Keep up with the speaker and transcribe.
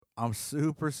I'm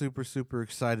super, super, super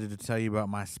excited to tell you about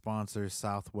my sponsor,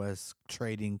 Southwest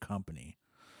Trading Company.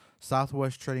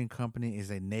 Southwest Trading Company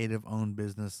is a native-owned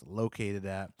business located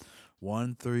at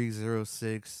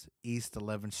 1306 East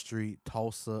 11th Street,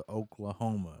 Tulsa,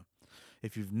 Oklahoma.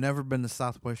 If you've never been to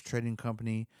Southwest Trading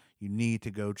Company, you need to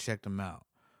go check them out.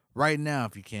 Right now,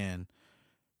 if you can,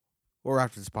 or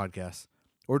after this podcast,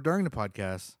 or during the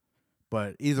podcast.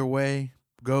 But either way,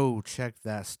 go check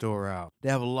that store out. They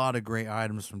have a lot of great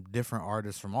items from different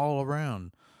artists from all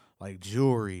around, like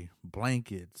jewelry,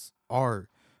 blankets, art,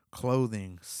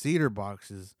 clothing, cedar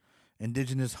boxes,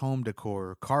 indigenous home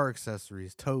decor, car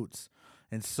accessories, totes,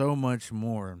 and so much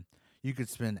more. You could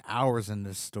spend hours in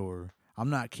this store.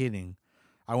 I'm not kidding.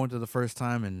 I went to the first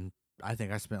time and I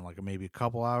think I spent like maybe a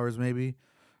couple hours maybe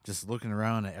just looking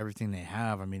around at everything they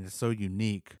have. I mean, it's so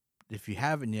unique. If you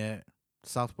haven't yet,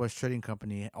 Southwest Trading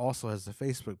Company also has a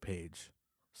Facebook page.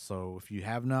 So if you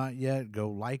have not yet, go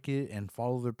like it and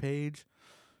follow their page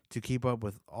to keep up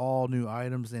with all new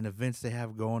items and events they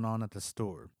have going on at the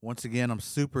store. Once again, I'm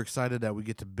super excited that we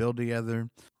get to build together.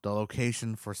 The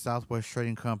location for Southwest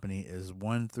Trading Company is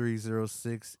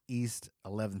 1306 East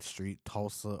 11th Street,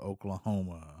 Tulsa,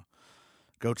 Oklahoma.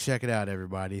 Go check it out,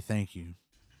 everybody. Thank you.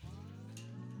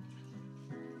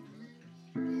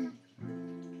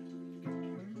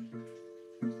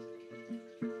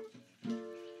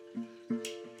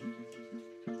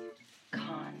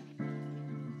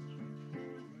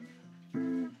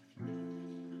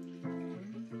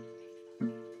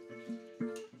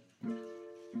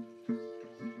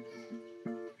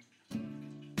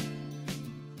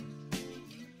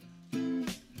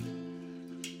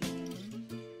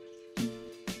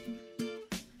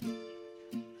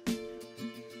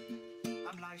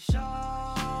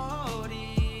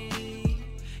 Shorty,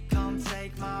 come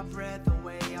take my breath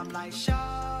away. I'm like, shorty,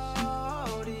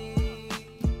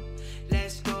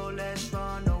 let's go, let's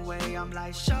run away. I'm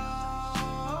like, shorty,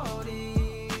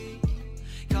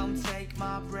 come take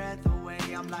my breath away.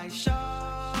 I'm like,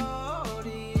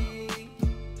 shorty,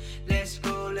 let's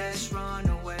go, let's run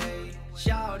away.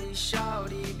 Shorty,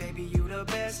 shorty, baby, you the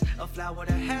best. A flower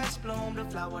that has bloomed, a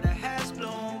flower that has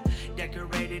bloomed.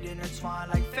 Decorated,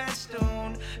 intertwined like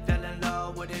festoon. Fell in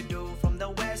love with a dude from the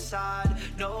west side.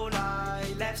 No lie,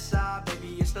 left side,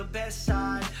 baby, it's the best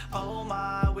side. Oh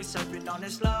my, we surfing on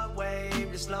this love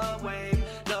wave, this love wave,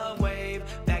 love wave.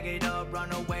 Bag it up,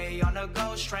 run away on a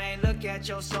ghost train. Look at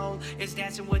your soul, it's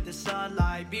dancing with the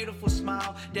sunlight. Beautiful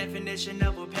smile, definition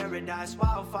of a paradise.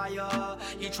 Wildfire,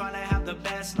 you tryna have the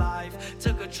best life.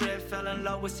 Took a trip, fell in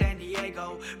love with San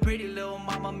Diego. Pretty little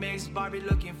mama mixed Barbie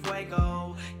looking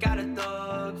fuego. Got a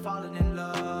thug falling in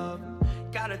love.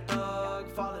 Got a thug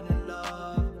falling in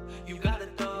love. You got a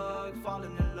thug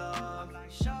falling in love.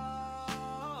 Like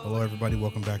Hello, everybody.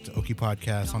 Welcome back to Okie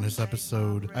Podcast. On this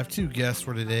episode, I have two guests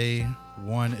for today.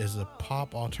 One is a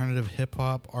pop alternative hip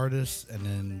hop artist, and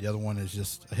then the other one is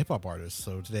just a hip hop artist.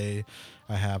 So today,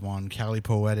 I have on Cali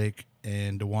Poetic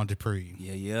and Dewan Dupree.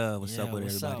 Yeah. What's up with everybody?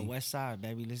 What's up? West Side,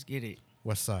 baby. Let's get it.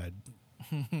 West Side.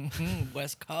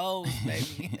 West Coast,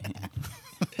 baby.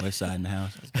 West Side in the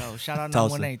house. Let's go. Shout out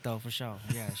Tulsa. 918 though, for sure.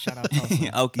 Yeah, shout out Tulsa.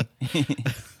 Okie.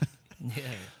 Yeah,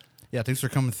 Yeah, thanks for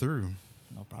coming through.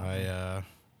 no problem. I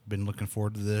been looking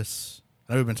forward to this.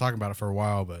 I know we've been talking about it for a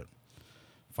while, but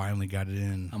finally got it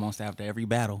in. Almost after every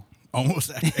battle.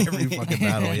 Almost after every fucking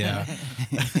battle, yeah.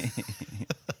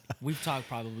 We've talked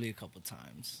probably a couple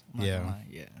times. I'm not Yeah. gonna lie,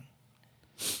 yeah.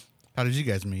 How did you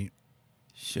guys meet?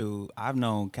 Shoot, I've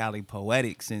known Cali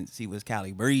Poetic since he was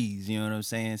Cali Breeze, you know what I'm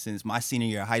saying? Since my senior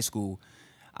year of high school,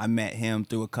 I met him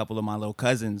through a couple of my little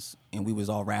cousins, and we was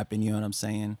all rapping, you know what I'm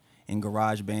saying, in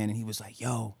garage band, and he was like,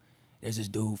 yo, there's this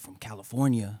dude from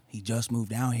California. He just moved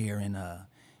down here, and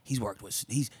he's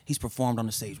performed on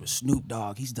the stage with Snoop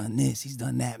Dogg. He's done this, he's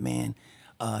done that, man.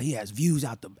 He has views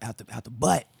out the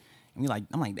butt. And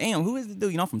I'm like, damn, who is the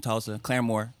dude? You know, I'm from Tulsa,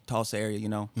 Claremore, Tulsa area, you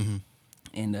know. Mm-hmm.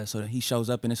 And so he shows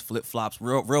up in his flip flops,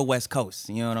 real West Coast.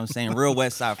 You know what I'm saying? Real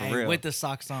West Side for real. With the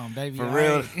socks on, baby. For all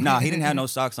real. right. No, he didn't have no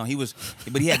socks on.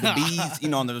 But he had the beads, you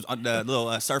know, on the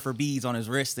little surfer beads on his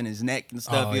wrist and his neck and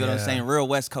stuff. Oh, you know what I'm yeah. saying? Real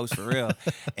West Coast for real.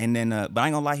 And then, but I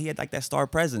ain't gonna lie, he had like that star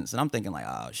presence. And I'm thinking like,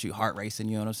 oh shoot, heart racing.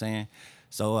 You know what I'm saying?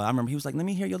 So I remember he was like, let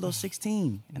me hear your little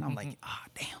 16. And I'm like,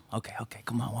 damn. Okay,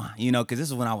 come on, Juan. You know, because this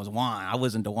is when I was Juan. I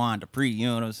wasn't Dewan Dupree. You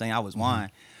know what I'm saying? I was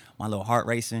Juan. My little heart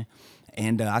racing.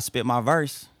 And I spit my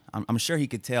verse. I'm sure he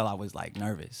could tell I was like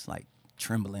nervous, like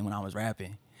trembling when I was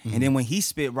rapping. Mm-hmm. And then when he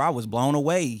spit, bro, I was blown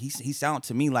away. He sounded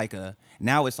to me like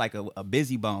now it's like a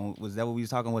Busy Bone. Was that what we was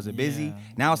talking? Was it Busy? Yeah.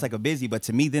 Now it's like a Busy, but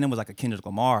to me then it was like a Kendrick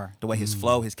Lamar, the way his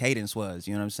flow, his cadence was,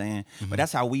 you know what I'm saying? But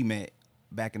that's how we met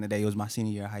back in the day. It was my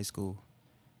senior year of high school.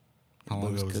 How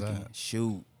long ago was that?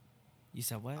 Shoot, You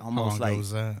said what? How almost long ago like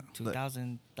was that?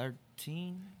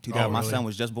 2013. 2000. Oh, My really? son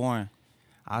was just born.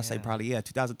 I'll say Yeah. probably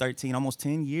 2013, almost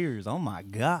 10 years. Oh my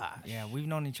gosh, Yeah, we've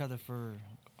known each other for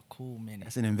a cool minute.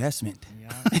 that's an investment, Yeah.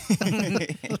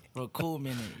 For a cool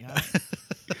minute. Yeah.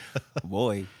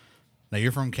 boy. Now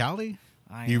you're from Cali?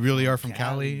 I You am really are from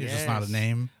Cali? Cali, It's just not a yes.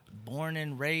 name. Born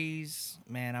and raised.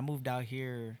 Man, I moved out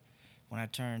here when I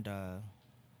turned. I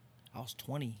was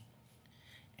 20,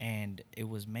 and it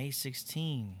was May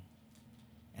 16,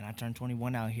 and I turned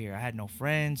 21 out here. I had no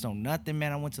friends, no nothing,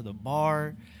 man. I went to the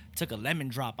bar, took a lemon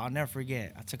drop. I'll never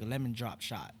forget. I took a lemon drop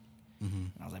shot.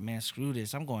 And I was like, man, screw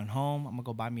this. I'm going home. I'm gonna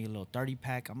go buy me a little 30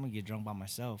 pack. I'm gonna get drunk by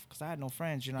myself because I had no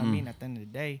friends. You know what I mean? At the end of the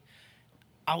day,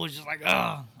 I was just like,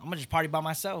 I'm gonna just party by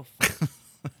myself.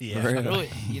 Yeah. For real. Screw it.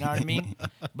 You know what I mean?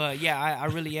 But yeah, I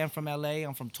really am from LA.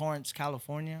 I'm from Torrance,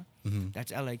 California.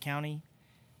 That's LA County.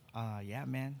 Yeah,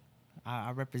 man. I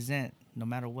represent no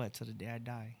matter what till the day I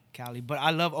die. Cali. But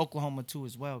I love Oklahoma too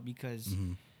as well because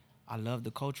I love the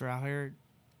culture out here.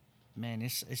 Man,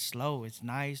 it's slow. It's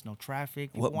nice. No traffic.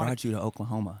 What brought you to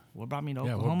Oklahoma? What brought me to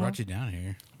Yeah, Oklahoma? what brought you down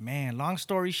here? Man, long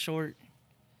story short,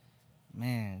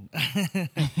 man,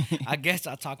 I guess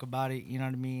I'll talk about it. You know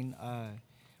what I mean?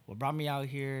 What brought me out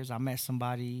here is I met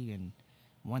somebody, and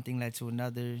one thing led to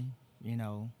another.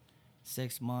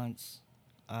 6 months,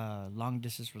 long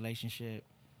distance relationship.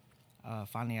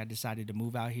 Finally, I decided to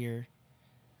move out here,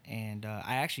 and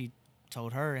I actually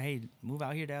told her, "Hey, move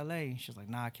out here to LA." She was like,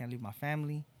 "Nah, I can't leave my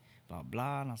family." Blah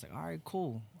blah, and I was like, "All right,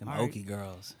 cool." Them All right. Okie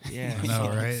girls. Yeah, I know, so,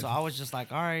 right? So I was just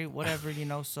like, all right, whatever,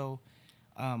 So,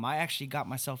 I actually got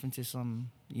myself into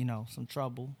some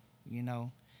trouble,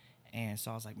 and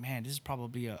so I was like, man, this is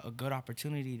probably a good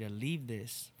opportunity to leave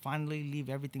this, finally leave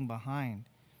everything behind.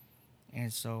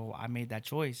 And so I made that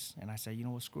choice, and I said, you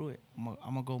know what, screw it, I'm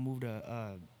gonna go move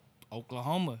to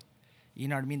Oklahoma. You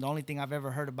know what I mean? The only thing I've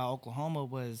ever heard about Oklahoma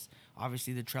was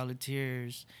obviously the Trail of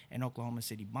Tears and Oklahoma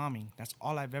City bombing. That's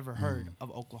all I've ever heard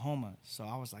of Oklahoma. So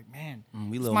I was like, man,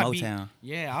 We this little might be- Motown.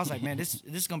 yeah, I was like, man, this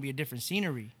is gonna be a different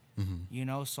scenery.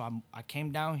 So I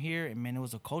came down here, and man, it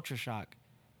was a culture shock.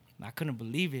 And I couldn't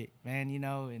believe it, man.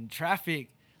 In traffic,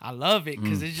 I love it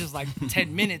because it's just like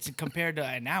 10 minutes compared to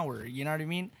an hour. You know what I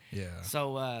mean? Yeah.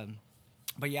 So,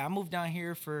 but yeah, I moved down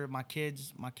here for my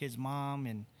kid's mom,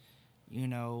 and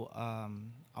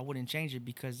I wouldn't change it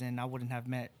because then I wouldn't have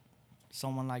met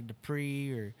someone like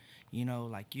Dupree or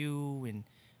like you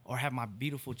or have my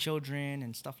beautiful children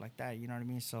and stuff like that. You know what I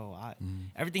mean? So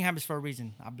everything happens for a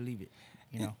reason. I believe it.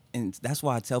 And that's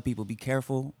why I tell people be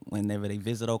careful whenever they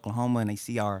visit Oklahoma and they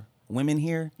see our women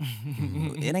here.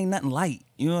 It ain't nothing light.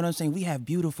 You know what I'm saying? We have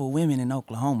beautiful women in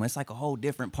Oklahoma. It's like a whole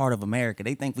different part of America.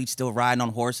 They think we still riding on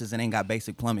horses and ain't got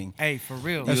basic plumbing. Hey, for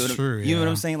real. That's You know what- true, You know what yeah.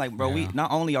 I'm saying? Like, bro, we Yeah.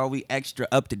 not only are we extra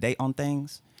up to date on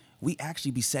things, we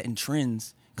actually be setting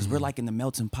trends because we're like in the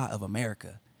melting pot of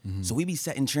America. So we be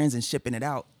setting trends and shipping it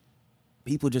out.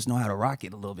 People just know how to rock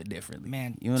it a little bit differently.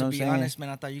 Man, you know what to I'm be saying? honest, man,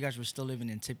 I thought you guys were still living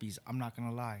in tippies. I'm not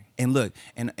gonna lie. And look,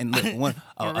 and look, one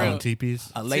For real.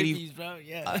 teepees. a lady, Tippies, bro.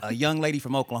 Yeah. a young lady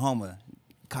from Oklahoma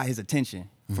caught his attention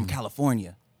from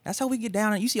California. That's how we get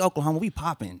down. You see Oklahoma, we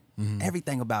popping.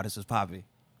 Everything about us is popping.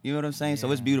 You know what I'm saying?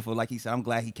 So it's Yeah. beautiful. Like he said, I'm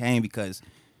glad he came because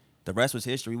the rest was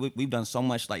history. We've done so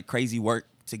much like crazy work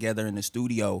together in the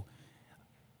studio,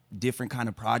 different kind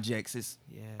of projects.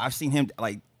 Yeah. I've seen him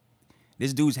like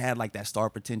this dude's had like that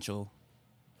star potential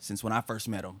since when I first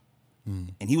met him.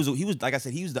 And he was like I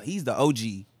said, he's the OG.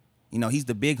 He's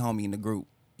the big homie in the group.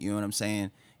 You know what I'm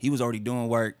saying? He was already doing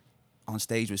work on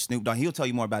stage with Snoop Dogg. He'll tell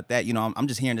you more about that. I'm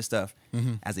just hearing this stuff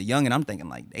as a young, and I'm thinking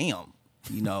like, damn.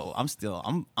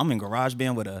 I'm in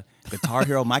GarageBand with a Guitar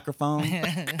Hero microphone. You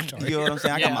know what I'm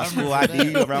saying? I got Yeah, my I school remember ID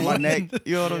that. around my neck.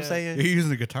 You know what I'm You're saying? using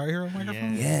the Guitar Hero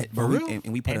microphone? Yeah, For real?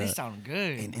 And we put And a it sounded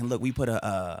good. and look, we put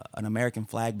an American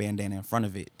flag bandana in front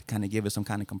of it to kind of give it some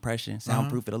kind of compression,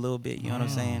 soundproof it a little bit. You know what I'm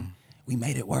saying? We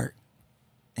made it work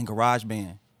in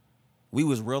GarageBand. We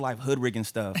was real life hood rigging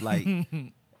stuff. Like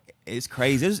it's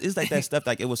crazy. It's like that stuff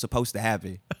like it was supposed to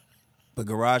happen, but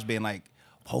GarageBand like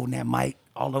holding that mic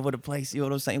all over the place. You know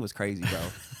what I'm saying? It was crazy, bro.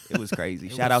 It was crazy.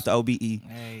 Shout out to OBE.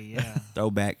 Hey, yeah.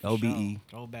 Throwback OBE. Sure.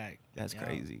 Throwback. That's Yeah.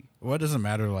 crazy. Well, it doesn't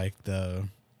matter like the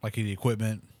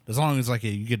equipment as long as like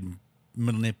you can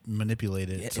manipulate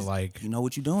it Yeah, to it's- like you know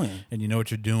what you're doing. and you know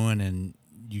what you're doing and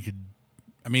you could.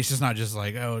 I mean, it's just not just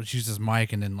like it's use this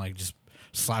mic and then like just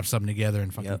slap something together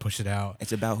and fucking Yep. push it out.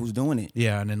 It's about who's doing it.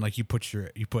 Yeah, and then like you put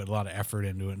a lot of effort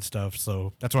into it and stuff.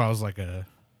 So that's why I was like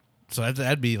so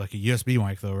that'd be like a USB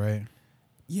mic though, right?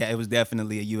 Yeah, it was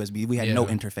definitely a USB. We had no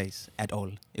Yeah. interface at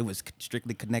all. It was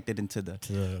strictly connected into the.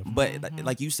 the- But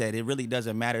like you said, it really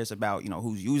doesn't matter. It's about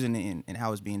who's using it and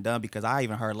how it's being done. Because I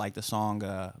even heard like the song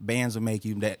 "Bands Will Make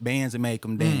You Bands Will Make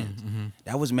 'Em Dance."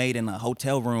 That was made in a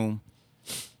hotel room,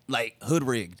 like hood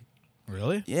rigged.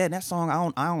 Really? Yeah, that song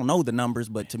I don't know the numbers,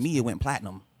 but to me it went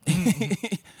platinum.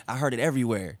 I heard it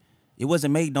everywhere. It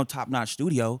wasn't made no top notch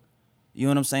studio. You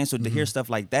know what I'm saying? So to hear stuff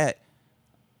like that.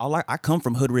 I come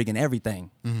from hood rigging everything.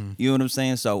 You know what I'm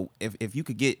saying? So if you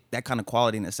could get that kind of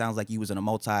quality and it sounds like you was in a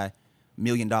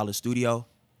multi-million-dollar studio,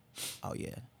 oh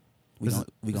yeah, we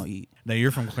gonna eat. Now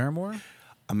you're from Claremore?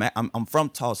 I'm from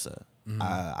Tulsa.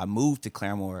 I moved to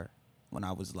Claremore when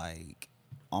I was like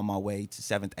on my way to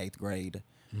 7th, 8th grade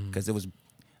because I was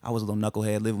a little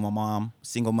knucklehead living with my mom,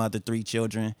 single mother, 3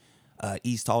 children,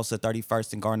 East Tulsa,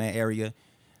 31st and Garnett area.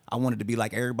 I wanted to be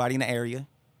like everybody in the area.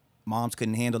 Moms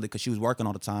couldn't handle it because she was working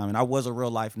all the time. And I was a real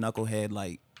life knucklehead,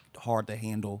 like hard to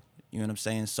handle. You know what I'm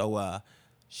saying? So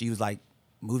she was like,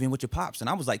 move in with your pops. And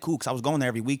I was like, cool, because I was going there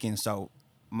every weekend. So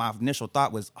my initial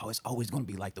thought was, oh, it's always going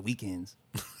to be like the weekends.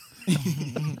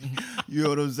 You know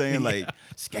what I'm saying? Like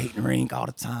skating rink all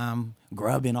the time,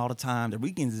 grubbing all the time. The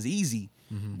weekends is easy.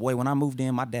 Boy, when I moved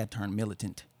in, my dad turned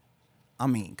militant. I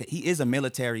mean, he is a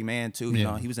military man too. You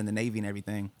know, he was in the Navy and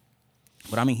everything.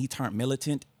 But I mean, he turned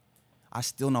militant. I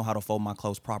still know how to fold my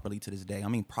clothes properly to this day. I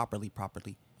mean, properly.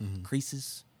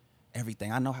 Creases,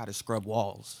 everything. I know how to scrub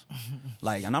walls.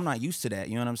 Like, and I'm not used to that.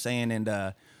 You know what I'm saying?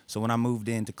 And so when I moved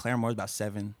into Claremore, it was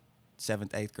about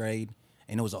 7th, 8th grade,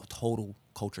 and it was a total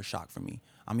culture shock for me.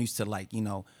 I'm used to like,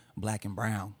 black and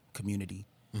brown community,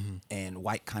 and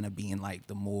white kind of being like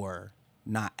the more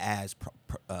not as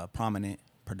prominent,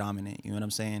 predominant. You know what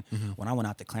I'm saying? When I went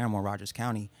out to Claremore, Rogers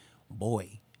County,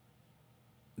 boy,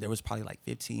 there was probably like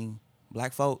 15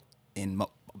 black folk, and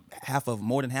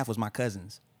more than half was my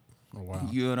cousins. Oh, wow.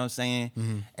 You know what I'm saying?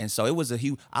 And so it was a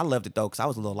huge. I loved it though, because I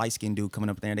was a little light skinned dude coming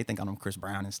up there, and they think I'm Chris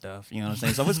Brown and stuff. You know what I'm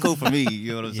saying? So it was cool for me.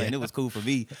 You know what I'm saying? It was cool for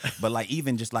me. But like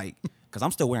even just like, because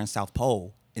I'm still wearing South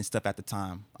Pole and stuff at the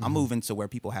time. I'm moving to where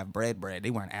people have bread. They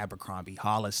wearing Abercrombie,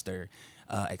 Hollister,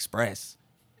 Express,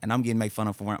 and I'm getting made fun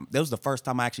of for wearing. That was the first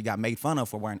time I actually got made fun of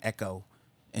for wearing Echo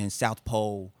and South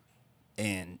Pole.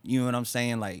 And you know what I'm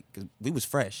saying? Like, 'cause we was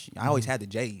fresh. I always had the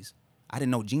J's. I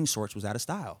didn't know jean shorts was out of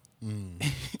style.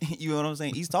 You know what I'm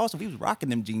saying? East Tulsa, we was rocking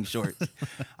them jean shorts.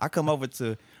 I come over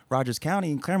to Rogers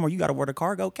County and Claremore, you got to wear the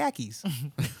cargo khakis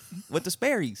with the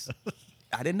Sperry's.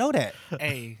 I didn't know that.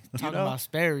 Hey, talking know? about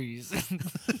Sperry's.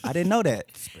 I didn't know that.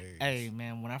 Hey,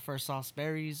 man, when I first saw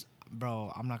Sperry's,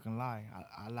 bro, I'm not gonna lie,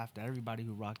 I laughed at everybody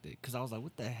who rocked it because I was like,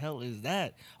 "What the hell is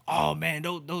that?" Oh man,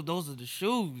 those are the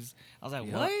shoes. I was like,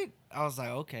 Yep. "What?" I was like,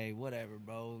 "Okay, whatever,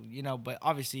 bro." But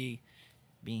obviously,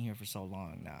 being here for so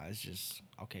long now, it's just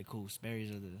okay, cool. Sperry's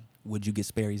are the Would you get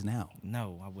Sperry's now?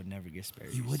 no. I would never get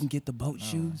Sperry's. You wouldn't get the boat No,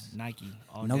 shoes? Nike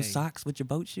all No day. socks with your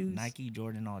boat shoes? Nike,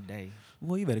 Jordan all day.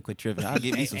 Well, you better quit tripping. I'll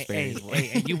give you some Sperry's. boy.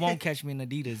 Hey, you won't catch me in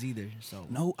Adidas either. So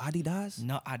No Adidas?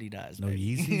 no Adidas. No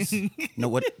baby. Yeezys? No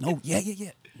what? No, yeah.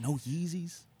 No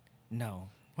Yeezys? No.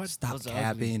 What? Stop Those are capping.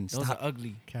 ugly. Those Stop. are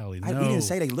ugly. Cali, We no. didn't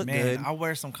say they look Man, good. I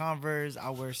wear some Converse.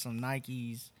 I wear some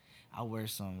Nikes. I wear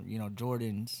some,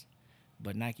 Jordans.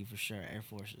 But Nike for sure. Air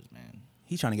Forces, man.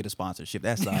 He's trying to get a sponsorship.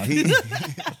 That's all.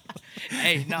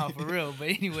 Hey, no, for real. But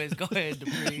anyways, go ahead,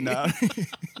 Dupree. No.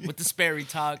 With the Sperry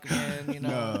talk, man.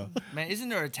 No. Man, isn't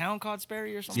there a town called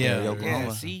Sperry or something? Yeah,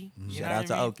 Oklahoma. See? You Shout know out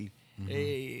to what I mean?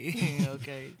 Okie. Hey,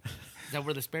 okay. Is that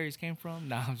where the Sperrys came from?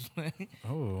 Nah, I'm just playing.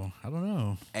 Oh, I don't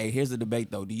know. Hey, here's the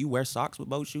debate though. Do you wear socks with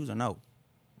boat shoes or no?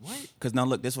 What? Because now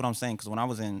look, this is what I'm saying. Because when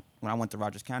I went to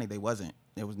Rogers County, there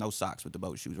was no socks with the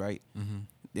boat shoes, right?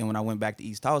 Then when I went back to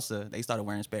East Tulsa, they started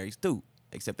wearing Sperry's too,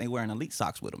 except they wearing elite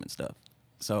socks with them and stuff.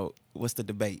 So what's the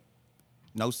debate?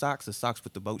 No socks or socks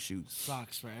with the boat shoes?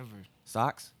 Socks forever.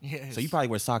 Socks? Yes. So you probably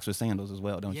wear socks with sandals as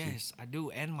well, don't you? Yes, I do.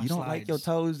 And my You don't slides. like your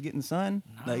toes getting sun?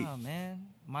 Nah, Like man.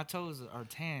 My toes are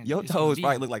tan. your It's toes deep.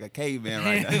 probably look like a caveman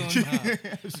right now.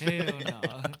 Hell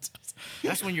no.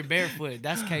 That's when you're barefoot.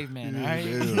 That's caveman, all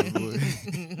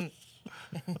right?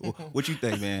 What you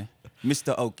think, man?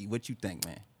 Mr. Okie, what you think,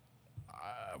 man?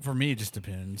 For me, it just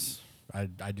depends. I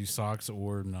do socks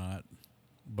or not,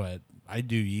 but I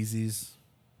do Yeezys.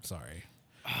 Sorry.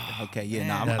 Okay, yeah, man.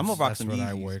 nah, I'm gonna rock that's some what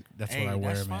I Yeezys. wear. That's Hey, what I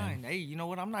wear, that's man. fine. Hey, you know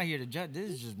what? I'm not here to judge. This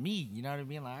is just me. You know what I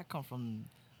mean? Like I come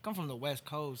from the West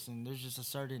Coast, and there's just a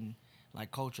certain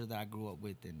like culture that I grew up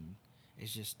with, and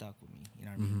it's just stuck with me. You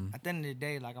know what I mean? At the end of the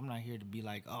day, like I'm not here to be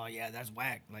like, oh yeah, that's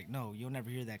whack. Like no, you'll never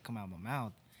hear that come out of my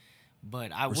mouth.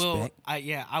 But I will. Respect.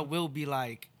 I will be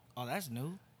like, oh, that's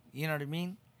new. You know what I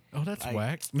mean? Oh, that's Like-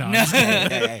 whack. No, No. I'm just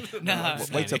kidding. Hey, Nah,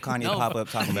 wait till Kanye no, pop up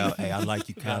talking about, hey, I like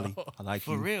you, Cali. I like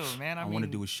For you. real, man. I I want to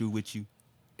mean, do a shoe with you.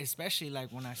 especially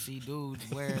like when I see dudes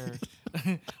wear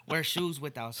wear shoes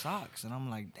without socks, and I'm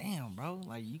like, damn, bro,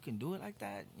 like you can do it like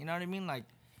that. You know what I mean? Like,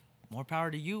 more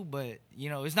power to you, but you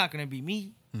know it's not gonna be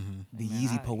me. The Man,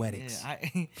 Yeezy I- Poetics. Yeah,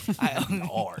 I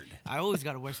Hard. I always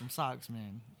gotta wear some socks,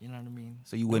 man. You know what I mean?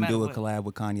 So you No wouldn't matter do a what. collab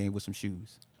with Kanye with some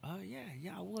shoes?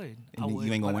 Yeah, I would. And I you would.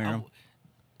 ain't gonna but wear I 'em? w-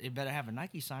 It better have a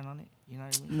Nike sign on it. You know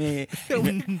what I mean?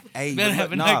 Man, hey, Better but have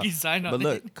look, a nah, Nike sign on But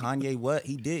look, it. Kanye, what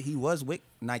he did, he was with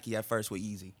Nike at first with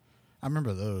Yeezy, I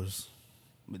remember those.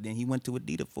 but then he went to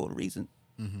Adidas for a reason.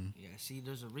 Yeah. See,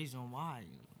 there's a reason why.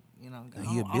 You know, And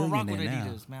I he a don't rock with billionaire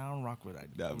now. Adidas, man. I don't rock with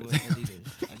Nah, with but-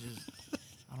 Adidas.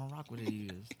 I don't rock with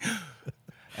Adidas.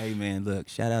 Hey man, look,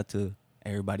 shout out to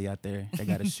everybody out there that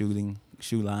got a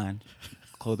shoe line,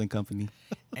 clothing company.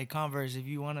 Hey, Converse, if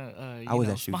you wanna, I was you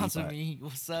know, at Shoe sponsor Depot. me,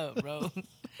 what's up, bro?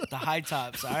 The high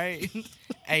tops, all right.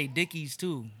 Hey, Dickies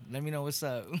too. Let me know what's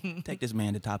up. Take this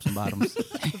man to tops and bottoms.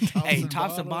 Hey,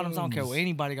 tops and bottoms. I don't care what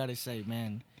anybody got to say,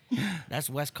 man. That's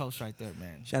West Coast right there,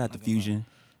 man. Shout out to Not gonna lie. Fusion.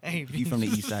 Hey, If you from the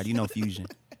east side, you know Fusion.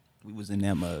 We was in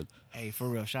that mug. Hey, for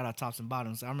real. Shout out tops and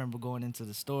bottoms. I remember going into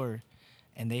the store,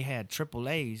 and they had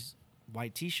AAA's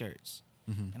white T-shirts,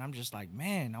 and I'm just like,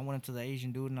 man. I went up to the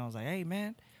Asian dude, and I was like, hey,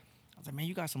 man. I was like, man,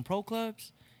 you got some pro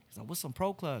clubs? He's like, what's some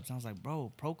pro clubs? And I was like,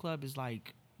 bro, pro club is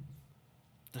like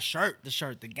the shirt,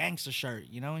 the gangster shirt,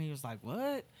 you know? And he was like, what?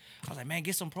 I was like, man,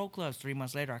 get some pro clubs. 3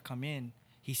 months later, I come in,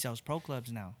 he sells pro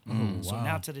clubs now. So wow.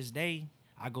 now to this day,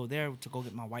 I go there to go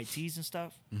get my white tees and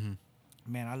stuff.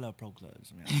 Man, I love pro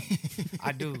clubs, man.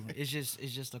 I do. It's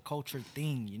just a culture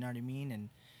thing, you know what I mean? And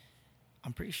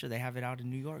I'm pretty sure they have it out in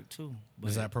New York too.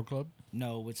 Is But that Pro Club?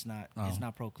 no, it's not. Oh. It's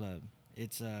not pro club.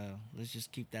 It's let's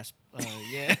just keep that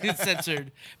yeah, it's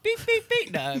censored. Beep beep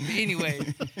beep. Nah, but anyway.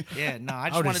 Yeah, no, I I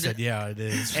just would have wanted said, to yeah, it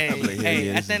is. Hey, Probably, yeah, hey,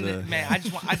 yeah, at this the end is, of man,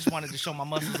 I just wanted to show my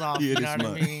muscles off, Yeah, you this know what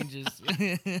I mug. mean? Just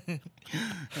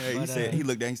Hey, But, he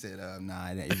looked down, he said,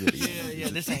 nah, that really yeah,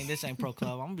 this ain't pro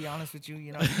club. I'm gonna be honest with you,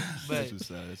 you know. But That's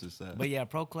what's up, that's what's up. but yeah,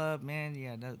 pro club, man,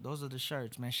 yeah, those are the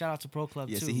shirts, man. Shout out to pro club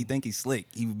Yeah, too. see, he think he's slick.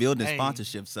 He building Hey,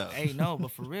 sponsorships up. Hey, no,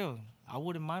 but for real, I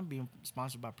wouldn't mind being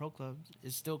sponsored by Pro Club.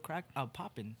 It's still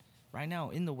popping right now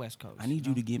in the West Coast. I need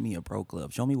you to get me a pro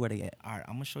club. Show me where they at. All right,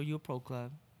 I'm gonna show you a Pro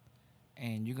Club,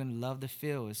 and you're gonna love the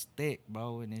feel. It's thick,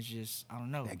 bro, and it's just I don't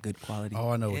know. That good quality. Oh,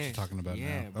 I know what Yes, you're talking about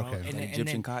yeah, now. bro. Okay. And That then-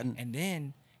 Egyptian cotton?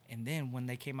 And then when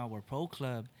they came out with Pro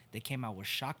Club, they came out with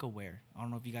Shaka Wear. I don't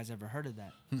know if you guys ever heard of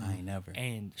that. I ain't never.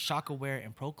 And Shaka Wear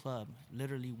and Pro Club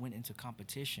literally went into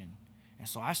competition. And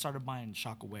so I started buying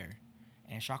Shaka Wear.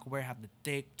 And Shaka Wear had the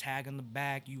thick tag on the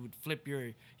back. You would flip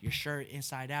your shirt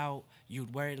inside out. You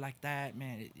would wear it like that,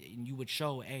 man. And you would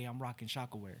show, hey, I'm rocking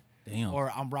Shaka Wear. Damn. Or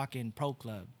I'm rocking Pro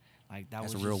Club. Like that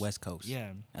That's was a real just- West Coast.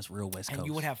 Yeah. That's real West Coast. And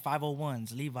you would have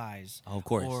 501s, Levi's. Oh, of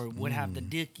course. Or would have the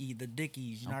Dickies,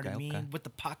 you know what I Okay, mean? okay. With the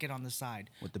pocket on the side.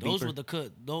 With the those beeper? were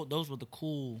the those were the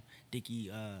cool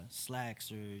Dickie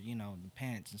slacks or, you know, the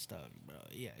pants and stuff, bro.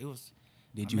 Yeah, it was.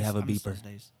 Did I you miss- have a I miss beeper? those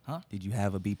days. Huh? Did you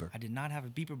have a beeper? I did not have a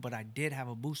beeper, but I did have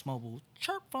a Boost Mobile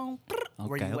chirp phone.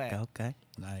 Where Okay, you okay, at? okay.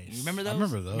 Nice. You remember those? I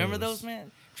remember those. Remember those,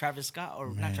 man? Travis Scott, or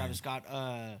not Man. Travis Scott?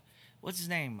 What's his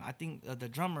name? I think the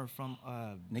drummer from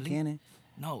Nick Blink- Cannon?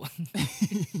 No,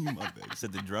 My bad. You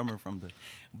said the drummer from the.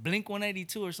 Blink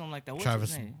 182 or something like that. What's Travis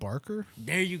his name? Barker?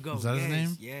 There you go. Is that his Yes,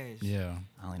 name? Yes. Yeah.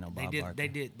 I only know They Bob did. Barker.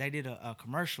 They did a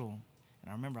commercial, and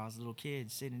I remember I was a little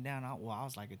kid sitting down. I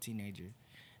was like a teenager,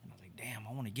 and I was like, "Damn,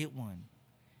 I want to get one."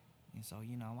 And so,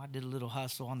 you know, I did a little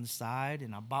hustle on the side,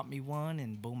 and I bought me one,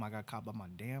 and boom, I got caught by my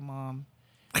damn mom,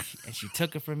 and she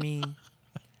took it from me.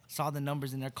 Saw the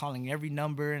numbers, and they're calling every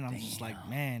number, and I'm just like,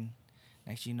 man.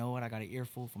 Next, you know what? I got an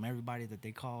earful from everybody that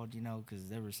they called, you know, because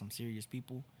there were some serious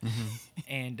people.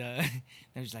 And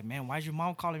they was like, man, why is your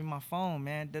mom calling me my phone,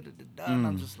 man? Da, da, da, da. And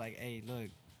I'm just like, hey, look,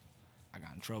 I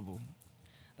got in trouble.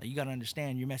 Like, you got to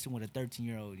understand, you're messing with a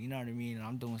 13-year-old. You know what I mean? And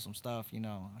I'm doing some stuff, you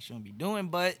know, I shouldn't be doing,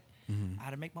 but I had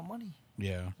to make my money.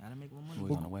 Yeah. I had to make my money. We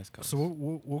was on the West Coast. So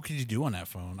what could you do on that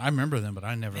phone? I remember them, but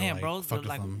I never Man, like, bro, they're fucked with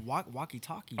like them.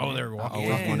 walkie-talkie. Oh, man. they're walkie-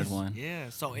 I always wanted one.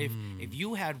 Yeah. So if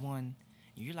you had one,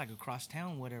 and you're like across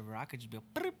town, whatever, I could just be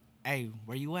like, "Brrp, hey,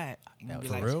 where you at? And That you'd be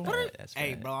was like, real? "Brrp, That's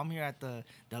hey, bad. bro, I'm here at the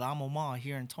Del Amo Mall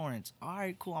here in Torrance. All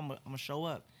right, cool. I'm gonna show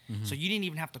up. Mm-hmm. So you didn't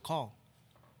even have to call.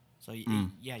 So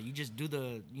yeah, you just do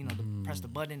the press the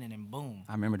button and then boom.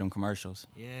 I remember them commercials.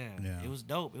 Yeah, Yeah. it was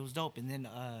dope. It was dope. And then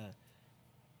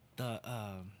the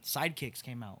sidekicks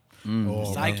came out. Oh, The man,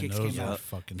 sidekicks those came are out.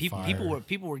 fucking People fire.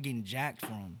 people were getting jacked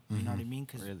from 'em, you know what I mean?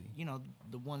 Because Really?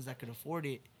 the ones that could afford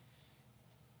it,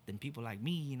 then people like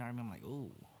me, you know what I mean? I'm like,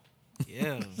 ooh,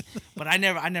 Yeah, but I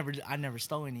never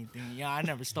stole anything. Yeah, I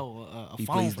never stole a He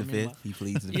phone pleads the from anybody. fifth. He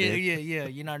pleads the Yeah, fifth. yeah.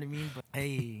 You know what I mean? But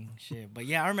hey, shit. But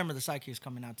yeah, I remember the sidekicks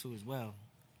coming out too as well.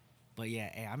 But yeah,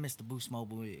 hey, I missed the Boost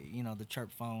Mobile. You know, the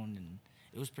chirp phone, and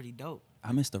it was pretty dope.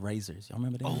 I miss the razors. Y'all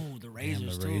remember that? Oh, the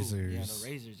razors the too. Yeah, razors. the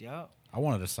razors. Yup. I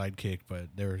wanted a Sidekick, but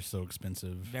they were so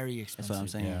expensive. Very expensive. That's what I'm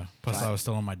saying. Yeah. Plus, I was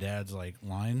still on my dad's like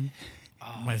line,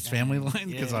 Oh, my family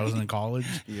line, because I was in college.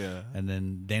 Yeah. And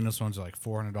then Daniel's phones are like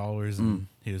 $400, and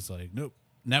he was like, "Nope."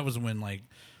 And that was when like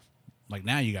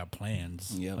now you got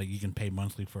plans. Yep. Like you can pay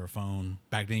monthly for a phone.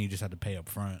 Back then you just had to pay up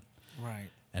front, Right.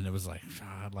 and it was like,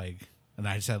 and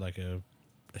I just had like a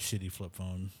shitty flip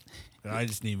phone. I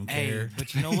just didn't even Hey, care.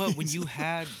 but you know what? When you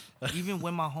had, even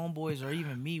when my homeboys or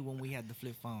even me, when we had the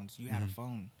flip phones, you had a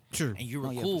phone. Sure. And you were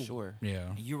Oh, yeah, cool. for sure. Yeah.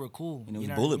 And you were cool. And it was you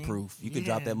know what I mean? bulletproof. You could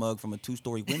drop Yeah. that mug from a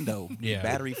 2-story window. Yeah.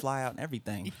 Battery fly out and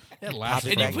everything. It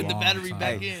lasted And for you a put the long battery time.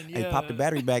 back in. Yeah. Hey, pop the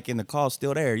battery back in. The call's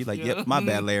still there. You're like, Yeah. yep, my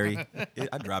bad, Larry.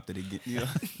 I dropped it again. You know?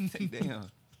 Damn.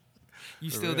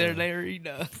 You For still real. there, Larry?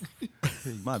 No.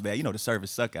 My bad. You know the service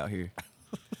suck out here.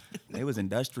 It was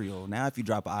industrial. Now if you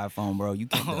drop an iPhone, bro, you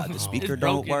can't. The speaker It's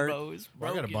don't broken, work. Bro. It's I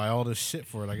broken. gotta buy all this shit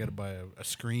for it. I gotta buy a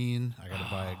screen. I gotta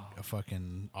buy a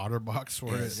fucking OtterBox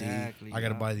for Exactly, it. I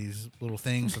gotta yeah. buy these little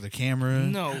things for the camera.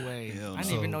 No way. Hell I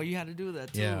didn't no. even know you had to do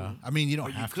that too. Yeah, I mean you Or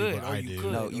don't you have could, to, but or I you do.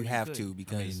 could. No, or you you have could. to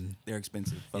because mean, they're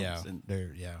expensive phones. Yeah, And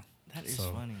they're That is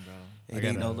So- funny, bro. it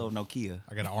ain't no gotta- little Nokia.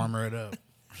 I gotta armor it up.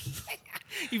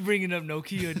 You bringing up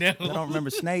Nokia now? I don't remember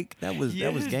Snake. That was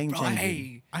game bro, changing.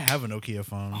 Hey. I have a Nokia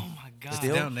phone. Oh my god. It's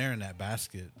Still? down there in that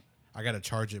basket. I gotta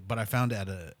charge it, but I found it at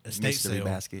a estate Mystery sale.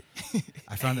 basket.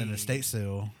 I found it in an estate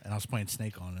sale, and I was playing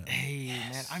Snake on it. Hey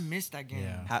man, I missed that game.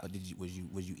 Yeah. How was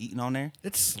you eating on there?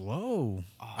 It's slow.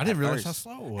 Oh, I didn't At realize how first.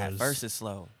 slow it was. At first it's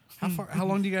slow. How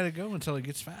long do you gotta go until it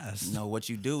gets fast? No, what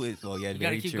you do is yeah, You gotta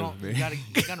very keep true. going. Very-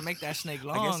 You gotta make that snake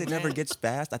long. I guess it never man. gets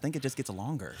fast. I think it just gets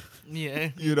longer. Yeah.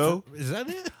 You know? Is that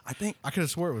it? I think I could have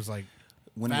swore it was like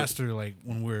when we're- faster, like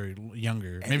when we were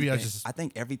younger. Maybe I everything- just I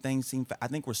think everything seems. I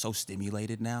think we're so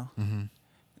stimulated now.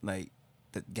 Like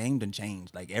the game done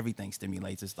changed. Like everything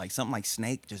stimulates. It's like something like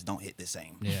Snake just don't hit the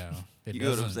same. yeah. It You know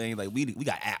what I'm doesn't. saying? Like we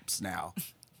got apps now.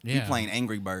 We Yeah. playing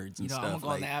Angry Birds and You know, I'm stuff. gonna go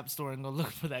on Like, the app store and go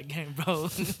look for that game, bro.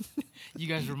 You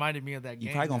guys reminded me of that game.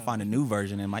 you probably gonna now. find a new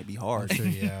version. And it might be I'm hard. sure,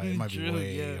 yeah, it might be True,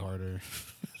 way yeah. harder.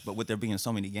 But with there being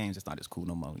so many games, it's not as cool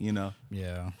no more. You know?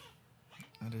 Yeah.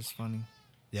 That is funny.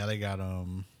 Yeah, they got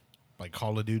like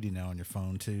Call of Duty now on your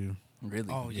phone too.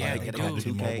 Really? Oh, yeah, they they got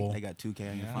do. 2K. Mobile. They got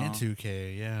 2K on your Yeah. phone. And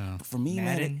 2K, yeah. But for me, man,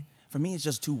 Madden. for me, it's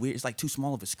just too weird. It's like too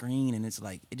small of a screen, and it's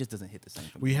like it just doesn't hit the same.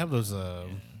 For We me. have those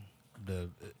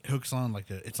the hooks on like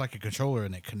it's like a controller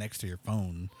and it connects to your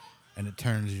phone and it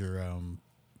turns your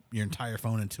entire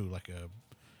phone into like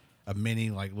a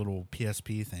mini like little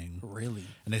PSP thing. Really?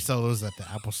 And they sell those at the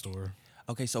Apple store.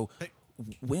 Okay, so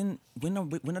when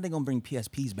are they gonna bring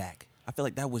PSPs back? I feel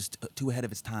like that was too ahead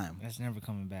of its time. That's never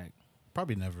coming back.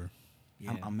 Probably never.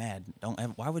 Yeah. I'm mad. Don't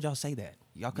ever, why would y'all say that?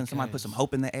 Y'all couldn't somebody put Because some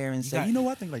hope in the air and you say, got- you know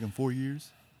what? I think like in 4 years.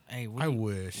 Hey, I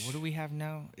wish. What do we have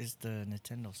now? Is the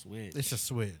Nintendo Switch. It's a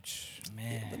Switch.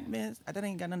 Man. But man, that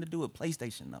ain't got nothing to do with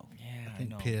PlayStation though. Yeah, I I think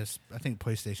know. I think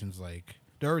PlayStation's like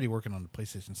they're already working on the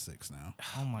PlayStation 6 now.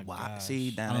 Oh my Why? god.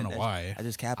 See, I don't know why. I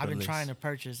just I've capitalist. been trying to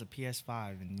purchase a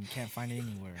PS5 and you can't find it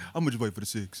anywhere. I'm gonna just wait for the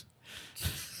 6.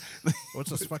 What's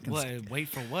this fucking What? Wait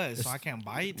for what? So I can't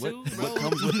buy it too, What- bro? what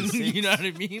comes with the six? You know what I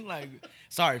mean? Like,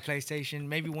 sorry, PlayStation.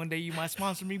 Maybe one day you might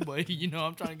sponsor me, but you know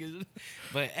I'm trying to get.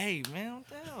 But hey, man, what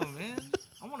the hell, man?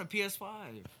 I want a PS5.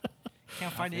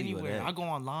 Can't find it feel you with anywhere. that. I go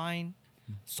online,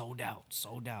 sold out.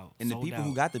 And the sold people out.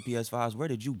 who got the PS5s, where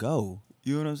did you go?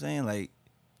 You know what I'm saying? Like,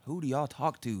 who do y'all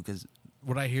talk to? Because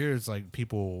what I hear is like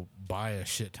people buy a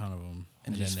shit ton of them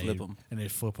And then just flip 'em. and they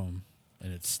flip them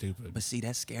and it's stupid. But see,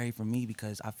 that's scary for me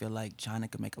because I feel like China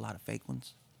could make a lot of fake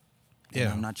ones. And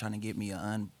Yeah. I'm not trying to get me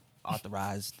an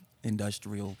unauthorized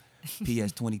industrial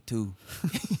PS22.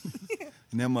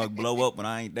 And that mug blow up when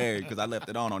I ain't there because I left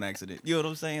it on accident. You know what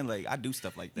I'm saying? Like, I do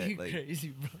stuff like that. You Like,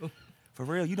 crazy, bro. for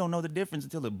real, you don't know the difference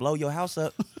until it blow your house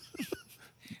up.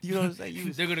 You know what I'm saying?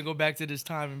 You, They're gonna go back to this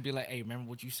time and be like, "Hey, remember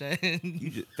what you said?" you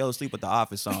just fell asleep with the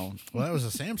office on. Well, that was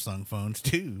the Samsung phones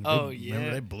too. Oh, Remember yeah.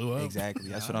 they blew up Exactly.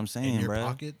 That's what I'm in saying, your bro.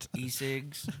 pocket.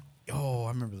 E-cigs, Oh, I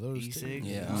remember those too. E-cigs.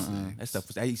 Yeah, E-cigs. that stuff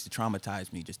that used to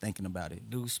traumatize me just thinking about it.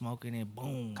 dude smoking and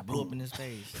boom, blew up in his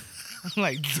face. I'm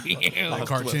like, damn. Like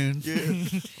cartoons.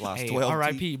 Lost Hey, 12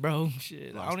 R.I.P. teeth. bro.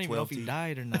 Shit, I Lost don't even know 12 if he teeth.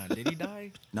 died or not. Did he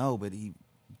die? No, but he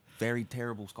very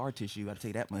terrible scar tissue. I'll tell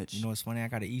you that much. You know what's funny? I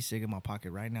got an e-cig in my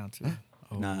pocket right now too.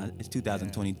 Nah, it's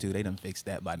 2022. They done fixed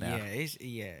that by now. Yeah, it's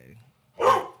yeah.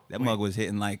 That mug was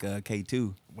hitting like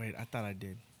K2. Wait, I thought I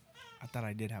did. I thought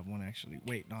I did have one actually.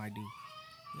 Wait, no, I do.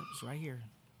 Yep, it's right here.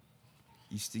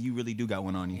 You really do got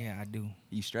one on you. Yeah, I do.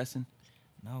 You stressing?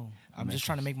 No, I'm just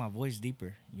trying to make my voice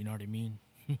deeper. You know what I mean?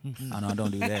 Oh no,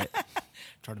 don't do that.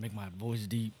 Trying to make my voice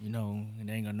deep, you know, and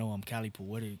they ain't gonna know I'm Cali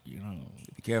Poetic, you know.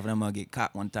 Be careful, I'm gonna get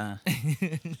caught one time.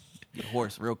 Get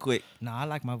hoarse real quick. No, I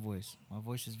like my voice. My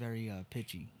voice is very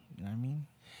pitchy. You know what I mean?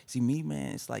 See me,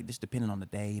 man, it's like just depending on the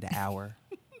day, the hour.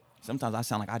 Sometimes I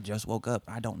sound like I just woke up.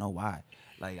 I don't know why.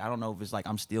 Like I don't know if it's like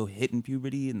I'm still hitting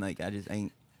puberty and like I just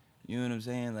ain't. You know what I'm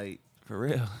saying? Like for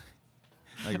real.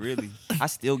 Like really, I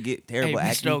still get terrible Hey,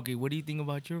 acne. Mr. Okie, what do you think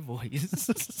about your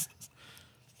voice?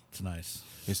 It's nice.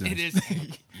 It's It is.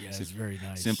 Yeah, it's very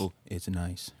nice. simple. It's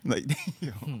nice. Like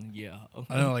Yeah.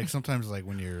 I know, like sometimes, like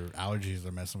when your allergies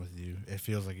are messing with you, it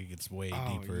feels like it gets way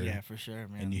Oh, deeper. yeah, for sure,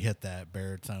 man. And you hit that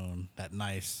baritone, that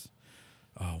nice.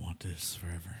 Oh, I want this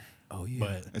forever. oh yeah.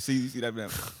 But- But you see that? Man?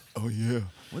 Oh yeah.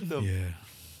 What the? Yeah,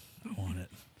 I want it.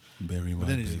 Berry But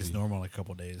then it just gets normal in a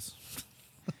couple days.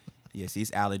 Yeah, see,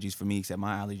 it's allergies for me, except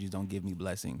my allergies don't give me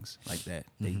blessings like that.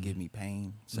 They give me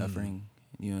pain, suffering.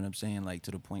 You know what I'm saying? Like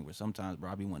to the point where sometimes, bro,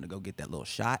 I be wanting to go get that little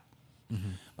shot,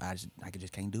 but I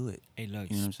just can't do it. Hey, look,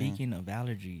 You know what I'm saying? speaking of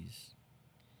allergies,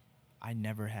 I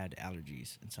never had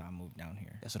allergies until I moved down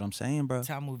here. That's what I'm saying, bro.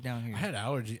 Until I moved down here. I had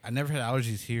allergy. I never had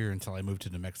allergies here until I moved to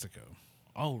New Mexico.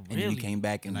 Oh, And then really? you came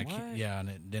back and And and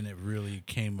then it really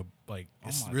came like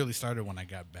it my- really started when I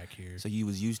got back here. so you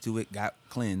was used to it, got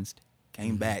cleansed,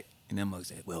 came back, and then mug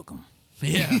said, "Welcome."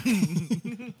 yeah,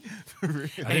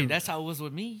 Hey, that's how it was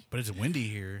with me. but it's windy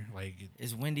here. Like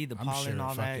It's windy, the I'm pollen, sure it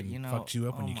all that, fucking you know. fucked you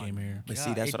up when Oh you my came here. But God,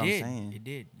 see, that's it what I'm did. saying. It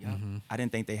did, yeah. I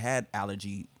didn't think they had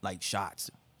allergy like shots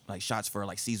for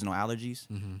like seasonal allergies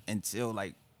until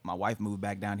like my wife moved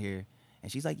back down here,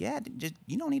 and she's like, "Yeah, just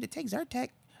you don't need to take Zyrtec."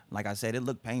 Like I said, it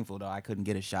looked painful though. I couldn't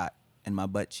get a shot in my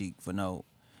butt cheek for no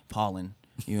pollen.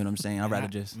 You know what I'm saying? I'd rather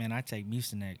just Man, I take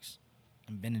Mucinex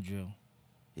and Benadryl.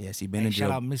 yeah. See, Hey, shout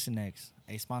out Benadryl. Mucinex.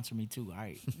 Hey, sponsor me too. All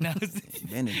right. No,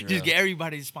 Benadryl. just get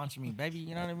everybody to sponsor me, baby.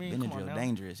 You know what I mean? Come on Benadryl now.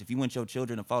 dangerous. If you want your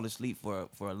children to fall asleep for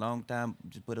a long time,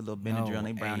 just put a little Benadryl on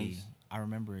their brownies. Hey, I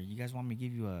remember. You guys want me to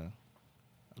give you a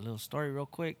little story real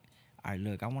quick? All right,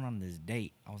 look. I went on this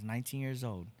date. I was 19 years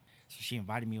old. So she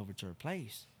invited me over to her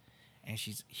place. And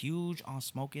she's huge on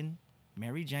smoking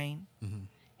Mary Jane.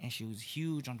 And she was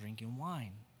huge on drinking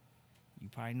wine. You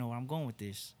probably know where I'm going with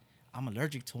this. I'm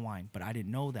allergic to wine, but I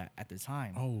didn't know that at the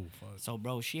time. Oh fuck. So,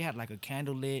 bro, she had like a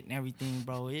candle lit and everything,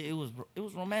 bro. It was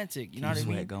romantic. You know Keep what I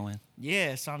sweat mean? going.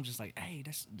 Yeah, so I'm just like, hey,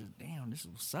 damn, this is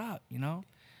what's up, you know?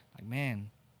 Like,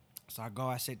 man. So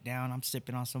I sit down, I'm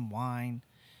sipping on some wine.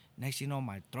 Next thing you know,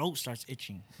 my throat starts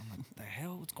itching. I'm like, what the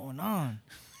hell? What's going on?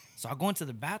 So I go into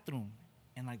the bathroom,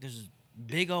 and like there's this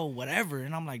big old whatever,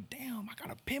 and I'm like, damn, I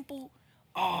got a pimple?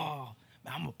 Oh,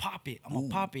 man, I'm gonna pop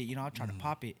it. You know, I try to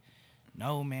pop it.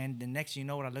 No, man. The next thing you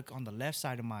know, when I look on the left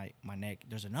side of my neck,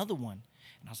 there's another one.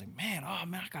 And I was like, man, I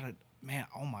gotta, man,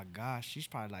 oh my gosh. She's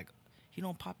probably like, he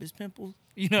don't pop his pimples.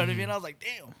 You know what I mean? I was like,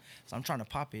 damn. So I'm trying to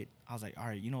pop it. I was like, all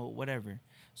right, you know, whatever.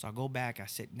 So I go back, I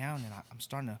sit down, and I'm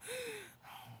starting to,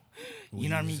 you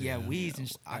know what I mean? Wheeze, Yeah, yeah. wheeze.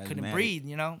 And I couldn't Asthmatic. breathe,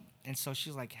 you know? And so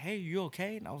she's like, hey, you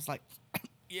okay? And I was like,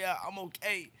 yeah, I'm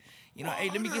okay. You know, hey,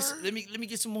 let me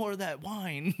get some more of that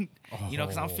wine. You know,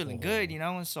 because I'm feeling good, you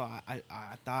know. And so I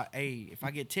thought, hey, if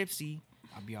I get tipsy,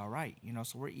 I'll be all right. You know,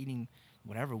 so we're eating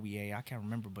whatever we ate. I can't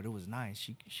remember, but it was nice.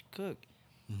 She cooked.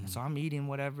 And so I'm eating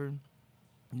whatever.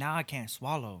 Now I can't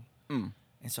swallow. And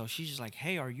so she's just like,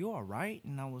 hey, are you all right?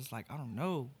 And I was like, I don't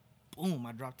know. Boom,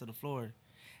 I dropped to the floor.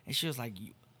 And she was like,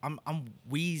 I'm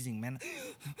wheezing, man.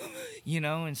 You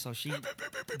know, and so she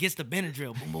gets the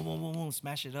Benadryl. Boom, boom, boom, boom, boom.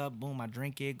 Smash it up. Boom, I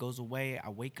drink it. Goes away. I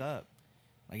wake up.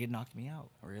 Like, it knocked me out.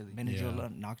 Really? Benadryl Yeah.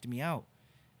 knocked me out.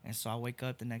 And so I wake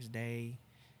up the next day.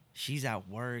 She's at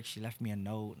work. She left me a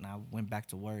note, and I went back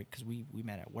to work because we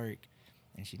met at work.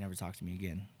 And she never talked to me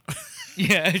again.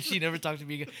 Yeah, she never talked to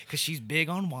me again because she's big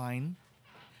on wine.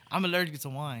 I'm allergic to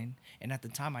wine, and at the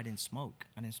time I didn't smoke.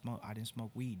 I didn't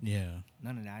smoke weed. Yeah.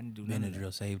 None of that. I didn't do none of Benadryl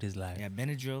that. saved his life. Yeah,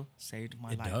 Benadryl saved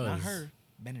my It life. Not does. her.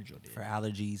 Benadryl did. For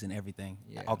allergies and everything.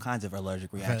 Yeah. All kinds of allergic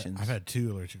I've reactions. had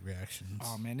 2 allergic reactions.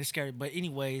 Oh man, it's scary. But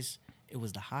anyways, it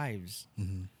was the hives.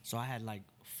 So I had like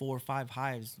 4 or 5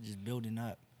 hives just building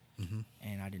up,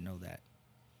 and I didn't know that.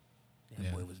 That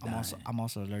Yeah. boy was dying. I'm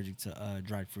also allergic to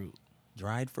dried fruit.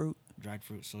 Dried fruit? Dried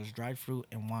fruit. So it's dried fruit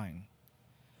and wine.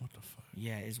 What the fuck?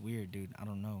 Yeah, it's weird, dude. I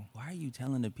don't know. Why are you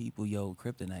telling the people, yo,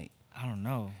 kryptonite? I don't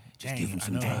know. Just Dang, give him I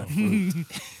some know. dried fruit.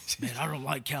 Man, I don't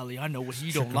like Cali. I know what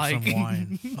you Check don't up like. some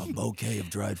wine. A bouquet of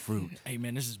dried fruit. Hey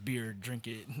man, this is beer. Drink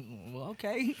it. Well,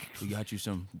 okay. We got you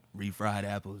some refried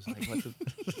apples. Like, what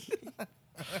the?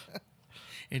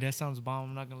 Hey, that sounds bomb.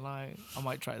 I'm not gonna lie. I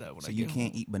might try that when So I you get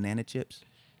can't home. eat banana chips?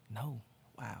 No,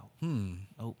 Wow.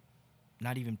 nope.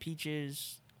 Not even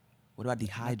peaches. What about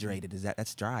dehydrated?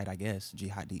 That's dried, I guess.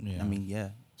 Yeah. I mean, yeah.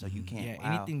 So you can't. Yeah,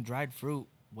 wow. anything dried fruit,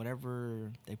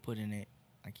 whatever they put in it,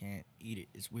 I can't eat it.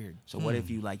 It's weird. So what if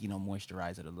you like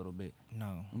moisturize it a little bit?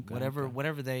 No, Okay, whatever, okay.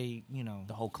 whatever they,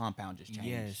 The whole compound just changed.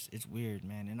 Yes, it's weird,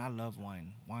 man. And I love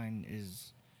wine. Wine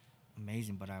is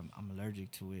amazing, but I'm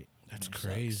allergic to it. That's and it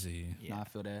sucks. crazy. Yeah, No, I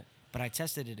feel that. but I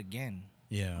tested it again.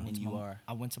 Yeah. And you are.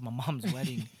 I went to my mom's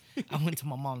wedding. I went to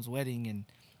my mom's wedding, and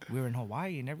we were in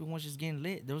Hawaii, and everyone's just getting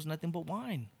lit. There was nothing but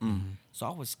wine. So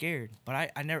I was scared, but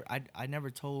I never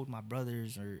told my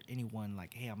brothers or anyone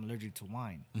like, hey, I'm allergic to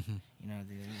wine. It's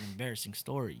an embarrassing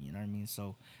story. You know what I mean?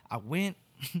 So I went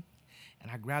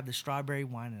and I grabbed the strawberry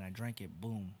wine and I drank it.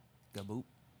 Boom, Gaboop.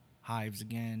 hives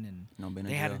again, and No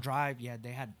they had to Benadryl? drive. Yeah,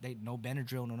 they no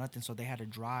Benadryl, no nothing. So they had to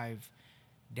drive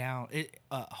down.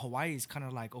 Hawaii is kind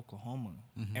of like Oklahoma.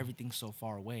 Everything's so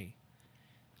far away.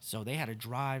 So they had to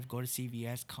drive, go to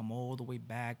CVS, come all the way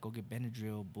back, go get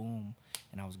Benadryl, boom,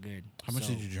 and I was good. How much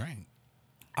So did you drink?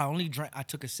 I only drank. I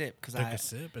took a sip because Took a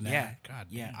sip and yeah, that- God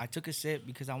yeah. damn. I took a sip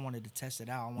because I wanted to test it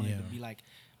out. I wanted to Yeah. be like,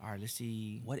 all right, let's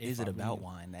see. What if is it I about really-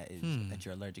 wine that that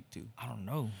you're allergic to? I don't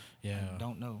know. Yeah. I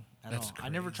don't know at That's all. I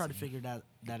never tried to crazy. figure that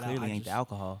out. Clearly I ain't just, the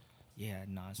alcohol. Yeah,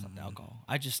 no, it's not the alcohol.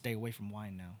 I just stay away from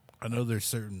wine now. I know there's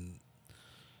certain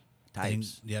Types.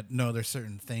 things. Yeah, no, there's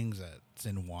certain things that's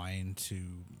in wine to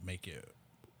make it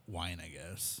wine, I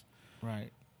guess. Right.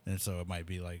 And so it might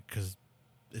be like, because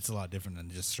it's a lot different than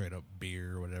just straight up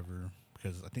beer or whatever.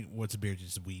 Because I think what's beer,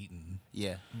 just wheat and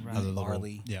Yeah. Right. other little-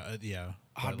 Barley. Yeah, yeah.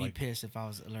 I'd But, be like, pissed if I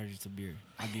was allergic to beer.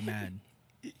 I'd be mad.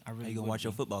 I How really you gonna would watch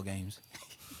your be. football games?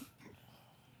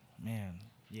 Man,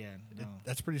 yeah, no.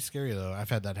 That's pretty scary though. I've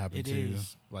had that happen It too.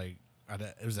 is. Like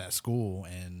it was at school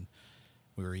and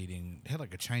we were eating. They had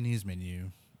like a Chinese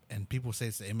menu, and people say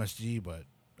it's the MSG, but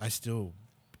I still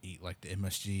eat like the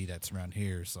MSG that's around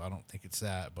here, so I don't think it's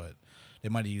that. But they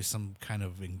might have used some kind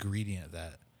of ingredient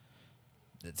that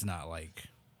it's not like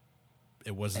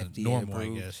it wasn't FDA normal,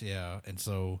 approved. I guess. Yeah, and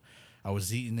so I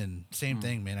was eating, and same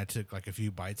thing, man. I took like a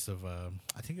few bites of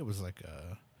I think it was like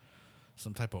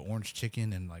some type of orange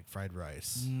chicken and like fried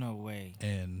rice. No way.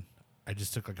 And I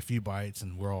just took like a few bites,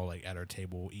 and we're all like at our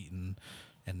table eating,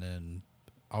 and then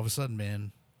all of a sudden,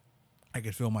 man, I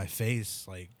could feel my face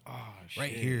like Oh, right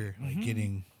shit. here, like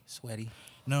getting Sweaty.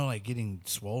 getting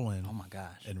swollen. Oh my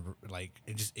gosh. And like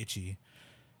it just itchy.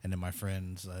 And then my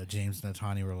friends James and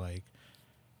Tani were like,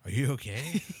 "Are you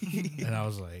okay?" And I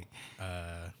was like,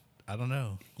 "I don't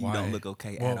know. You don't look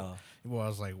okay at all." Well, I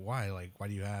was like, "Why? Like, why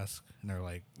do you ask?" And they're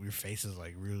like, "Your face is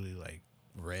like really like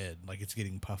red, like it's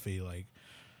getting puffy, like."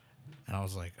 And I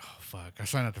was like, "Oh fuck!" I was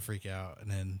trying not to freak out, and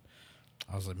then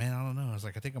I was like, "Man, I don't know." I was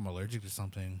like, "I think I'm allergic to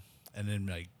something." And then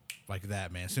like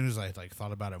that, man. As soon as I like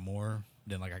thought about it more,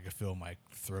 then like I could feel my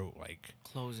throat like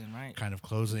Closing, right? kind of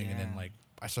closing, and then Yeah. like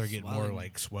I started getting more Swelling.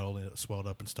 like swelled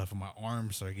up and stuff, and my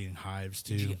arms started getting hives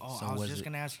too. Did you, oh, So I was was just it-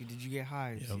 gonna ask you, did you get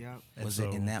hives? Yep. Yep. And Was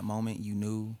it in that moment you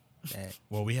knew that?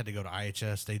 Well, we had to go to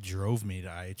IHS. They drove me to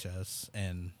IHS,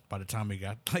 and by the time we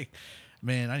got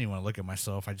man, I didn't want to look at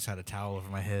myself. I just had a towel over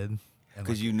my head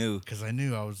Because you knew. because I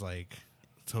knew I was like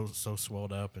so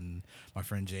swelled up, and my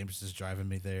friend James was just driving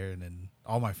me there, and then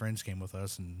all my friends came with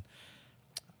us, and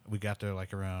we got there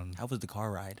like around How was the car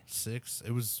ride? 6.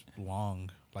 It was long,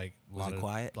 like a Was lot it of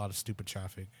quiet? lot of stupid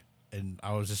traffic, and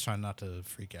I was just trying not to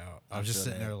freak out. I I was just feel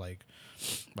sitting that. there like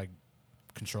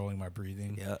controlling my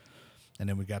breathing. Yep. And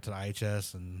then we got to the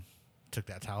IHS and took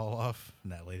that towel off,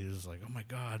 and that lady was like, "Oh my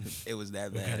god, It was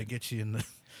that we gotta bad. get you in the."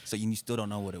 So you still don't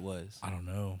know what it was. I don't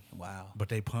know, Wow. but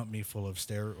they pumped me full of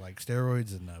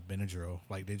steroids and Benadryl.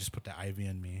 Like they just put the IV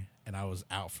in me, and I was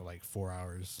out for like 4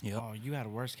 hours. Yep. Oh, you had a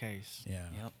worst case. Yeah.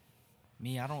 Yep.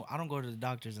 Me, I don't go to the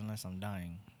doctors unless I'm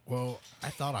dying. Well, I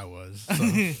thought I was.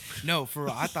 So. No, for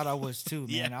real, I thought I was too,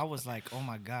 man. Yeah. I was like, oh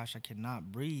my gosh, I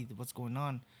cannot breathe. What's going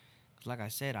on? 'Cause like I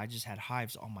said, I just had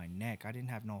hives on my neck. I didn't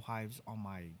have no hives on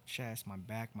my chest, my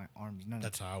back, my arms, none.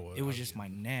 That's how I was. It I was was just my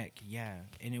neck, yeah.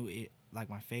 And it like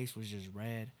my face was just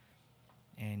red,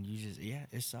 and you just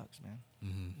it sucks, man.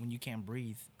 Mm-hmm. When you can't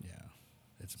breathe, Yeah,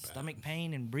 it's bad. stomach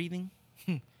pain and breathing.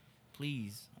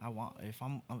 Please, I want if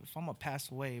I'm gonna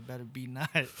pass away, it better be not,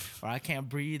 or I can't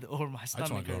breathe, or my I just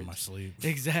stomach want to go to my hurts. sleep.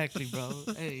 Exactly, bro.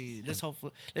 Hey, let's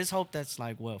hope that's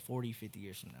like 40, 50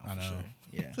 years from now. I for know. Sure.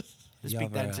 Yeah. Let's Y'all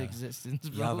speak that ever, into existence,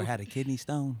 bro. You ever had a kidney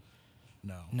stone?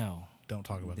 No, No. don't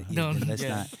talk about that. No, Let's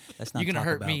yeah. not. You're gonna talk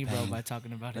hurt about me, bro, pain. by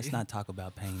talking about Let's it. not talk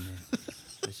about pain. Then.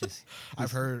 Let's just.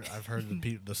 I've heard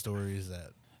the stories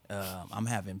that I'm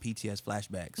having PTS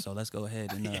flashbacks, so let's go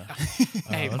ahead and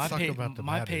Hey, let's my talk about the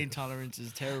my batter. pain tolerance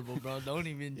is terrible, bro. Don't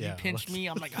even Yeah, you pinch let's- me.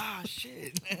 I'm like, ah,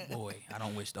 shit. boy, I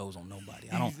don't wish those on nobody.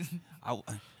 I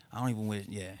don't even wish.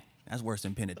 Yeah, that's worse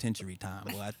than penitentiary time.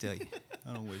 Boy, I tell you,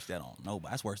 I don't wish that on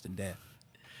nobody. That's worse than death.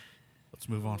 Let's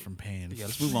move on from pain. Yeah,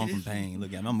 let's move on from pain.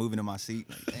 Look at me, I'm moving in my seat.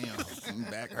 Like, damn, my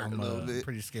back hurt I'm a little bit.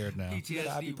 pretty scared now.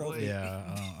 PTSD, boy. Yeah,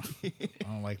 I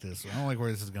don't like this. I don't like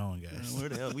where this is going, guys. Where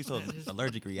the hell we saw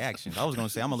allergic reactions? I was gonna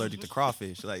say I'm allergic to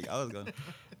crawfish. Like I was gonna.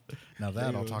 Now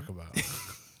that I'll talk about.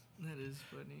 That is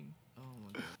funny. Oh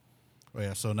my god. Oh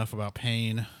yeah, so enough about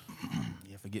pain.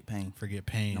 Yeah, forget pain. Forget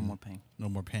pain. No more pain. No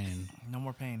more pain. No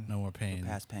more pain. No more pain.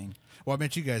 Past pain. Well, I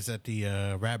met you guys at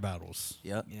the rap battles.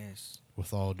 Yep. Yes.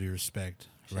 With all due respect,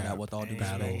 Shout out with all due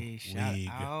battle Hey, shout league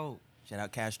out Shout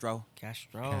out Castro.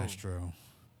 Castro. Castro,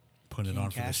 putting it King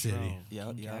on for Castro. the city. Yep,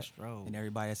 King yep. Castro. And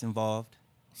everybody that's involved.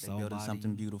 They building Somebody.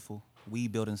 something beautiful. We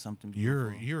building something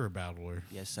beautiful. You're a battler.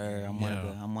 Yes, sir. I'm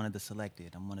one of the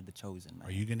selected. I'm one of the chosen, man.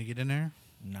 Are you gonna get in there?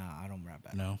 Nah, I don't rap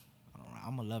back. No.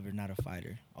 I'm a lover, not a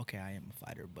fighter. Okay, I am a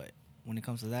fighter, but when it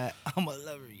comes to that, I'm a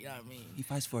lover. You know what I mean? He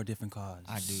fights for a different cause.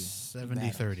 I do.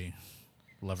 70-30.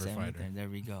 Lover 70, fighter. There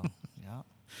we go. Yeah.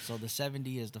 So the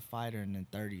 70 is the fighter, and then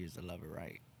 30 is the lover,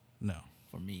 right? No.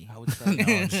 For me. I would say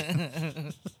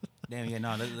no. Damn, yeah,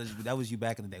 no, that was you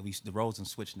back in the day. The roles and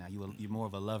switched now. You're more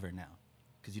of a lover now,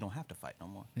 because you don't have to fight no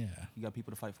more. Yeah. You got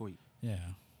people to fight for you. Yeah.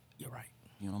 You're right.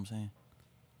 You know what I'm saying?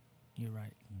 You're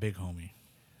right. Big homie.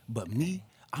 But me,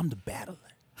 I'm the battler.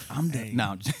 I'm the Hey.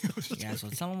 no. Yeah, so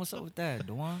tell me what's up with that,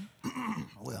 Dwan.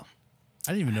 Well,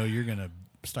 I didn't even know you're gonna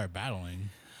start battling.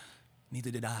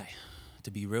 neither did I.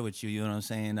 To be real with you, you know what I'm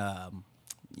saying?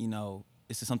 You know,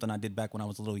 this is something I did back when I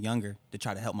was a little younger to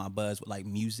try to help my buzz with like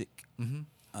music.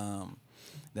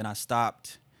 Then I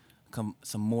stopped.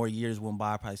 Some more years went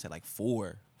by. I probably said like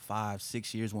 4, 5,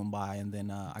 6 years went by, and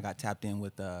then I got tapped in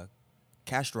with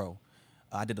Castro.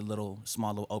 I did a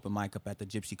small little open mic up at the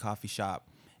Gypsy Coffee Shop,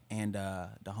 and the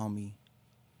homie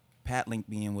Pat linked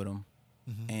me in with him,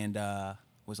 and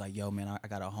was like, "Yo, man, I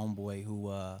got a homeboy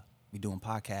who be doing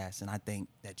podcasts, and I think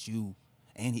that you."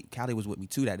 And Callie was with me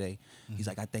too that day. He's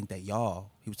like, I think that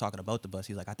y'all. He was talking to both of us.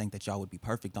 He's like, I think that y'all would be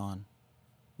perfect on,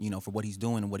 you know, for what he's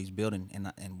doing and what he's building,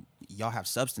 and y'all have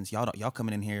substance. Y'all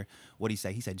coming in here. What he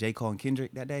say? He said J. Cole and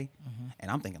Kendrick that day, and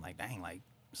I'm thinking like, dang, like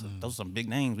those are some big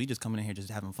names. We just coming in here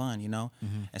just having fun, you know.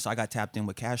 And so I got tapped in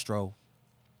with Castro,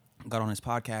 got on his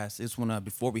podcast. This one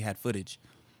before we had footage,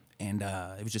 and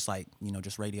it was just like, you know,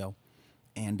 just radio,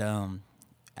 and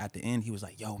at the end he was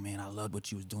like, yo, man, I loved what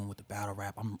you was doing with the battle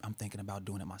rap. I'm thinking about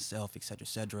doing it myself, et cetera, et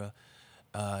cetera.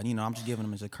 You know, I'm just giving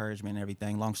him his encouragement and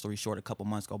everything. Long story short, a couple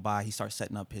months go by, he starts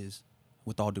setting up his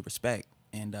With All Due Respect,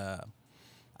 and I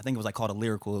think it was like called a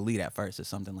Lyrical Elite at first or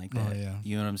something like that. Oh, yeah.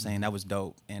 You know what I'm saying? That was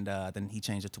dope. And then he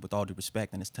changed it to With All Due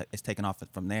Respect, and it's taken off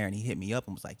from there. And he hit me up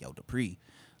and was like, yo, Dupree,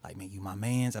 like, man, you my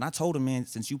mans. And I told him, man,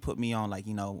 since you put me on, like,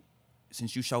 you know,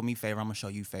 since you showed me favor, I'm gonna show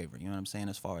you favor. You know what I'm saying?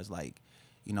 As far as like,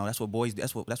 you know, that's what boys,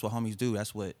 that's what homies do.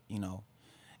 That's what, you know.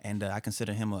 And I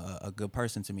consider him a good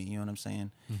person to me. You know what I'm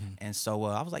saying? And so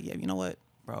I was like, yeah, you know what,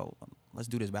 bro, let's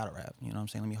do this battle rap. You know what I'm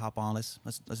saying? Let me hop on. Let's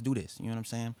do this. You know what I'm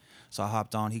saying? So I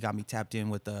hopped on. He got me tapped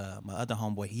in with my other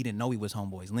homeboy. He didn't know he was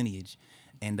homeboys, Lineage.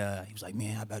 And he was like,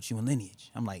 man, how about you and Lineage?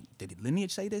 I'm like, did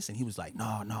Lineage say this? And he was like,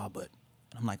 no, but.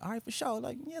 And I'm like, all right, for sure.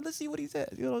 Like, yeah, let's see what he says.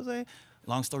 You know what I'm saying?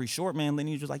 Long story short, man,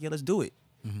 Lineage was like, yeah, let's do it.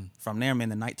 From there, man,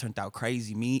 the night turned out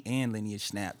crazy. Me and Lineage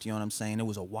snapped. You know what I'm saying? It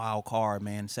was a wild card,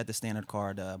 man. Set the standard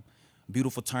card.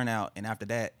 Beautiful turnout. And after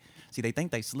that, see, they think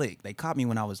they slick. They caught me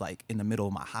when I was like in the middle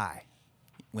of my high,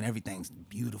 when everything's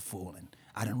beautiful and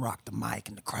I done rocked the mic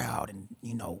and the crowd, and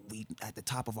you know, we at the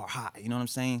top of our high. You know what I'm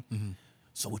saying?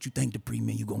 So what you think, Dupree,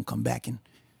 man? You gonna come back and,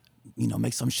 you know,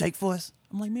 make some shake for us?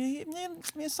 I'm like,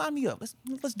 man, sign me up.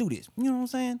 Let's do this. You know what I'm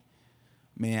saying?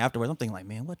 Man, afterwards, I'm thinking like,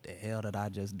 man, what the hell did I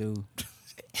just do?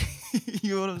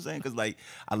 You know what I'm saying? Because like,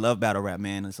 I love battle rap,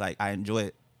 man. It's like I enjoy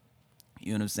it.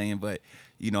 You know what I'm saying? But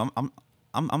you know,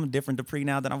 I'm a different Dupree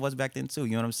now than I was back then too.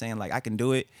 You know what I'm saying? Like I can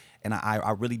do it, and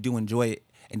I really do enjoy it.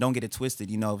 And don't get it twisted.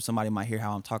 You know, somebody might hear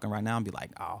how I'm talking right now and be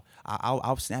like, oh,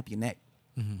 I'll snap your neck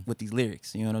with these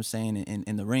lyrics. You know what I'm saying?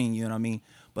 In the ring, you know what I mean?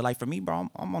 But like for me, bro,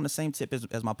 I'm on the same tip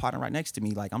as my partner right next to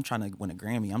me. Like I'm trying to win a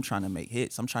Grammy. I'm trying to make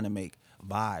hits. I'm trying to make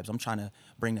vibes. I'm trying to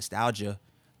bring nostalgia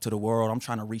to the world. I'm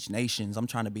trying to reach nations. I'm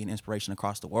trying to be an inspiration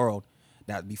across the world.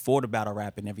 That before the battle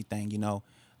rap and everything, you know.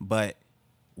 But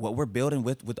what we're building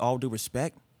with all due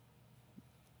respect,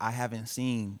 I haven't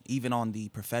seen, even on the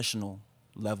professional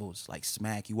levels like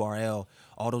Smack, URL,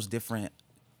 all those different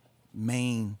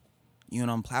main, you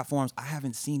know, platforms. I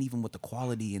haven't seen, even with the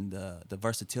quality and the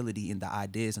versatility and the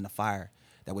ideas and the fire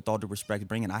that with all due respect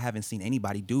bringing, I haven't seen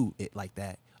anybody do it like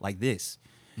that, like this.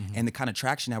 And the kind of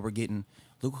traction that we're getting,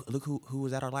 look who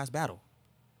was at our last battle.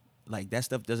 Like that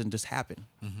stuff doesn't just happen.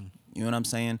 You know what I'm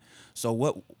saying? So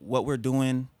what we're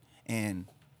doing and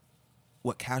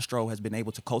what Castro has been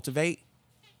able to cultivate,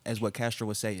 as what Castro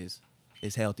would say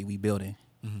is healthy. We building.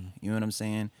 You know what I'm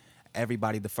saying?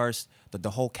 Everybody, the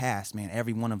whole cast, man,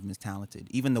 every one of them is talented.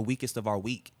 Even the weakest of our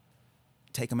weak,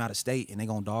 take them out of state and they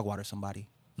gonna dog water somebody.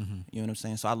 You know what I'm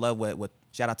saying? So I love what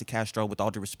shout out to Castro, with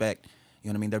all due respect. You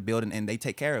know what I mean? They're building and they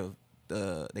take care of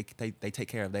they take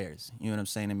care of theirs. You know what I'm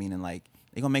saying? I mean, and like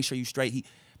they gonna make sure you straight.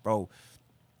 Bro,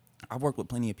 I worked with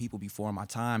plenty of people before in my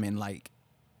time, and like,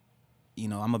 you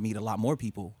know, I'm gonna meet a lot more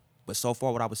people. But so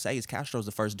far, what I would say is Castro's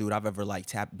the first dude I've ever like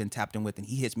been tapped in with, and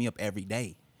he hits me up every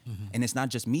day. And it's not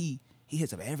just me; he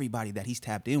hits up everybody that he's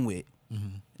tapped in with,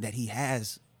 that he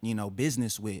has, you know,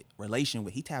 business with, relation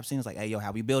with. He taps in, it's like, hey, yo,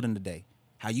 how we building today?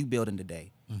 How you building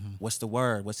today? What's the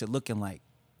word? What's it looking like?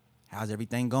 How's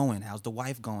everything going? How's the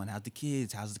wife going? How's the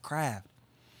kids? How's the craft?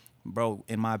 Bro,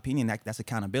 in my opinion, that's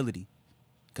accountability,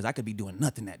 because I could be doing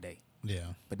nothing that day.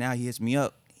 Yeah. But now he hits me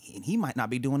up. He might not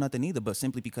be doing nothing either, but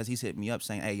simply because he's hit me up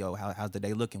saying, hey, yo, how's the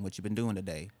day looking? What you been doing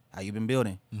today? How you been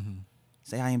building?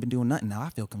 Say I ain't been doing nothing. Now I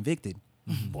feel convicted.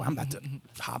 Boy, I'm about to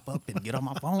hop up and get on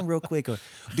my phone real quick, or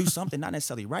do something not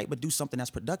necessarily right, but do something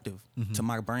that's productive to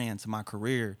my brand, to my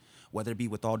career, whether it be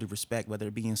with all due respect, whether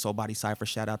it be in Soul Body Cypher,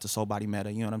 shout out to Soul Body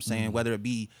Meta, you know what I'm saying? Whether it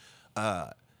be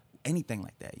anything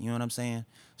like that, you know what I'm saying?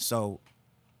 So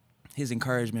his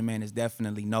encouragement, man, is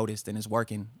definitely noticed and it's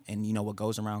working. And, you know, what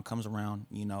goes around comes around.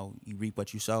 You know, you reap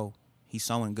what you sow. He's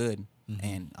sowing good.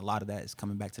 And a lot of that is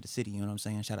coming back to the city, you know what I'm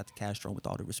saying? Shout out to Castro, with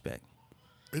all due respect.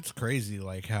 It's crazy,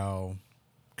 like how,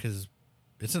 because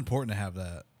it's important to have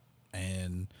that.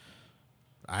 And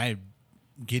I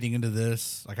getting into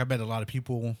this, like I met a lot of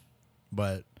people,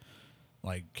 but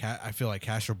like I feel like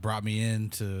Castro brought me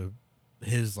into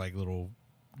his like little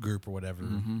group or whatever,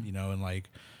 you know, and like,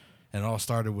 and it all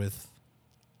started with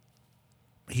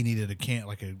he needed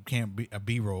a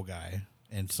B-roll guy,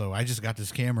 and so I just got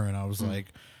this camera and I was like,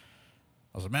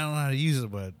 man, I don't know how to use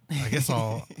it, but I guess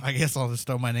I'll just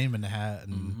throw my name in the hat,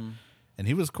 and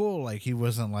he was cool. Like he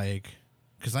wasn't like,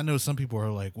 because I know some people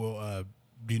are like, well,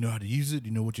 do you know how to use it? Do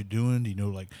you know what you're doing? Do you know,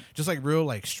 like, just like real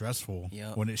like stressful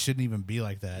when it shouldn't even be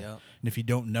like that. And if you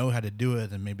don't know how to do it,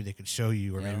 then maybe they could show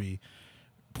you, or maybe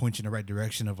point you in the right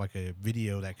direction of like a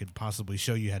video that could possibly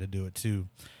show you how to do it too.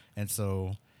 And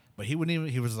so, but he wouldn't even,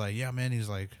 he was like, yeah, man. He's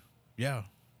like, yeah,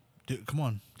 come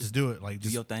on, just do it. Like,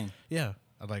 just do your thing. Yeah.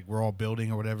 Like we're all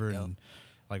building or whatever. And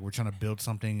like, we're trying to build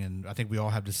something. And I think we all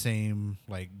have the same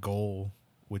like goal,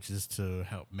 which is to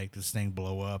help make this thing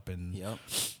blow up and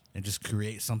just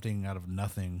create something out of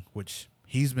nothing, which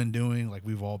he's been doing. Like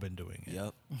we've all been doing it.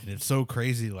 And it's so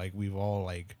crazy. Like we've all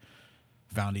like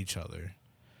found each other.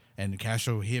 And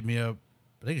Castro hit me up,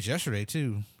 I think it's yesterday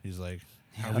too. He's like,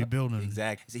 how we building?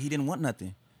 Exactly. See, he didn't want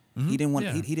nothing. He didn't want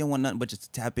he didn't want nothing but just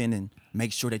to tap in and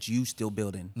make sure that you still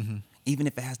building. Even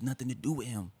if it has nothing to do with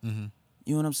him.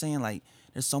 You know what I'm saying? Like,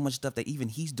 there's so much stuff that even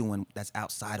he's doing that's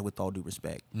outside of, with all due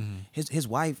respect. His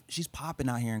wife, she's popping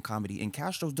out here in comedy, and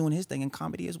Castro's doing his thing in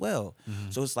comedy as well.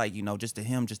 So it's like, you know, just to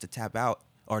him, just to tap out,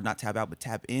 or not tap out, but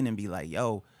tap in and be like,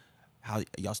 yo, how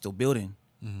y'all still building?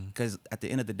 Because at the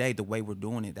end of the day, the way we're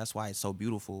doing it, that's why it's so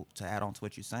beautiful. To add on to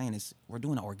what you're saying, is we're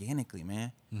doing it organically,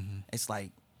 man. It's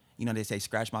like, you know, they say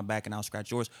scratch my back and I'll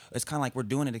scratch yours. It's kind of like we're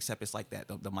doing it, except it's like that,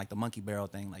 like the monkey barrel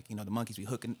thing. Like, you know, the monkeys be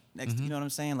hooking next to, you know what I'm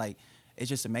saying? Like, it's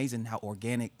just amazing how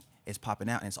organic it's popping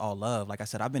out, and it's all love. Like I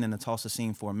said, I've been in the Tulsa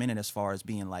scene for a minute, as far as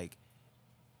being like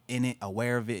in it,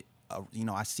 aware of it. You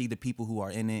know, I see the people who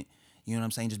are in it. You know what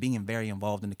I'm saying? Just being very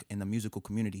involved in the musical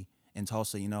community in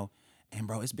Tulsa. You know, and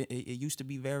bro, it used to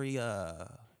be very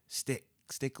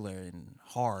stickler and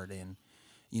hard, and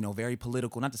you know, very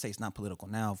political. Not to say it's not political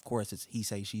now. Of course, it's he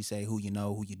say, she say, who you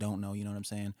know, who you don't know. You know what I'm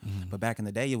saying? But back in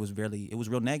the day, it was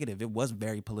real negative. It was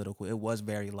very political. It was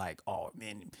very like, oh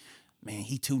man,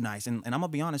 he too nice. And I'm gonna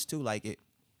be honest too. Like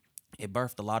it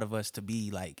birthed a lot of us to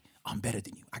be like, I'm better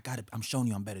than you. I'm showing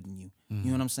you I'm better than you. You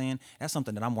know what I'm saying? That's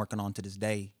something that I'm working on to this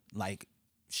day, like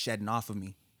shedding off of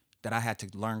me, that I had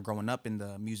to learn growing up in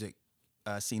the music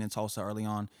scene in Tulsa early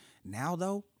on. Now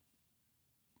though,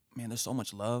 man, there's so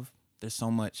much love. There's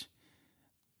so much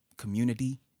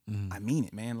community. I mean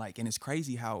it, man. Like, and it's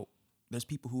crazy how there's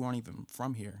people who aren't even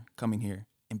from here coming here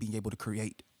and being able to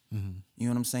create. You know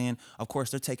what I'm saying? Of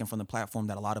course, they're taking from the platform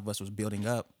that a lot of us was building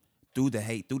up through the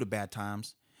hate, through the bad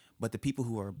times. But the people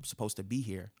who are supposed to be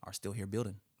here are still here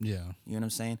building. Yeah. You know what I'm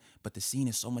saying? But the scene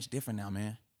is so much different now,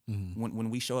 man. When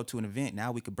we show up to an event,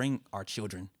 now we could bring our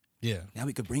children. Yeah. Now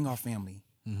we could bring our family.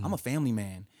 I'm a family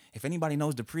man. If anybody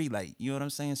knows Dupree, like, you know what I'm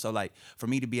saying? So, like, for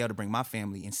me to be able to bring my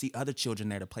family and see other children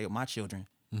there to play with my children,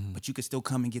 but you could still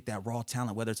come and get that raw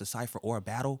talent, whether it's a cypher or a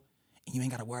battle, and you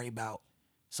ain't got to worry about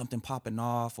something popping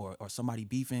off or somebody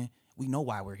beefing. We know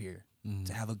why we're here,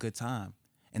 to have a good time.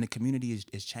 And the community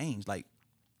is changed. Like,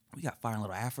 we got Fire in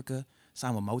Little Africa,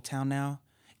 signed with Motown now.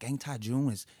 Gang Tai June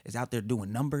is out there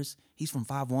doing numbers. He's from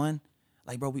 5'1".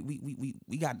 Like, bro,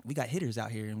 we got hitters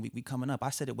out here, and we coming up. I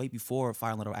said it way before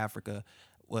Fire in Little Africa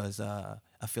was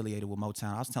affiliated with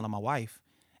Motown. I was telling my wife,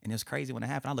 and it was crazy when it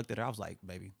happened. I looked at her, I was like,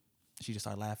 baby. She just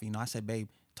started laughing. You know, I said, babe,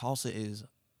 Tulsa is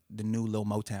the new Lil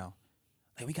Motown.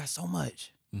 Like, we got so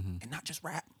much. And not just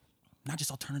rap, not just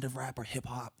alternative rap or hip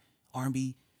hop,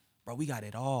 R&B. Bro, we got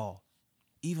it all.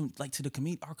 Even like to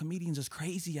the our comedians is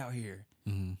crazy out here.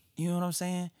 You know what I'm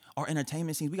saying? Our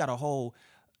entertainment scenes, we got a whole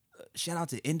shout out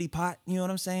to Indie Pot. You know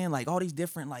what I'm saying? Like all these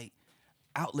different like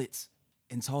outlets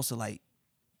in Tulsa, like,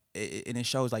 and it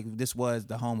shows like this was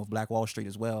the home of Black Wall Street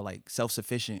as well. Like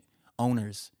self-sufficient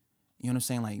owners. You know what I'm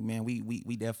saying? Like, man,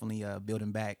 we definitely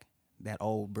building back that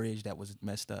old bridge that was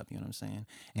messed up. You know what I'm saying?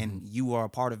 And you are a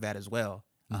part of that as well.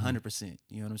 100%.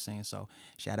 You know what I'm saying? So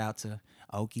shout out to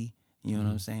Oki. You know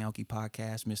what I'm saying? Oki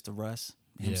Podcast, Mr. Russ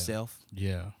himself.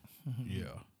 Yeah.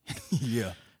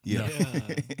 Yeah.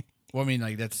 Well, I mean,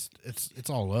 like it's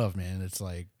all love, man. It's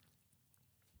like,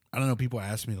 I don't know. People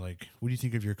ask me like, what do you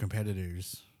think of your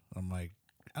competitors? I'm like,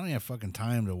 I don't have fucking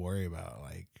time to worry about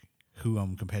like who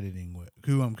I'm competing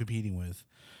with.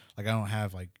 Like, I don't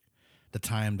have like the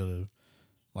time to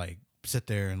like sit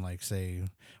there and like say,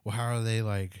 well, how are they,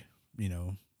 like, you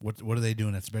know, what are they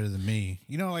doing that's better than me?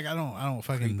 You know, like I don't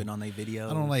fucking creeping on their videos.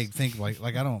 I don't like think like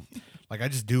I don't like I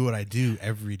just do what I do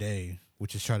every day,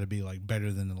 which is try to be like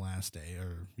better than the last day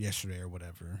or yesterday or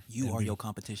whatever. You are your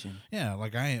competition. Yeah,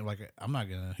 like I ain't like I'm not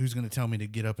gonna. Who's gonna tell me to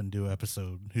get up and do an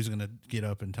episode? Who's gonna get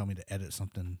up and tell me to edit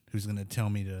something? Who's gonna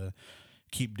tell me to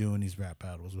keep doing these rap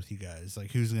battles with you guys?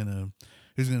 Like who's gonna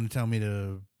tell me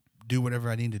to do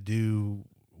whatever I need to do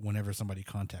whenever somebody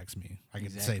contacts me? I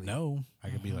could say no. I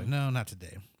could be like, no, not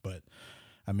today. But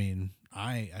I mean,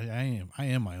 I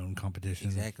am my own competition.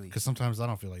 Exactly. Because sometimes I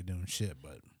don't feel like doing shit,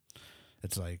 but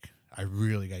it's like I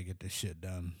really gotta get this shit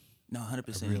done. No,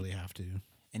 100%. I really have to.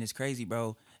 And it's crazy,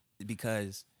 bro,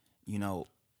 because, you know,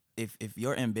 if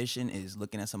your ambition is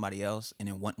looking at somebody else and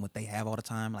then wanting what they have all the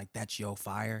time, like that's your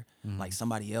fire. Like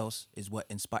somebody else is what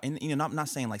inspires. And you know, I'm not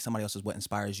saying like somebody else is what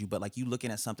inspires you, but like you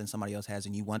looking at something somebody else has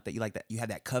and you want that, you like that, you have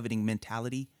that coveting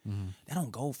mentality. That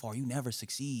don't go far. You never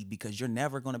succeed because you're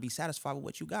never going to be satisfied with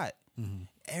what you got.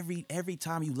 Every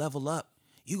time you level up,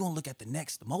 you're gonna look at the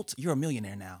next you're a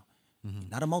millionaire now,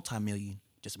 not a multi-million,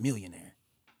 just a millionaire.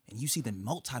 And you see the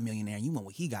multi-millionaire and you want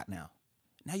what he got now.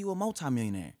 Now you a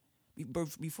multi-millionaire.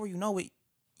 Before you know it,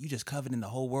 you just coveting the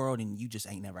whole world and you just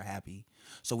ain't never happy.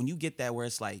 So when you get that where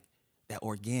it's like that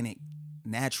organic,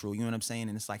 natural, you know what I'm saying?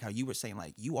 And it's like how you were saying,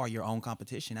 like you are your own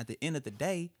competition. At the end of the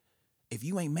day, if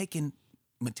you ain't making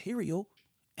material,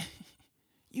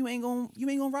 you ain't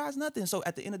gonna rise nothing. So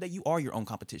at the end of the day, you are your own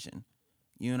competition.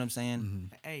 You know what I'm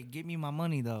saying? Hey, give me my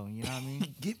money though. You know what I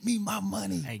mean? Give me my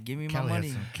money. Hey, give me my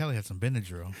money. Kelly had some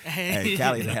Benadryl. Hey,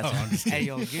 Cali has some. Hey,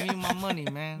 yo, give me my money,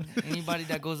 man. Anybody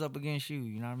that goes up against you,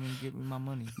 you know what I mean? Give me my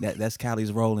money. That's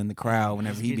Cali's role in the crowd.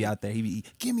 Whenever Let's he be get it. out there, he be,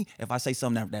 give me, if I say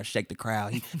something that shake the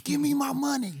crowd, he, give me my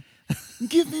money.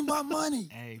 Give me my money.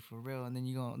 Hey, for real. And then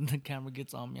the camera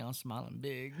gets on me. I'm smiling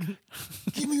big.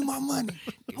 Give me my money.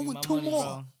 Give I me want my 2 money, more.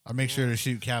 bro. I make sure to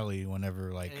shoot Callie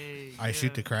whenever like Hey, I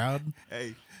shoot the crowd.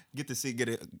 Hey, get to see, get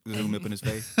a zoom up in his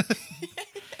face.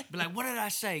 Be like, what did I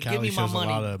say? Callie Give me my shows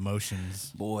money. a lot of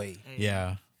emotions. Boy.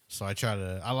 Yeah. So I try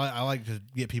to. I like to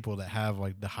get people that have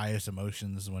like the highest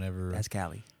emotions whenever That's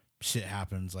Cali. shit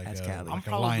happens. Like That's a, Cali. like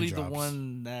I'm a line probably the drops.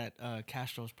 one that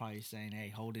Castro's probably saying, hey,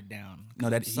 hold it down. No,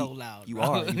 I'm that's so loud. You bro.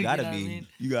 are. You gotta know what be. I mean?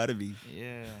 You gotta be.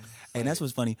 Yeah. And that's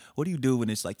what's funny. What do you do when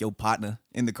it's like your partner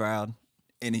in the crowd?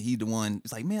 And he the one,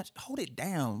 it's like, man, hold it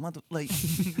down. Like,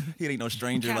 he ain't no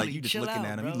stranger. Like, Cali, you just chill looking out,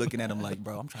 at him. bro. You looking at him like,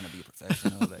 bro, I'm trying to be a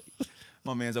professional. Like,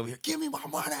 my man's over here, give me my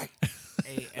money.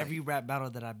 Hey, every rap battle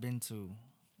that I've been to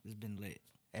has been lit.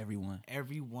 Everyone.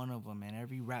 Every one of them, man.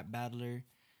 Every rap battler,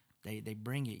 they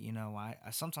bring it. You know, I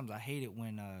sometimes I hate it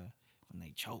when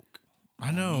they choke. You I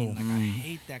what know. mean? Like I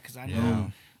hate that because I Yeah.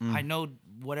 know I know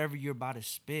whatever you're about to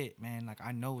spit, man. Like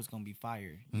I know it's gonna be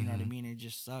fire. You know what I mean? It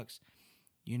just sucks.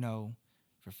 You know,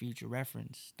 for future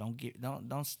reference, don't you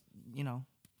know?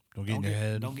 Don't get in your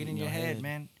head. Don't get in your head,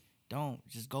 man. Don't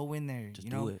just go in there. Just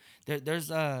you know, do it.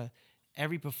 There's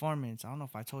every performance. I don't know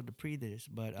if I told Dupree this,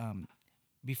 but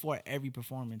before every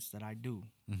performance that I do,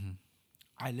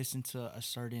 I listen to a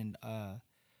certain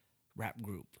rap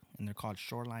group, and they're called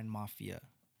Shoreline Mafia.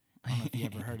 I don't know if you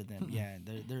ever heard of them. Yeah,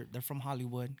 they're from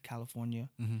Hollywood, California.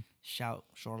 Shout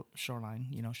Shoreline,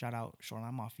 shout out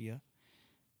Shoreline Mafia.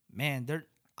 Man,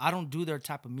 I don't do their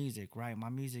type of music, right? My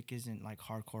music isn't like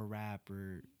hardcore rap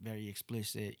or very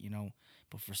explicit,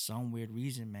 But for some weird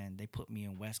reason, man, they put me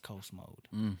in West Coast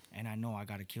mode, and I know I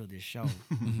got to kill this show,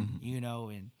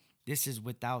 And this is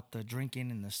without the drinking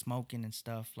and the smoking and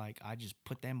stuff. Like I just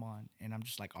put them on, and I'm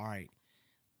just like, all right,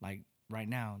 like right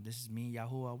now, this is me,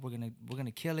 Yahuwah. We're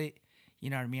gonna kill it. You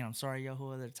know what I mean? I'm sorry,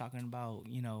 Yahuwah. They're talking about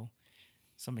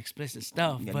some explicit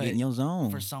stuff, You gotta but get in your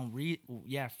zone. for some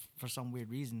for some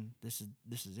weird reason, this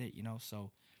is it,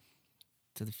 So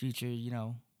to the future,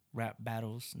 rap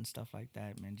battles and stuff like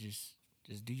that, man. Just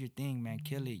do your thing, man.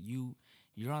 Kill it.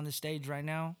 You're on the stage right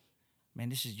now, man.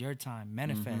 This is your time.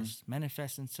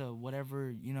 Manifest into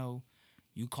whatever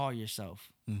you call yourself.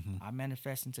 I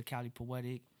manifest into Cali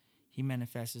Poetic. He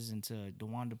manifests into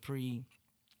Dewan Dupree,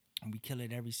 and we kill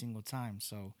it every single time.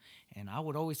 So, and I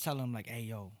would always tell him like, "Hey,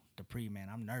 yo, Dupree, man,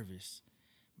 I'm nervous.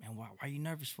 Man, why are you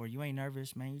nervous for? You ain't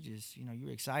nervous, man. You just,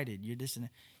 you're excited. You're this and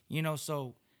that.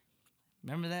 So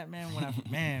remember that, man,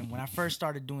 when I first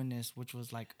started doing this, which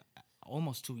was like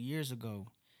almost 2 years ago,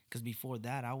 because before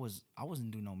that I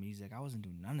wasn't doing no music. I wasn't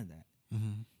doing none of that.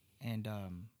 And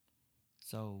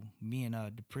so me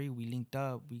and Dupree, we linked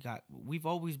up. We've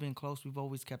always been close. We've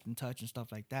always kept in touch and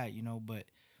stuff like that, but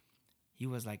he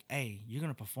was like, "Hey, you're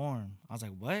gonna perform." I was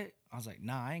like, "What?" I was like,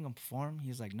 "Nah, I ain't gonna perform." He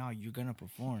was like, "No, you're gonna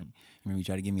perform." Remember, you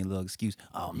tried to give me a little excuse.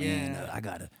 Oh man, Yeah. I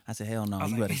gotta. I said, hell no. I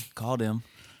was You like- better call them.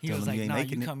 He Tell was them like, you ain't "Nah,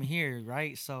 making you it." come here,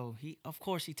 right?" So he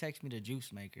texted me to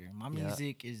Juice Maker. My Yeah.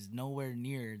 music is nowhere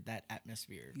near that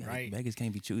atmosphere, Yeah, right? Beggars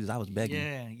can't be choosers. I was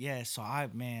begging. Yeah. So I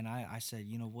said,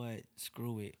 you know what?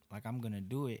 Screw it. Like I'm gonna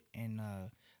do it, and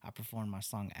I performed my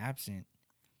song "Absent."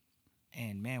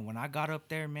 And man, when I got up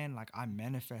there, man, like I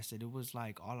manifested. It was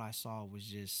like all I saw was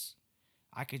just,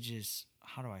 I could just,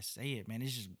 how do I say it, man?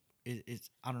 It's just, it's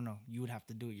I don't know. You would have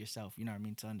to do it yourself, you know what I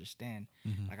mean, to understand.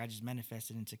 Like I just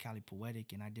manifested into Cali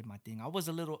Poetic, and I did my thing. I was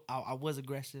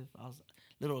aggressive. I was a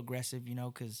little aggressive,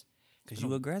 because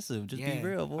You aggressive. Just be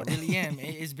real, boy. I really am.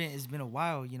 It's been a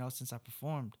while, since I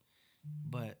performed.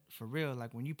 But for real,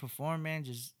 like when you perform, man,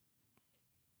 just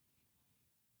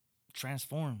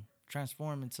transform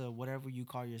into whatever you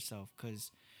call yourself.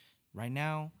 Because right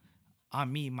now,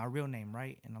 I'm me, my real name,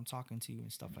 right? And I'm talking to you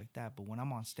and stuff like that. But when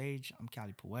I'm on stage, I'm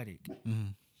Cali Poetic.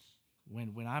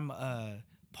 When I'm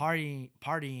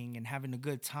partying and having a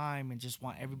good time and just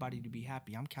want everybody to be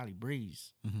happy, I'm Cali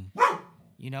Breeze. And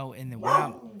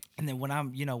then when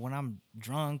I'm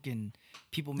drunk and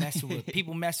people messing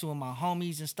with my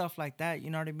homies and stuff like that, you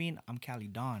know what I mean? I'm Cali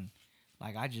Don.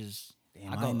 Like I just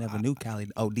Damn, I never knew Cali.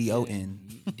 Oh, D-O-N.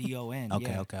 D-O-N.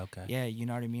 Okay, yeah. okay. Yeah, you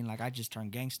know what I mean? Like I just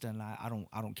turn gangsta, and I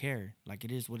don't care. Like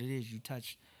it is what it is. You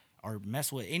touch or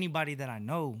mess with anybody that I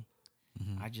know,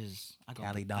 I go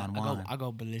Cali Don Juan. I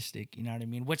go ballistic, you know what I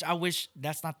mean? Which I wish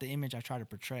that's not the image I try to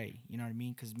portray, you know what I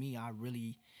mean? Cuz me,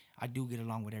 I do get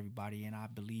along with everybody, and I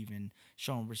believe in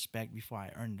showing respect before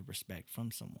I earn the respect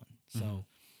from someone. So,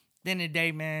 at the end of the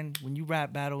day, man, when you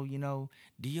rap battle,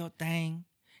 do your thing,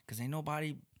 cuz ain't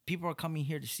nobody. People are coming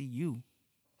here to see you.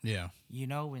 Yeah.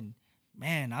 And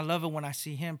man, I love it when I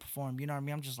see him perform, you know what I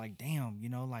mean? I'm just like, damn,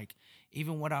 like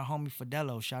even with our homie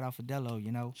Fidelo, shout out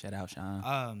Fidelo, Shout out,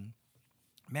 Sean.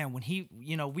 Man, when he,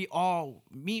 we all,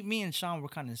 me and Sean were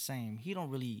kind of the same. He don't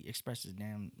really express his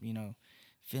damn,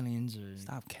 feelings or.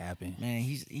 Stop capping. Man,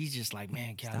 he's just like,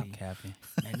 man, Cali. Stop capping.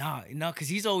 Man, no, because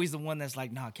he's always the one that's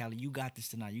like, nah, Cali, you got this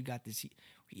tonight. You got this.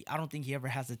 I don't think he ever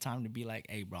has the time to be like,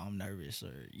 hey, bro, I'm nervous,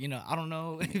 or I don't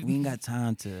know. We ain't got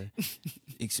time to.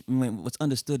 What's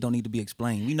understood don't need to be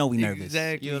explained. We know we nervous.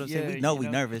 Exactly. You know what I'm saying? We know we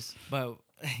nervous. But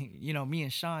me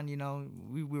and Sean,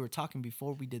 we were talking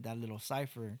before we did that little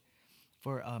cipher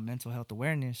for mental health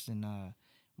awareness, and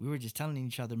we were just telling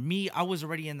each other. I was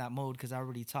already in that mode because I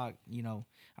already talked.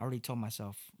 I already told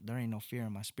myself there ain't no fear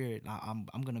in my spirit.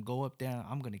 I'm gonna go up there.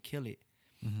 I'm gonna kill it.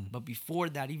 But before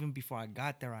that, even before I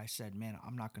got there, I said, man,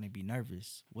 I'm not gonna be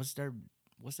nervous. What's there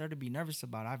to be nervous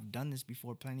about? I've done this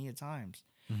before plenty of times.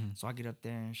 So I get up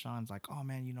there and Sean's like, oh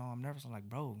man, I'm nervous. I'm like,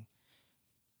 bro,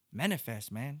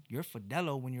 manifest, man. You're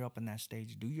Fidelo when you're up on that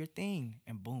stage. Do your thing.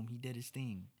 And boom, he did his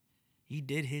thing. He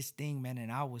did his thing, man,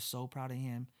 and I was so proud of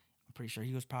him. I'm pretty sure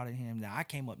he was proud of him. That I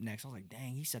came up next. I was like,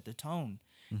 dang, he set the tone.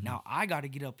 Now I got to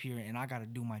get up here and I got to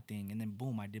do my thing. And then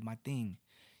boom, I did my thing.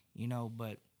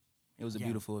 But it was a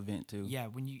beautiful event too. Yeah,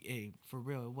 for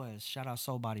real, it was. Shout out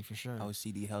Soul Body for sure.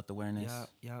 OCD health awareness.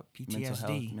 Yep.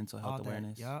 PTSD. Mental health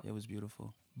awareness. Yep. It was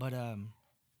beautiful. But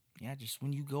just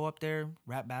when you go up there,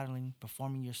 rap battling,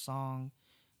 performing your song,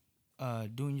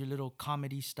 doing your little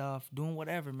comedy stuff, doing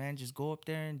whatever, man. Just go up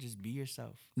there and just be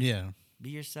yourself. Yeah. Be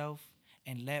yourself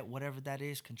and let whatever that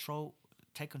is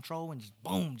take control and just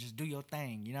boom, just do your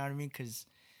thing. You know what I mean? Because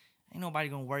ain't nobody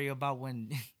gonna worry about when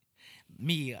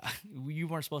me, you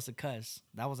weren't supposed to cuss.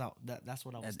 That was out. That's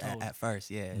what I was told. At first,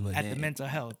 yeah. But At then- the mental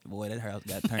health. Boy, that hurt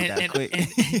got turned out quick.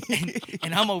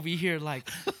 And I'm over here like,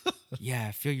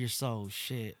 yeah, feel your soul.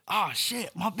 Shit. Oh,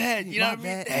 shit. My bad. You know what I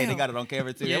mean? Hey, they Damn. got it on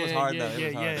camera too. It was hard though. Yeah, It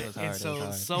was hard. yeah. It was hard. And It so was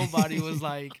hard. somebody was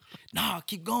like, nah,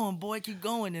 keep going, boy, keep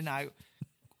going. And I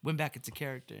went back into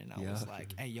character and I was Yeah.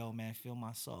 like, hey, yo, man, feel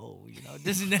my soul. You know,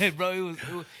 this and that, bro.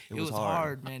 It was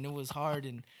hard, man. It was hard.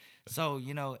 And so,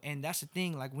 you know, and that's the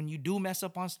thing. Like when you do mess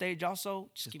up on stage also,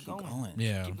 just keep going.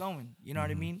 Yeah. Keep going. You know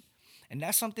what I mean? And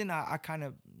that's something I kind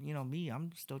of, you know, I'm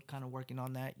still kind of working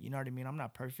on that. You know what I mean? I'm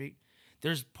not perfect.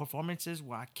 There's performances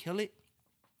where I kill it.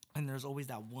 And there's always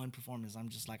that one performance I'm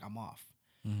just like, I'm off.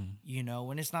 You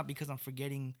know, and it's not because I'm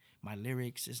forgetting my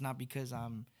lyrics. It's not because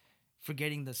I'm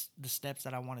forgetting the steps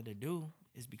that I wanted to do.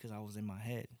 It's because I was in my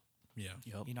head. Yeah.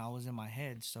 Yep. You know, I was in my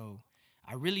head. So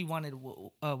I really wanted,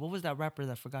 what was that rapper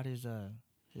that forgot his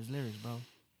lyrics, bro?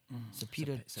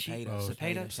 Cepeda.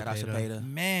 Cepeda. Shout out Cepeda. Cepeda.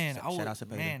 Man, Shout out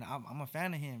Cepeda. man, I'm a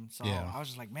fan of him. So Yeah. I was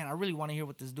just like, man, I really want to hear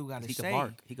what this dude got to He say. could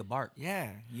bark. He could bark.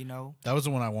 Yeah, you know. That was the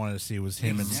one I wanted to see. Was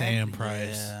him and Sam Exactly.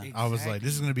 Price. Yeah. I was like,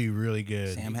 this is gonna be really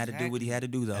good. Sam had to do what he had to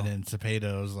do though. And then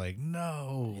Cepeda was like,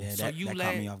 no. Yeah, So that you caught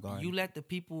let me off guard. you let the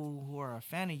people who are a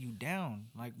fan of you down.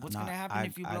 Like, what's Nah, gonna happen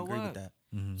if you blow I agree up? with that.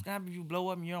 What's gonna happen if you blow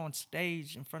up and you're on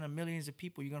stage in front of millions of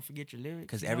people? You're gonna forget your lyrics.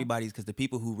 Because you know? because the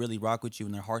people who really rock with you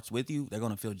and their hearts with you, they're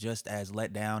gonna feel just as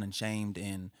let down and shamed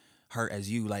and hurt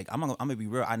as you. Like I'm gonna be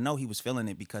real. I know he was feeling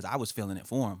it because I was feeling it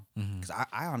for him. Because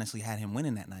I honestly had him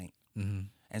winning that night.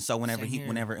 And so whenever Same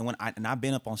here. I've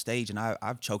been up on stage and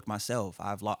I've choked myself.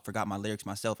 I've forgot my lyrics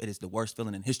myself. It is the worst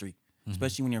feeling in history,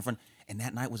 especially when you're in front. And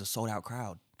that night was a sold out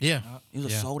crowd. Yeah. It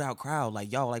was a sold out crowd.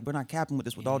 Like y'all, like we're not capping with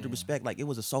this with all due respect. Like it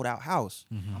was a sold out house.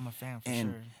 I'm a fan for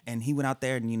and sure. and he went out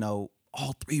there and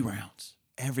all 3 rounds,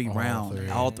 every All round, 3.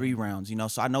 all 3 rounds.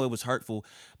 So I know it was hurtful,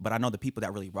 but I know the people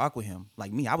that really rock with him,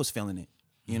 like me, I was feeling it.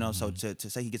 So to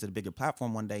say he gets a bigger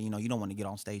platform one day, you don't want to get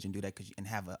on stage and do that and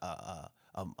have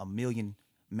a million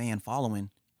man following.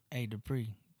 Hey, Dupree,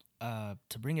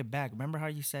 to bring it back, remember how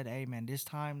you said, hey, man, this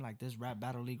time, like this rap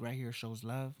battle league right here shows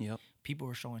love? Yep. People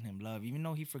were showing him love, even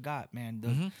though he forgot, man. The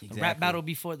Exactly. rap battle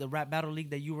before, the rap battle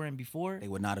league that you were in before, They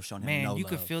would not have shown him man, no you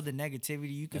love. could feel the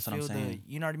negativity. You could That's what I'm feel the, saying.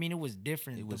 you know what I mean? It was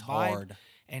different. It The was vibe. hard.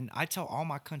 And I tell all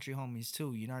my country homies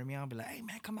too, you know what I mean? I'll be like, hey,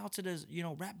 man, come out to this,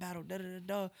 rap battle,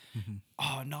 da-da-da-da.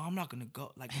 Oh, no, I'm not going to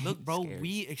go. Like, look, bro, Scared.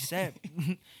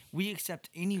 we accept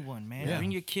anyone, man. Yeah.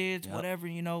 Bring your kids, Yep. whatever,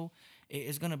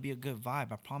 it's going to be a good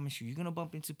vibe. I promise you. You're going to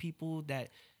bump into people that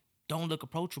don't look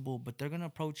approachable, but they're going to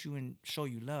approach you and show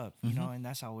you love, you know, and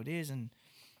that's how it is.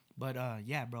 But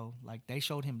yeah, bro, like they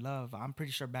showed him love. I'm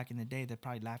pretty sure back in the day, they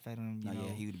probably laugh at him, you know.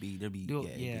 Yeah, he'd be Do-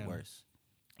 it'd yeah. be worse.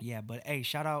 Yeah, but hey,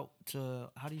 shout out to,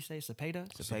 how do you say, Cepeda?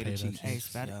 Cepeda cheeks. Hey,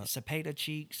 Yeah. Cepeda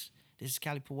Cheeks. This is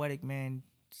Cali Poetic, man.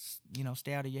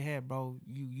 Stay out of your head, bro.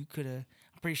 You could have.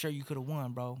 I'm pretty sure you could have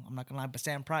won, bro. I'm not gonna lie, but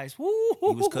Sam Price, woo,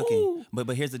 He was cooking. But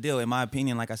here's the deal. In my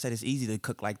opinion, like I said, it's easy to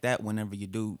cook like that whenever your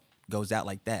dude goes out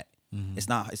like that. It's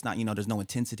not. There's no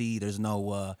intensity. There's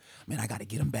no. Man, I got to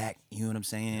get him back. You know what I'm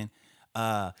saying?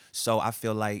 So I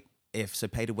feel like if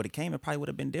Cepeda would have came, it probably would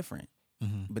have been different.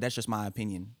 But that's just my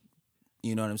opinion.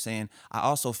 You know what I'm saying? I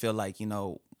also feel like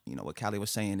what Cali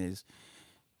was saying is,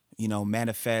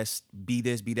 manifest, be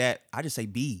this, be that. I just say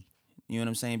be. You know what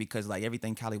I'm saying? Because like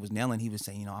everything Cali was nailing, he was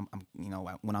saying, I'm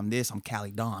when I'm this, I'm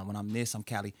Cali Don. When I'm this, I'm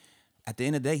Cali. At the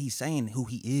end of the day, he's saying who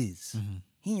he is.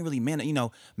 He ain't really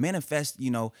manifest.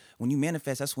 When you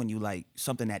manifest, that's when you like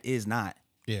something that is not.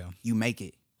 Yeah. You make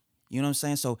it. You know what I'm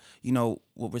saying? So,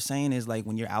 what we're saying is like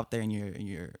when you're out there and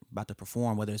you're about to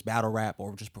perform, whether it's battle rap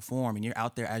or just perform, and you're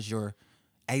out there as your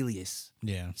alias.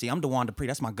 Yeah. See, I'm Dewan Dupree.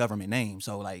 That's my government name.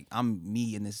 So like I'm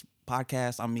me in this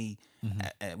podcast. I'm me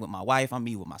with my wife. I'm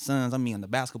me with my sons. I'm me on the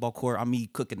basketball court. I'm me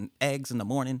cooking eggs in the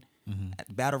morning. At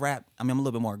the battle rap, I'm a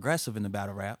little bit more aggressive in the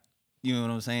battle rap. You know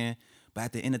what I'm saying? But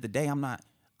at the end of the day, I'm not.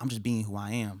 I'm just being who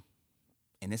I am,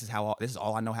 and this is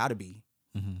all I know how to be.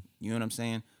 You know what I'm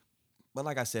saying? But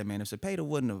like I said, man, if Cepeda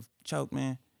wouldn't have choked,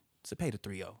 man, Cepeda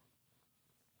 3-0.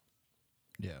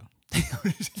 Yeah.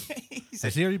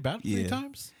 Has he already battled 3 Yeah.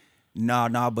 times?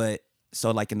 No, but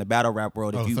so like in the battle rap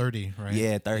world, if 30, right?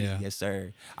 Yeah, 30. Yeah. Yes,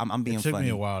 sir. I'm being It took funny.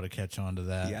 me a while to catch on to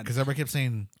that Yeah. because everybody kept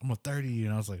saying I'm a 30,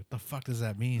 and I was like, "The fuck does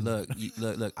that mean?" Look.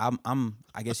 I'm.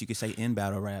 I guess you could say in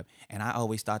battle rap, and I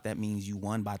always thought that means you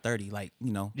won by 30. Like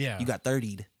Yeah. you got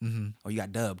 30'd, or you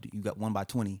got dubbed. You got won by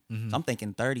 20. So I'm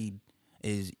thinking 30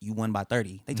 is you won by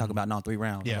 30. They talk about no 3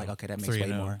 rounds. Yeah. I'm like, okay, that makes 3-0,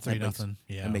 way more. 3-0.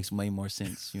 Yeah. That makes way more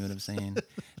sense. You know what I'm saying?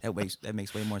 that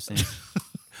makes way more sense.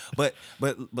 But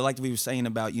like we were saying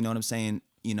about, you know what I'm saying,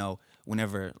 you know,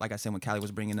 whenever, like I said, when Callie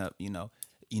was bringing up, you know,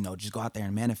 just go out there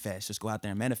and manifest. Just go out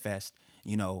there and manifest.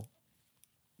 You know,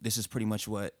 this is pretty much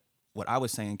what I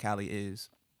was saying, Callie, is,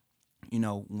 you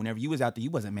know, whenever you was out there, you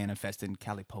wasn't manifesting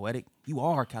Callie Poetic. You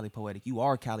are Callie Poetic. You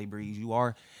are Callie Breeze. You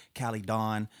are Callie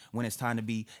Dawn. When it's time to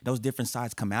be, those different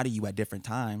sides come out of you at different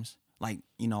times. Like,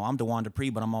 you know, I'm Dewan Dupree,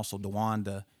 but I'm also Dewan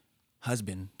the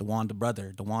husband, Dewan the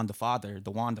brother, Dewan the father,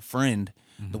 Dewan the friend,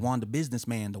 Dewan the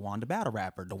businessman, Dewan the battle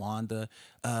rapper, Dewan the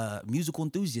musical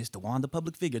enthusiast, Dewan the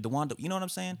public figure, Dewan the, you know what I'm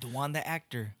saying? Dewan the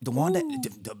actor. Dewan that,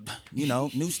 you know,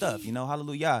 new stuff, you know,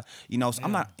 hallelujah. You know, so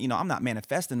I'm not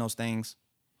manifesting those things.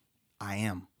 I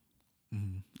am.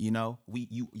 You know,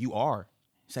 you are.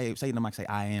 Say it to the mic, say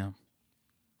I am.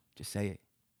 Just say it.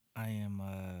 I am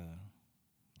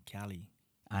Callie.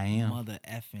 I am. Mother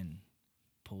effing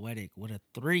Poetic with a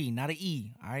 3, not an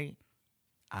E. All right.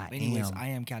 Anyways, I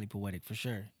am Callie Poetic for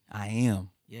sure. I am.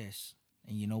 Yes.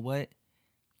 And you know what,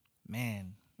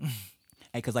 man.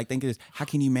 Hey, cause like think of this, how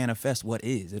can you manifest what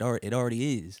is? It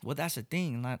already is. Well, that's the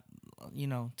thing. Not, you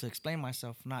know, to explain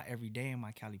myself, not every day am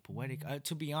I Callie Poetic.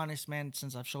 To be honest, man,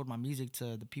 since I've showed my music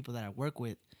to the people that I work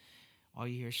with, all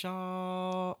you hear,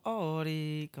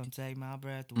 "Shorty, come take my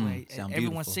breath away." And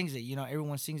everyone beautiful. sings it, you know,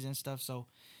 everyone sings it and stuff. So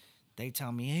they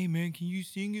tell me, "Hey, man, can you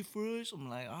sing it for us?" I'm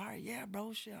like, "All right, yeah,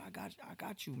 bro, shit, I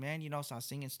got you, man." You know, so I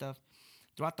sing and stuff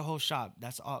throughout the whole shop.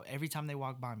 That's all. Every time they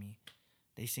walk by me,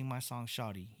 they sing my song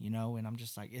 "Shawty," you know, and I'm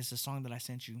just like, it's a song that I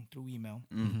sent you through email.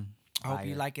 I hope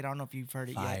you like it. I don't know if you've heard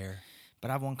it yet,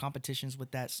 but I've won competitions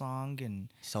with that song and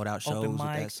sold out shows open with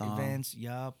that mics, song. events.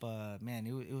 Yup, man,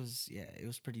 it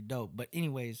was pretty dope. But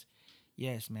anyways,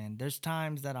 yes, man, there's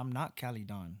times that I'm not Callie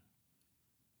Dawn.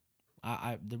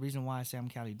 The reason why I say I'm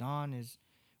Callie Dawn is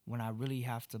when I really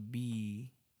have to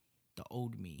be the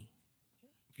old me.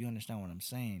 If you understand what I'm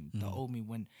saying, the old me.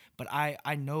 But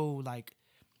I know, like,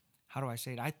 how do I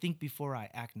say it? I think before I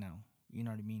act now. You know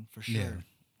what I mean? For sure. Yeah.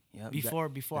 Yep, Before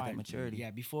got I that maturity.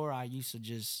 Yeah, before I used to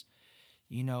just,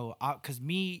 you know, cause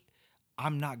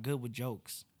I'm not good with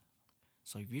jokes.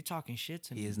 So if you're talking shit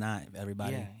to me, He is not,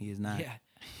 everybody. yeah, He is not. Yeah.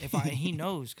 He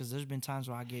knows, cause there's been times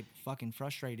where I get fucking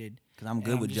frustrated. Cause I'm and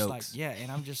good with just jokes. Like, yeah,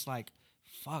 and I'm just like,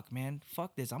 fuck, man,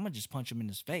 fuck this. I'm gonna just punch him in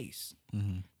his face.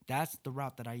 That's the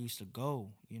route that I used to go,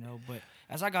 you know. But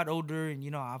as I got older and,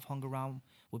 you know, I've hung around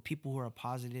with people who are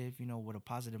positive, you know, with a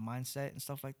positive mindset and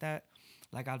stuff like that.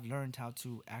 Like, I've learned how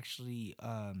to actually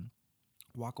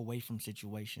walk away from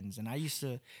situations. And I used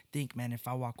to think, man, if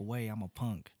I walk away, I'm a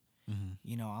punk.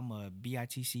 You know, I'm a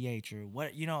bitch or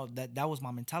what, you know, that was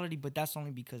my mentality. But that's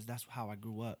only because that's how I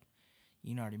grew up.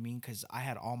 You know what I mean? Because I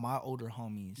had all my older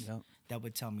homies that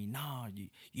would tell me, nah,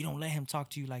 you don't let him talk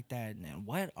to you like that. And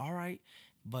what? All right.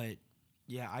 But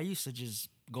yeah, I used to just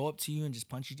go up to you and just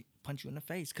punch you in the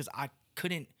face because I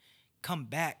couldn't come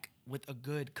back with a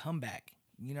good comeback.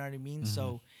 You know what I mean?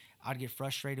 So I'd get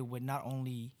frustrated with not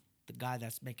only the guy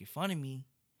that's making fun of me,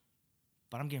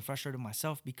 but I'm getting frustrated with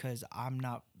myself because I'm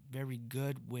not very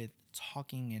good with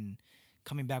talking and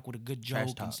coming back with a good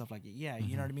joke and stuff like that. Yeah,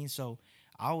 you know what I mean? So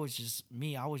I was just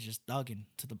thugging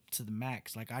to the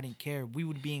max. Like, I didn't care. We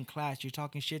would be in class. You're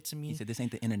talking shit to me. He said, this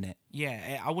ain't the internet.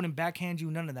 Yeah, I wouldn't backhand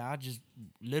you, none of that. I'd just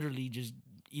literally just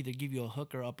either give you a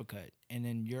hook or uppercut, and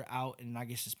then you're out, and I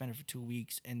get suspended for 2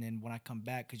 weeks, and then when I come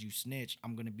back because you snitch,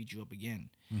 I'm gonna beat you up again.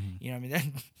 You know what I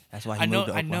mean? That's why he moved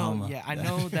to Oklahoma. I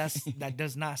know that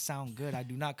does not sound good. I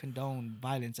do not condone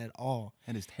violence at all.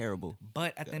 That is terrible.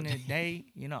 But at the end of the day,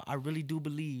 you know, I really do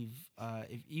believe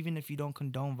even if you don't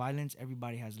condone violence,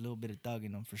 everybody has a little bit of thug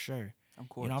in them for sure. Of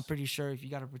course. You know, I'm pretty sure if you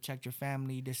got to protect your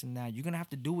family, this and that, you're going to have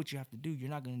to do what you have to do. You're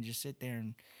not going to just sit there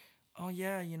and, oh,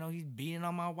 yeah, you know, he's beating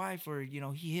on my wife, or, you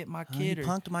know, he hit my kid. He or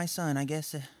punked my son, I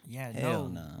guess. Yeah, Hell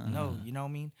no, you know what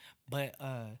I mean? But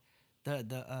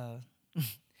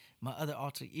my other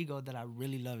alter ego that I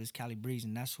really love is Callie Breeze,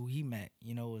 and that's who he met.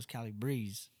 You know, it was Callie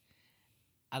Breeze.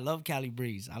 I love Callie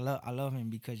Breeze. I love him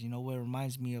because, you know what, it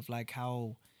reminds me of like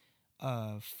how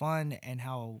fun and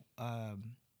how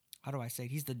do I say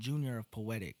it? He's the junior of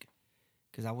poetic,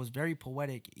 because I was very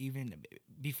poetic even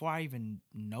before I even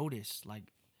noticed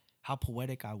like how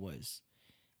poetic I was.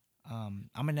 I'm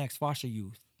an ex-foster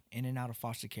youth, in and out of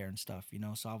foster care and stuff, you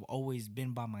know, so I've always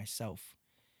been by myself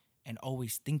and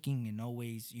always thinking and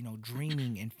always, you know,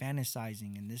 dreaming and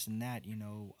fantasizing and this and that, you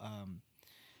know.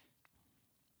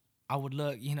 I would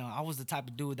look, you know, I was the type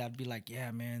of dude that'd be like,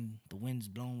 yeah, man, the wind's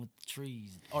blowing with the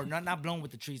trees, or not blowing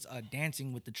with the trees,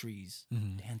 dancing with the trees.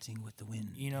 Dancing with the wind.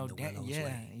 You know, and the willows yeah,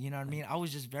 way. you know what I mean. I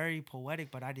was just very poetic,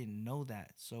 but I didn't know that.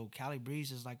 So Cali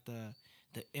Breeze is like the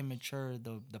immature,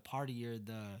 the partier,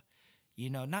 the, you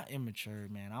know, not immature,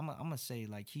 man. I'm gonna say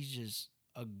like he's just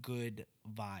a good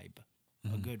vibe,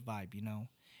 a good vibe, you know.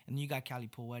 And you got Cali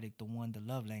Poetic, the one, the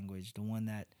love language, the one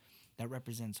that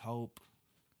represents hope,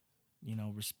 you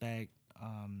know, respect,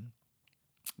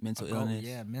 Mental oh, illness.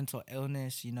 yeah, mental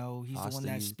illness. You know, he's the one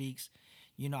that Hostility. speaks.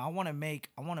 You know, I want to make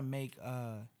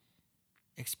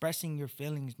expressing your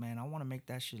feelings, man. I want to make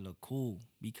that shit look cool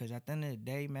because at the end of the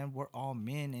day, man, we're all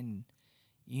men, and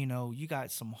you know, you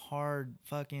got some hard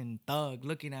fucking thug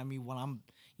looking at me while I'm,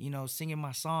 you know, singing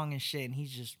my song and shit, and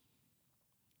he's just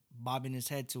bobbing his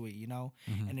head to it, you know.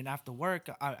 And then after work,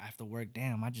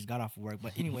 damn, I just got off of work.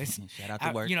 But anyways, Shout out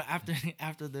to work. You know,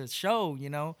 after the show, you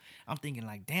know, I'm thinking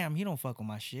like, damn, he don't fuck with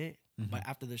my shit. But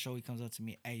after the show, he comes up to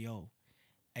me, hey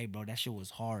bro, that shit was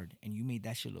hard, and you made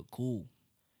that shit look cool.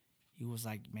 He was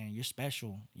like, man, you're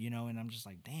special, you know. And I'm just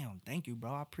like, damn, thank you,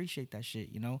 bro. I appreciate that shit,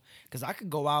 you know. Because I could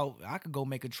go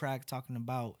make a track talking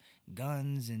about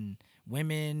guns and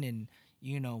women and,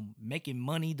 you know, making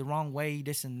money the wrong way,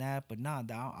 this and that. But nah, I'm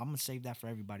going to save that for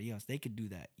everybody else. They could do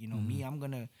that. You know, me, I'm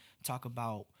going to talk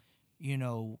about, you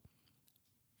know,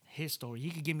 his story.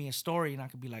 He could give me a story and I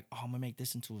could be like, oh, I'm going to make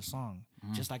this into a song.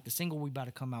 Just like the single we about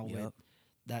to come out with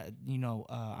that, you know,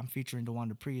 I'm featuring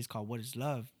DeWanda Pre is called What Is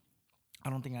Love. I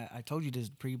don't think I told you this,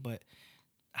 Pre, but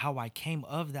how I came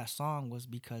of that song was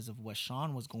because of what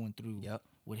Sean was going through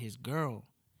with his girl.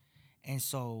 And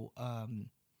so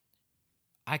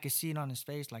I could see it on his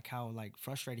face, like how like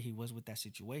frustrated he was with that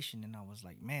situation. And I was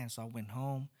like, man, so I went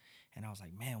home and I was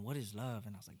like, man, what is love?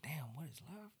 And I was like, damn, what is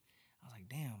love? I was like,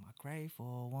 damn, I crave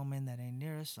for a woman that ain't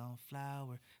near a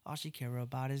sunflower. All she care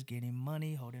about is getting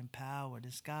money, holding power,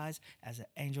 disguised as an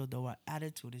angel, though her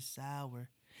attitude is sour.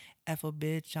 F a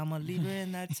bitch, I'ma leave her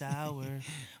in that tower.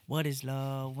 What is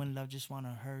love when love just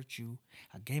wanna hurt you?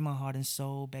 I gave my heart and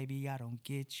soul, baby, I don't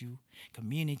get you.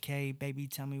 Communicate, baby,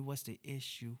 tell me what's the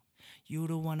issue. You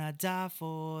the one I die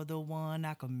for, the one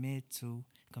I commit to.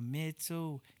 Commit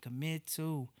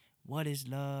to. What is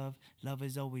love? Love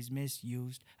is always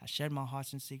misused. I shed my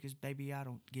hearts and secrets, baby, I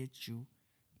don't get you.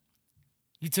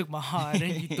 You took my heart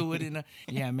and you threw it in a...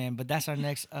 Yeah, man, but that's our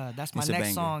next... that's my It's a next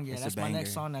banger. song. Yeah, It's a that's my next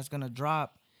banger. song that's going to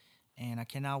drop. And I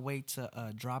cannot wait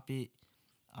to drop it.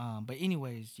 But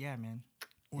anyways, yeah, man.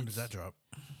 When does that drop?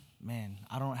 Man,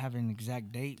 I don't have an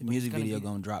exact date. The but it's music gonna video be-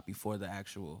 gonna drop before the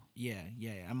actual. Yeah.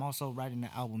 I'm also writing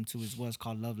the album too as well. It's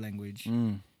called Love Language.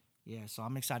 Yeah, so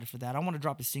I'm excited for that. I want to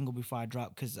drop a single before I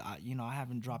drop because I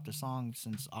haven't dropped a song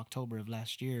since October of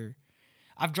last year.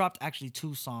 I've dropped actually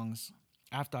 2 songs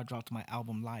after I dropped my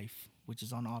album Life, which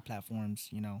is on all platforms,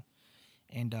 you know.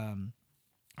 And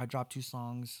I dropped 2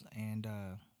 songs, and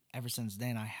ever since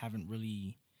then I haven't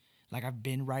really, like, I've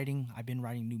been writing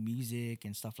new music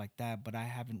and stuff like that, but I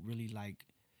haven't really, like,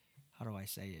 how do I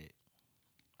say it?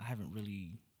 I haven't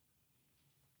really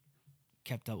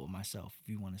kept up with myself, if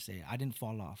you want to say it. I didn't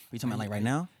fall off. You talking about like right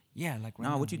now? Yeah, like right No,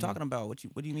 now. what you yeah. talking about? What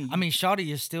do you mean? I mean,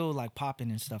 Shawty is still like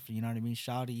popping and stuff. You know what I mean?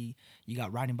 Shawty, you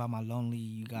got Riding by My Lonely.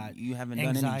 You got you haven't done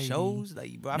any Anxiety. shows,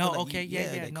 like, bro, I No, feel like okay,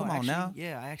 yeah. No, come on actually, now.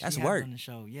 Yeah, I actually That's have work. done the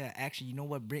show. Yeah, actually, you know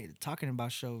what? Talking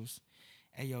about shows.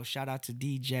 Hey, yo, shout out to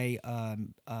DJ.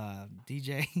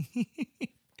 DJ.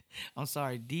 I'm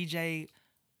sorry, DJ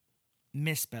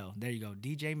Misspell. There you go,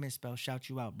 DJ Misspell. Shout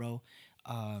you out, bro.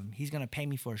 He's gonna pay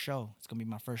me for a show. It's gonna be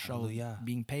my first show Hallelujah.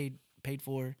 being paid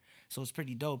for. So it's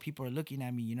pretty dope. People are looking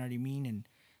at me, you know what I mean? And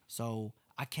so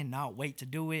I cannot wait to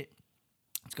do it.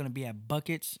 It's gonna be at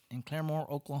Buckets in Claremore,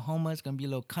 Oklahoma. It's gonna be a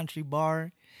little country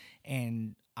bar,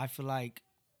 and I feel like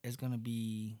it's gonna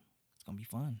be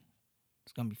fun.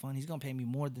 It's gonna be fun. He's gonna pay me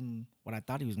more than what I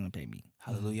thought he was gonna pay me.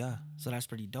 Hallelujah. So that's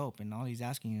pretty dope. And all he's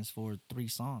asking is for 3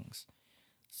 songs.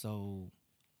 So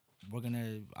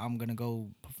I'm gonna go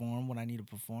perform what I need to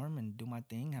perform and do my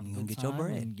thing, have a You good gonna get your time,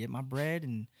 bread. and get my bread,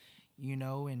 and you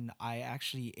know, and I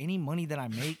actually, any money that I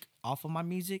make off of my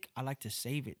music, I like to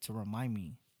save it to remind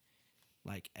me,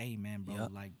 like, hey man, bro,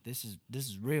 Yep. like this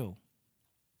is real,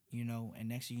 you know. And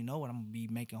next thing you know, what I'm gonna be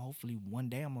making, hopefully one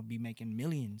day I'm gonna be making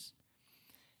millions.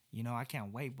 You know, I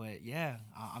can't wait. But yeah,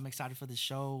 I'm excited for the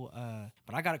show.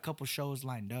 But I got a couple shows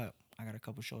lined up.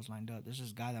 There's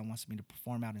this guy that wants me to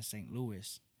perform out in St.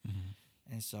 Louis.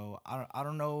 And so I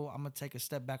don't know. I'm going to take a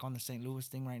step back on the St. Louis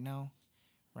thing right now.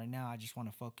 Right now, I just want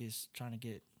to focus trying to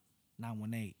get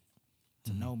 918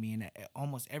 to know me. And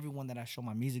almost everyone that I show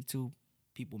my music to,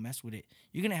 people mess with it.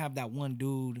 You're going to have that one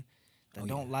dude that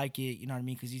don't like it. You know what I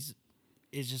mean? Because he's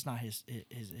it's just not his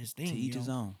thing. To each his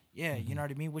own. Yeah, you know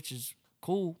what I mean, which is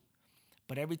cool.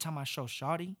 But every time I show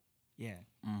Shawty, yeah,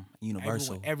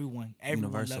 Universal. everyone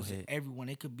Universal loves hit. it. Everyone.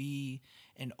 It could be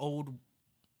an old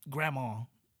grandma,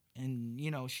 and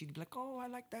she'd be like, "Oh, I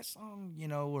like that song,"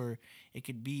 or it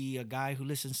could be a guy who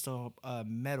listens to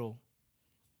metal,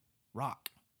 rock,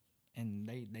 and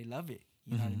they love it.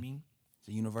 You know what I mean? It's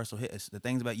a universal hit. The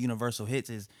things about universal hits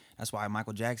is that's why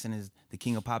Michael Jackson is the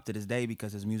king of pop to this day,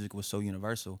 because his music was so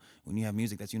universal. When you have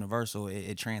music that's universal,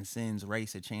 it transcends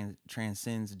race, it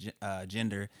transcends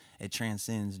gender, it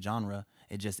transcends genre.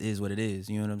 It just is what it is.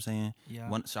 You know what I'm saying? Yeah.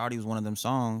 Shawty was one of them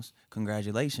songs.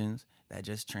 Congratulations, that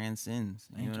just transcends.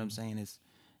 You Thank know what you. I'm saying? It's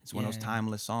one of those Yeah.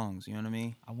 timeless songs. You know what I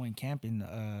mean? I went camping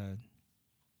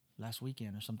last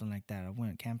weekend or something like that. I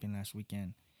went camping last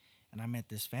weekend, and I met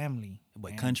this family.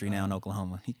 But and, country now in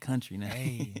Oklahoma. He country now.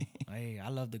 hey, I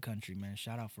love the country, man.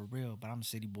 Shout out for real. But I'm a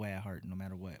city boy at heart, no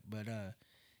matter what. But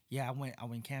yeah, I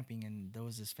went camping, and there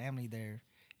was this family there,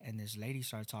 and this lady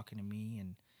started talking to me,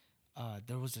 and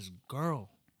there was this girl,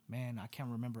 man. I can't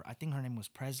remember. I think her name was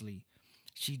Presley.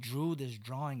 She drew this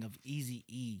drawing of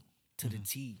Eazy-E to the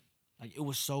T. Like, it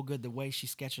was so good, the way she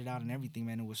sketched it out and everything,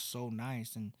 man. It was so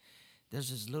nice. And there's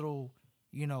this little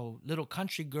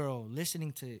country girl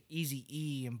listening to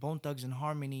Eazy-E and Bone Thugs and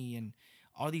Harmony and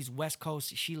all these West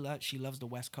Coast. She loves the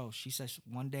West Coast. She says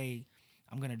one day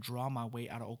I'm gonna draw my way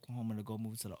out of Oklahoma to go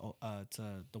move to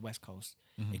the West Coast.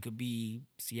 It could be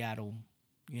Seattle,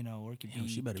 or it could Damn, be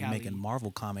she better Cali. be making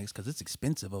Marvel comics because it's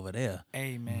expensive over there.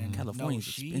 Hey, man, California's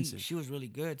expensive. She was really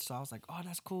good, so I was like, oh,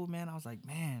 that's cool, man. I was like,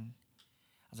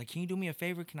 can you do me a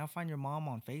favor? Can I find your mom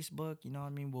on Facebook? You know what I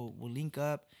mean? We'll link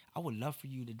up. I would love for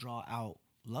you to draw out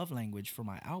love language for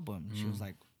my album. She was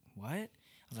like, what? I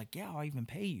was like, yeah, I'll even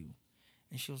pay you.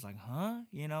 And she was like, huh?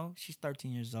 She's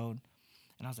 13 years old.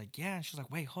 And I was like, yeah. And she was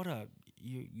like, wait, hold up.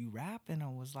 You rap? And I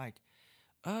was like,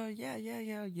 yeah.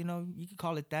 You could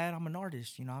call it that. I'm an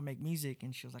artist. I make music.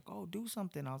 And she was like, oh, do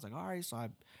something. I was like, all right. So I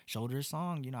showed her a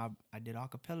song. I did a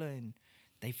cappella, and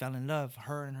they fell in love,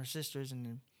 her and her sisters. And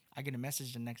then I get a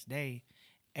message the next day.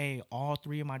 Hey, all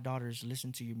three of my daughters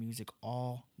listen to your music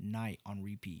all night on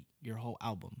repeat. Your whole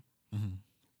album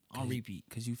on repeat.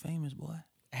 Because you famous, boy.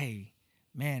 Hey,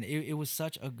 man, it was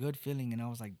such a good feeling. And I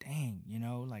was like, dang,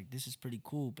 like, this is pretty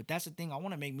cool. But that's the thing. I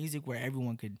want to make music where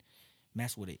everyone could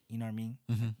mess with it. You know what I mean?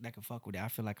 That could fuck with it. I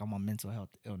feel like I'm on mental health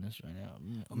illness right now.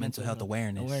 Mental health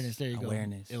awareness. Awareness, there you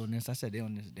Awareness. go. Illness. I said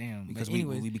illness, damn. Because But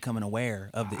anyways, we becoming aware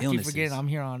of the I illnesses. keep forgetting I'm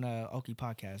here on Oki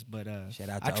Podcast. But Shout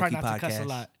out I to try Oki not to cuss a Podcast.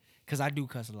 lot. Because I do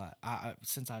cuss a lot. I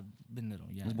since I've been little,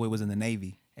 yeah. This boy was in the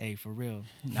Navy. Hey, for real.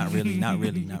 Not really. Not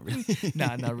really.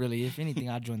 Nah, not really. If anything,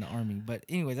 I'd join the army. But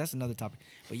anyway, that's another topic.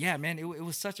 But yeah, man, it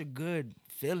was such a good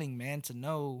feeling, man, to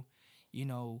know,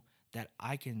 that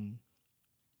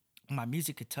my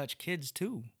music could touch kids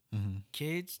too.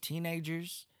 Kids,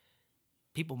 teenagers,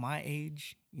 people my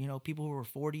age, people who are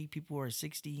 40, people who are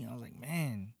 60. And I was like,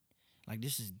 man, like,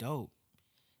 this is dope.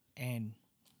 And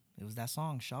it was that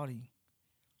song, Shawty.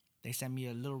 They sent me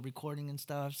a little recording and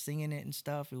stuff, singing it and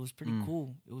stuff. It was pretty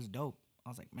cool. It was dope. I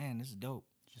was like, man, this is dope.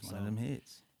 Just one of them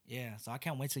hits. Yeah, so I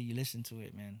can't wait till you listen to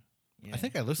it, man. Yeah. I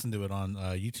think I listened to it on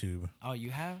YouTube. Oh,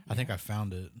 you have? I think I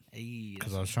found it Hey,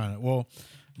 because I was trying to. Well,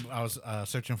 I was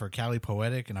searching for Cali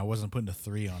Poetic, and I wasn't putting a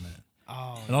 3 on it.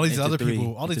 oh, And all these It's a other 3.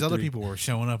 people, all It's these a other 3. people were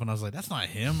showing up, and I was like, "That's not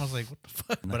him." I was like, "What the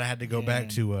fuck?" But I had to go back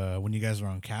to when you guys were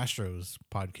on Castro's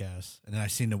podcast, and then I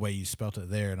seen the way you spelt it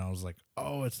there, and I was like,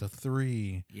 "Oh, it's the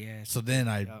 3." yeah. So then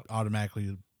I Yep.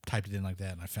 automatically typed it in like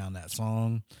that, and I found that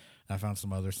song. And I found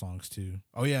some other songs too.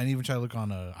 Oh yeah, and even tried to look on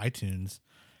iTunes,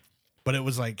 but it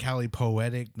was like Cali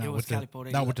Poetic, not It was with Cali the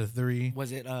Poetic. not with the 3.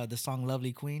 Was it the song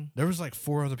 "Lovely Queen"? There was like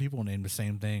 4 other people named the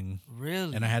same thing,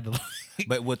 Really? and I had to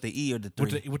But with the E or the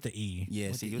 3? with the E.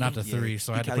 Yeah, see, Not the yeah. 3,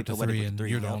 so I had to Cali put the Poetic 3 with in. the 3,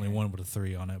 You're the yeah. only one with a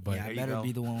 3 on it, but Yeah, I There you better go.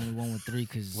 be the only one with 3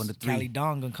 because One to 3. Cali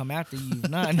Don gonna come after you.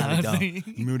 Nah, Cali nah. Don. You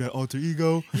remember that alter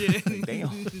ego? Yeah. Like, damn.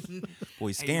 Boy,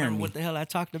 he's Hey, you scaring remember me. what the hell I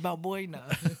talked about, boy? Nah.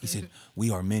 He said,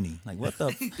 "We are many." Like, what the?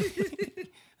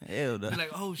 Hell, no. You're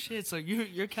like, oh shit, so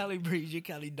you're Cali Breeze, you're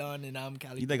Cali Don, and I'm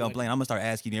Cali. You think I'm Poetic. playing? I'm gonna start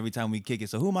asking you every time we kick it.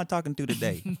 So who am I talking to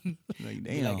today? Like,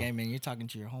 Be damn. like, hey man, you're talking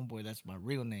to your homeboy. That's my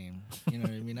real name. You know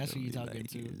what I mean? That's who you talking Like,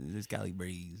 to. This Cali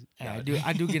Breeze. Hey,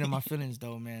 I do get in my feelings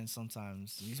though, man.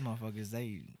 Sometimes these motherfuckers,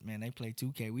 they play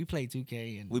 2K. We play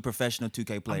 2K, and We professional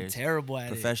 2K I'm players. terrible at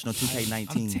Professional it.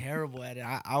 2K19. I'm terrible at it.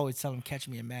 I always tell them, catch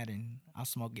me in Madden. I'll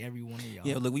smoke every one of y'all.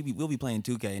 Yeah, look, we'll be playing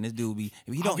 2K, and this dude will be.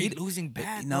 If he I'll don't, be he, losing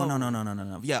bad. No.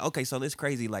 though. Yeah, okay, so it's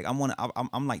crazy. Like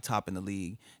I'm like top in the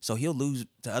league, so he'll lose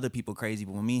to other people crazy.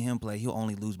 But when me and him play, he'll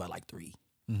only lose by like 3.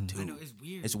 I know it's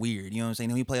weird. It's weird. You know what I'm saying?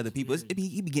 When he play other people,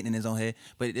 he be getting in his own head.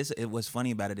 But what's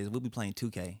funny about it is we'll be playing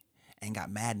 2K and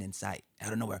got Madden in sight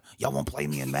out of nowhere. Y'all won't play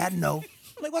me in Madden, no?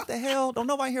 I'm like, what the hell? Don't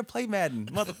nobody here play Madden,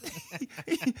 mother.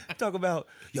 Talk about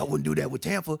y'all wouldn't do that with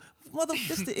Tampa, mother.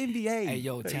 This the NBA. Hey,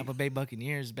 yo, Tampa Bay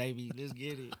Buccaneers, baby. Let's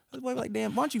get it. Like,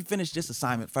 damn, why don't you finish this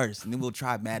assignment first, and then we'll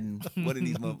try Madden. What are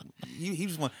these? He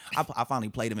just want. I finally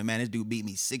played him, and man, this dude beat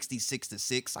me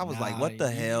 66-6. I was like, what the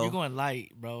hell? You're going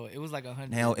light, bro. It was like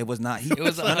 100. Hell, it was not. It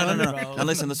was 100, no. bro. Now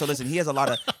listen. So listen. He has a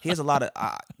lot of.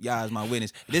 Y'all is my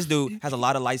witness. This dude has a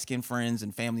lot of light skinned friends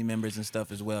and family members and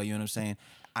stuff as well. You know what I'm saying?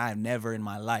 I've never in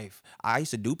my life. I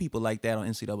used to do people like that on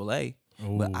NCAA.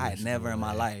 But I had never in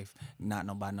my life, not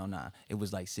nobody, nah. It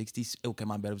was like 60. Okay,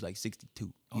 my bet was like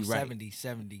 62. You right?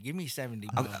 70. Give me 70.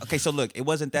 Bro. Okay, so look, it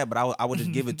wasn't that, but I would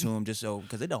just give it to him just so,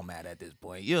 because it don't matter at this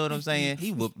point. You know what I'm saying?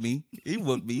 He whooped me,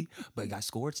 but got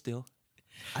scored still.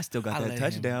 I still got that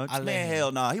touchdown. Man,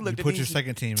 hell no. He looked at me. Put your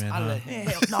second team in, huh? Man,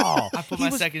 hell no. I put my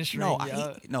second string.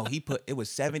 He put, it was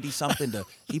 70 something.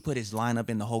 He put his lineup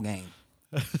in the whole game.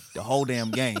 The whole damn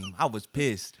game. I was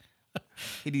pissed.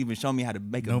 He didn't even show me how to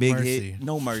make a big hit.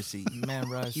 No mercy. Man,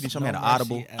 Russ. He didn't show me how to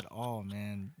audible. At all,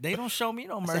 man. They don't show me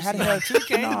no mercy. How the hell?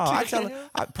 2K? No, I tell him,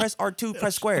 press R2,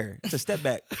 press square. It's a step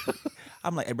back.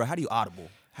 I'm like, hey, bro, how do you audible?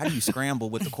 How do you scramble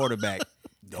with the quarterback?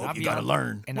 Oh, you gotta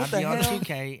learn. And I'd be on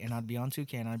 2K, and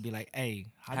I'd be like, hey,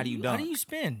 how do you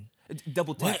spin?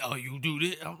 Double tap. What? Oh, you do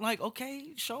this? I'm like, okay,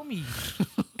 show me.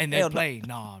 And they play.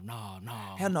 No.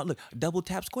 Hell no. Look, double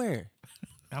tap square.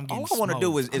 All I want to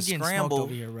do is scramble.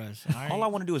 Over here, Russ. All I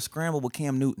want to do is scramble with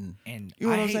Cam Newton. And you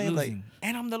know what I'm hate saying? Losing. Like,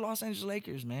 and I'm the Los Angeles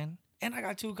Lakers, man. And I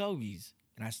got 2 Kobe's,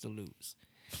 and I still lose.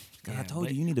 God, I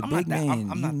told you need a big man.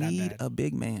 You need a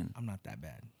big man. I'm not that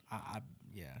bad.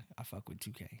 I fuck with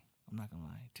 2K. I'm not gonna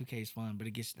lie. 2K is fun, but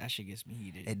that shit gets me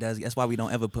heated. It does. That's why we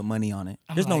don't ever put money on it.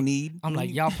 There's no need. I'm like,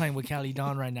 y'all playing with Cali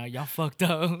Dawn right now. Y'all fucked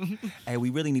up. Hey, we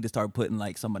really need to start putting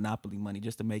like some Monopoly money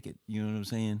just to make it. You know what I'm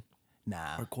saying?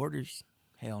 Nah. Or quarters.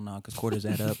 Hell no, because quarters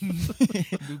add up.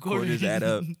 Quarters add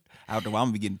up. After a while, I'm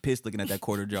gonna be getting pissed looking at that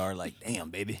quarter jar like,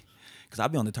 damn, baby. Because I'll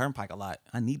be on the turnpike a lot.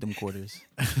 I need them quarters.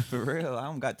 For real. I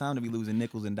don't got time to be losing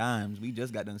nickels and dimes. We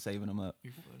just got done saving them up.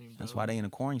 That's why they in the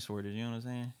coin sorters, you know what I'm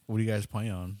saying? What do you guys play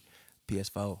on?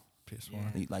 PS4.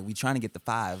 PS4. Like, we trying to get the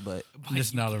 5, but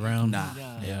just not around. Nah.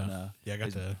 Yeah, I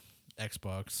got the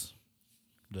Xbox.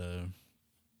 I'm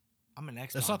an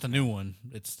Xbox. It's not the new one.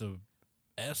 It's the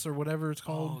S or whatever it's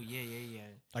called. Oh, yeah.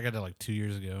 I got that like 2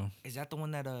 years ago. Is that the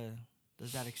one that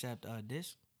does that accept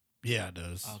disc? Yeah, it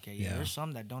does. Okay, yeah. There's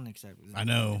some that don't accept. I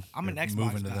know. I'm an Xbox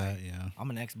moving guy. to that, yeah. I'm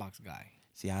an Xbox guy.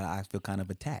 See, I feel kind of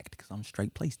attacked because I'm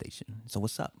straight PlayStation. So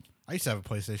what's up? I used to have a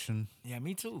PlayStation. Yeah,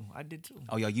 me too. I did too.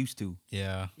 Oh, y'all used to?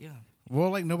 Yeah. Yeah.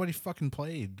 Well, like nobody fucking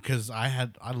played because I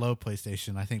love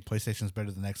PlayStation. I think PlayStation's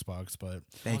better than Xbox, but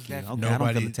thank you. Okay, nobody, I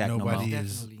don't feel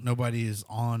attacked nobody is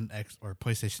on X or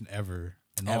PlayStation ever,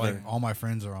 and all my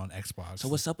friends are on Xbox. So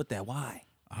what's up with that? Why?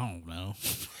 I don't know.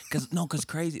 Because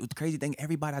crazy thing.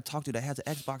 Everybody I talk to that has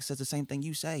an Xbox says the same thing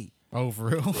you say. Oh, for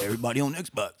real? Everybody on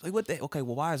Xbox. Like what? Okay,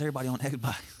 well, why is everybody on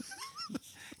Xbox?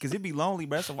 Because it'd be lonely,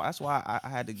 bro. So that's why I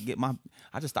had to get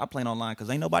I just stopped playing online because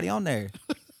ain't nobody on there.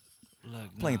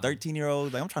 Look, playing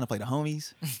 13-year-olds. Like I'm trying to play the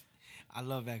homies. I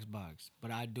love Xbox,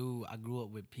 but I grew up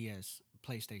with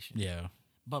PlayStation. Yeah.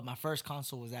 But my first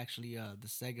console was actually the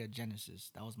Sega Genesis.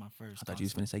 That was my first. I thought you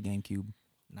was finna say GameCube.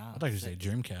 Nah, I thought you were say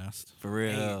Dreamcast. For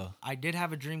real. Hey, I did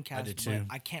have a Dreamcast, I did too.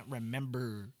 but I can't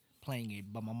remember playing it.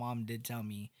 But my mom did tell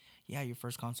me, yeah, your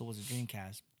first console was a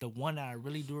Dreamcast. The one that I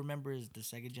really do remember is the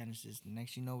Sega Genesis. The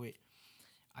next you know it,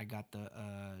 I got the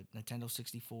Nintendo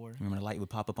 64. Remember the light would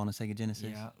pop up on the Sega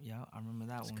Genesis? Yeah, I remember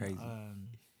that one. Crazy.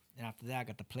 And after that, I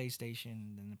got the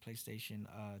PlayStation, then the PlayStation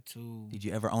 2. Did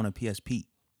you ever own a PSP?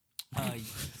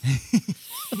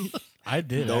 I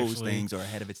did. Those actually. things are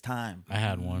ahead of its time. I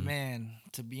had one. Man,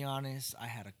 to be honest, I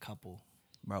had a couple.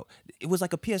 Bro, it was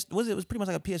like a PS. It was pretty much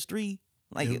like a PS3.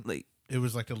 It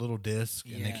was like a little disc,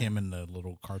 and it came in the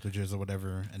little cartridges or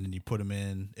whatever, and then you put them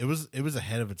in. It was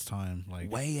ahead of its time,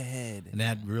 like way ahead, and it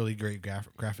had really great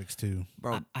graphics too,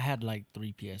 bro. I had like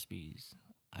 3 PSPs.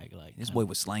 This boy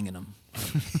was slanging them.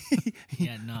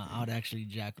 Yeah, no, I would actually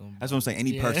jack them. That's what I'm saying.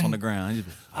 Any perks on the ground.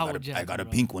 I got a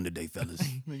pink one today, fellas.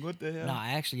 Like, what the hell? No,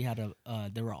 I actually had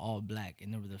they were all black,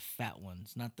 and they were the fat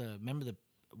ones, not the. Remember the?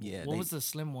 Yeah. What was the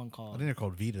slim one called? I think they're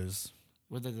called Vitas.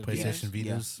 Were they the PlayStation Vitas?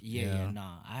 Vitas? Yeah.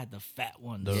 Nah, I had the fat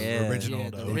ones. The original,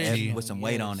 the OG. With some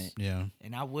weight on it. Yeah.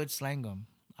 And I would slang them.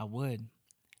 I would.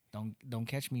 Don't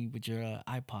catch me with your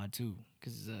iPod too,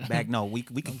 because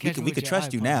we could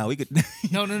trust you now. We could.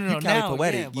 No. Cali Now,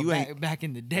 Poetic. yeah, you ain't back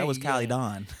in the day. That was Cali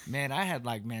Dawn. Man, I had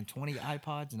 20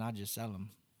 iPods, and I just sell them.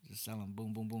 just selling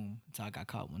boom, boom, boom until I got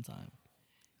caught one time.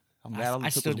 I'm glad all I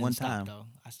it took still was didn't one stop time. though.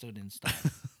 I still didn't stop.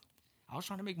 I was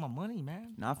trying to make my money,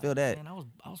 man. No, I feel that. Man,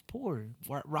 I was poor,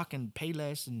 rocking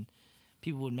Payless, and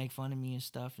people would make fun of me and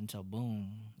stuff until boom,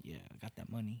 yeah, I got that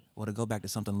money. Well, to go back to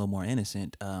something a little more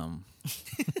innocent,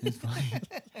 it's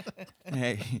like,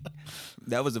 hey,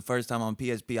 that was the first time on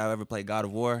PSP I ever played God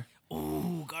of War.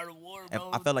 Ooh, God of War, If,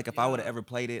 bro. I felt like if I would have Yeah. ever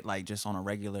played it like just on a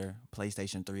regular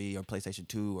PlayStation 3 or PlayStation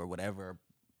 2 or whatever,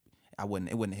 it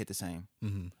wouldn't hit the same.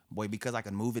 Mm-hmm. Boy, because I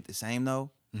could move it the same though,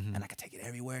 and I could take it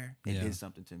everywhere, it Yeah. did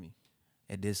something to me.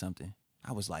 It did something.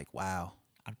 I was like, wow,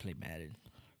 I'd play Madden.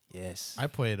 yes. I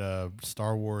played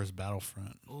Star Wars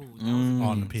Battlefront Ooh,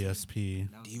 on the PSP.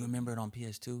 Do you remember it on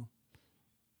PS2?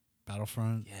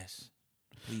 Battlefront? Yes.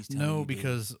 Please tell me. No, you did.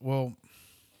 because well,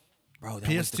 bro, that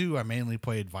was the- PS2 I mainly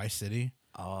played Vice City.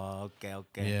 Oh, okay.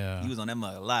 Yeah. You was on that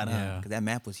mug a lot, huh? Yeah. Because that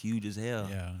map was huge as hell.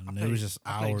 Yeah, and played- it was just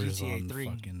I played hours GTA on 3.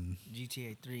 fucking.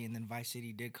 GTA 3, and then Vice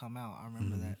City did come out. I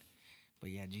remember Mm-hmm. that. But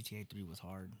yeah, GTA 3 was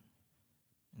hard.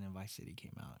 And then Vice City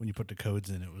came out. When you put the codes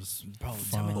in, it was Bro,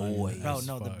 fun. boy. Bro, as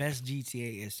no, the fuck. best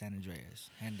GTA is San Andreas.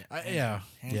 Yeah, yeah.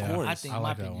 down. Of I course. think I my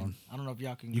like that opinion. one. I don't know if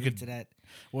y'all can You agree could- to that.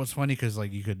 Well, it's funny because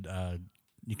like you could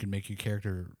make your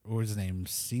character. What was his name?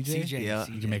 CJ. CJ. Yeah.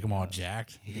 You can make them all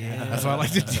jacked. Yeah. That's what I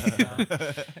like to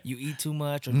do. You eat too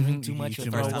much or drink too You much eat or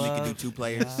too throw much. First time you up. could do 2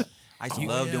 players. Yeah. I used to You-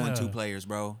 love doing yeah. 2 players,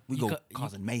 bro. We You go could- you-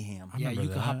 causing mayhem. I Yeah, remember you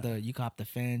could hop that. you could hop the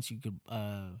fence. You could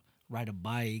ride a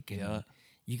bike, and Yeah.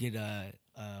 you could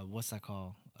what's that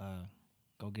called?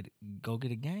 Go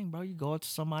get a gang, bro. You go up to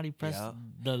somebody, press Yeah.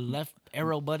 the left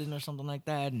arrow button or something like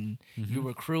that, and Mm-hmm. you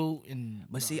recruit. And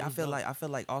But see, I feel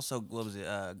like also what was it?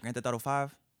 Grand Theft Auto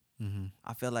 5. Mm-hmm.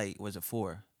 I feel like was it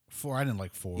 4? 4. I didn't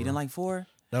like 4. You didn't like 4?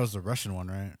 That was the Russian one,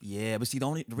 right? Yeah, but see,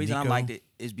 the reason I Nico? liked it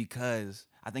is because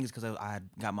I think it's because I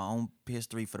got my own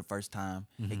PS3 for the first time.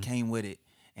 Mm-hmm. It came with it,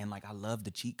 and like I love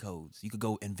the cheat codes. You could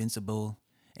go invincible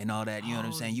and all that. You know what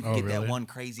I'm saying? You could Oh, get that really? one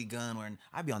crazy gun where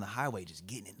I'd be on the highway just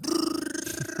getting it.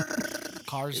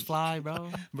 cars fly, bro.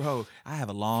 Bro, I have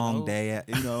a long Float. day at,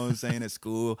 you know what I'm saying, at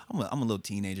school. I'm a little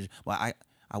teenager. Well,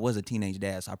 I was a teenage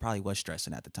dad, so I probably was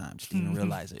stressing at the time. Just didn't even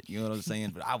realize it. You know what I'm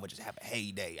saying? But I would just have a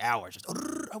heyday, hours. Just,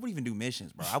 I wouldn't even do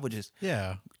missions, bro. I would just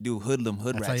Yeah, do hood that's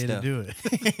rat how you stuff. do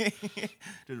it.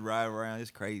 Just ride around.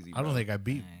 It's crazy, I don't bro. think I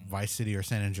beat Vice City or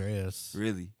San Andreas.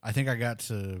 Really. I think I got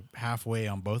to halfway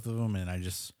on both of them, and I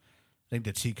think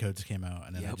the cheat codes came out,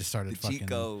 and then I Yep, just started the fucking. cheat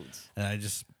codes. And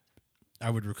I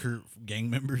would recruit gang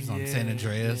members on San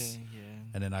Andreas, Yeah,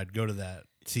 and then I'd go to that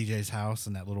CJ's house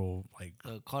and that little like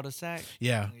The cul-de-sac.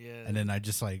 yeah, Yeah. and then I'd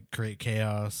just like create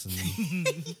chaos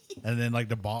and and then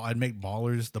like I'd make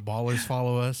ballers. The ballers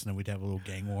follow us, and then we'd have a little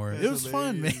gang war. It was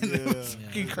fun, man. It was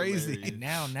fucking crazy. And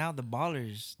now the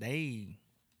ballers, they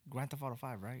Grand Theft Auto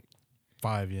 5, right?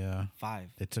 5, yeah. 5.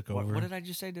 They took What, over. what did I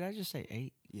just say? Did I just say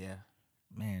 8? Yeah.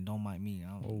 Man, don't mind me.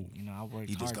 Oh. I worked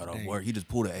He just hard got off today. work. He just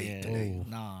pulled an 8 Yeah, today.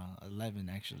 nah, 11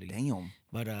 actually. Damn.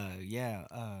 But that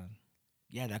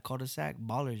cul-de-sac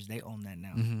ballers, they own that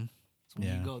now. Mm-hmm. So when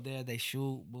Yeah. you go there, they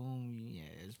shoot, boom. Yeah,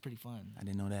 it's pretty fun. I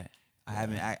didn't know that.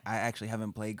 I actually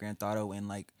haven't played Grand Theft Auto in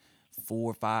like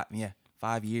 4 or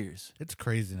 5 years. It's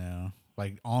crazy now.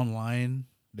 Like online,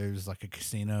 there's like a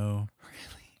casino.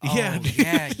 Oh, Yeah, dude.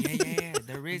 yeah.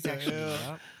 There is actually.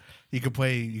 Yup. You could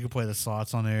play the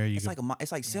slots on there.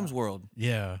 It's like Sims World,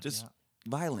 yeah, just Yeah.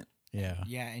 violent. yeah.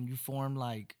 Yeah, and you form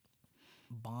like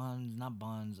not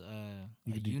bonds, You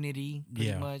like could do- unity pretty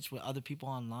yeah. much with other people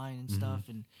online and stuff.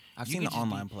 And I've you seen could the just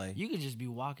online be- play. You could just be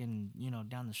walking,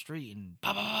 down the street and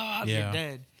pop, pop, pop, pop, Yeah. you're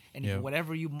dead. And Yeah.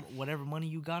 whatever money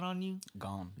you got on you,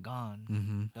 Gone. gone.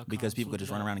 Mm-hmm. They'll Because come people swoop could just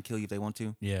it run up. around and kill you if they want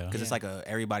to. Yeah, Because it's Yeah. like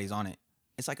everybody's on it.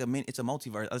 It's like it's a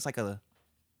multiverse. It's like a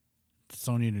its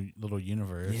own little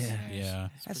universe. Yeah. yeah.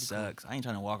 that sucks. I ain't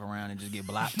trying to walk around and just get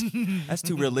blocked. That's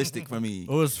too realistic for me. It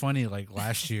was funny. Like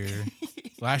last year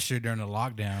during the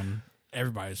lockdown,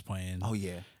 everybody was playing. Oh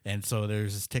yeah. And so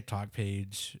there's this TikTok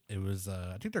page. It was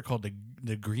I think they're called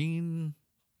the green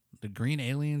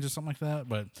aliens or something like that.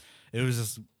 But it was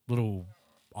this little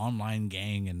online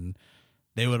gang, and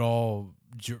they would all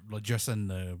dress in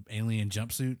the alien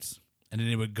jumpsuits, and then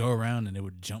they would go around and they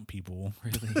would jump people.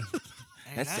 Really.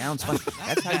 Hey, That sounds fun.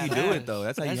 That's how you do it, though.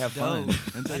 That's how you have fun. dope.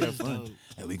 That's how you That have is fun. dope.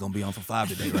 Hey, we gonna be on for 5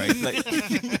 today, right? Like,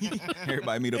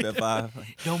 everybody meet up at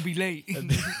 5. Don't be late. And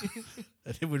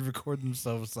they would record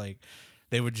themselves like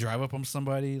they would drive up on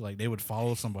somebody, like they would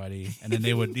follow somebody, and then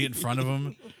they would be in front of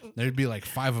them. There'd be like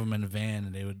 5 of them in a van,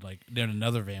 and they would then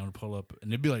another van would pull up,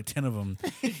 and there'd be like 10 of them,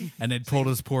 and they'd pull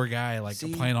this poor guy like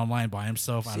See? playing online by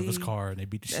himself out of his See? car, and they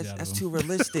beat the shit out That's of too him.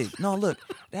 realistic. No, look,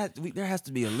 there has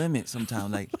to be a limit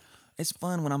sometimes. Like, It's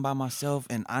fun when I'm by myself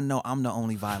and I know I'm the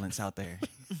only violence out there.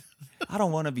 I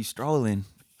don't want to be strolling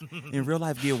in real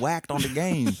life, get whacked on the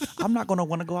game. I'm not gonna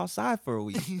want to go outside for a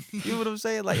week. You know what I'm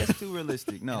saying? Like that's too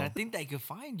realistic. No, And I think they could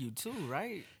find you too,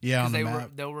 right? Yeah, 'Cause on the they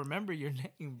map. they'll remember your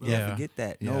name, bro. Yeah. forget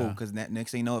that. No, Yeah. because next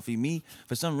thing you know, if he me,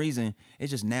 for some reason, it's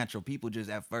just natural. People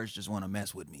just at first just want to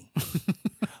mess with me.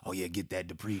 Oh yeah, get that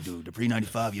Dupree dude, Dupree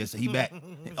 95. Yes, he back.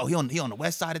 Oh, he on the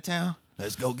west side of town.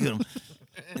 Let's go get him.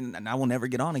 And I will never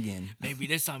get on again. Maybe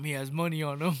this time he has money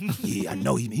on him. Yeah, I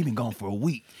know he been gone for a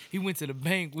week. He went to the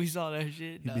bank. We saw that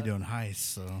shit. He'd be doing heists,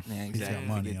 so Yeah, he's got exactly.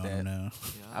 money Forget on him that. now.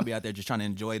 I'll be out there just trying to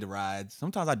enjoy the rides.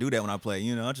 Sometimes I do that when I play.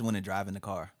 You know, I just want to drive in the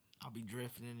car. I'll be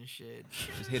drifting and shit.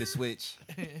 Just hit a switch,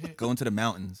 go into the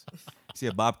mountains, see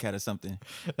a bobcat or something.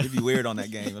 It'd be weird on that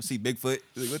game. I'll see Bigfoot.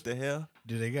 Like, what the hell?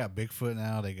 Dude, they got Bigfoot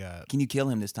now. They got Can you kill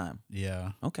him this time?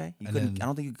 yeah. Okay. You And couldn't. then- I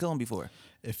don't think you could kill him before.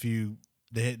 If you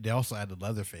they also added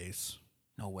Leatherface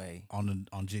No way. on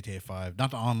GTA 5,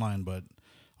 not the online, but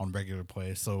on regular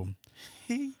play. So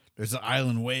there's an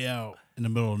island way out in the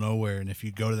middle of nowhere, and if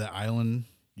you go to that island,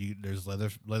 there's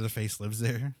Leatherface lives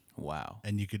there, Wow.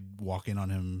 and you could walk in on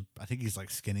him. I think he's like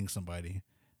skinning somebody.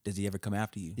 Does he ever come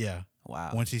after you? Yeah.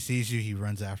 Wow. Once he sees you, he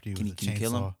runs after you Can with a you- can you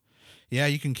kill him? chainsaw. Yeah,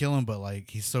 you can kill him, but like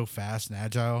he's so fast and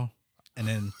agile, and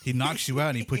then he knocks you out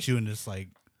and he puts you in this like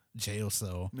jail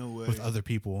cell No way. with other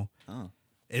people. Oh.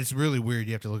 It's really weird.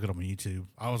 You have to look it up on YouTube.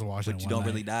 I was watching But it you one don't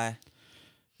really night. die.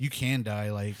 You can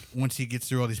die. Like once he gets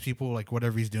through all these people, like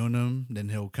whatever he's doing to them, then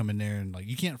he'll come in there and like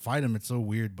you can't fight him. It's so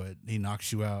weird, but he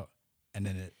knocks you out, and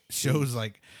then it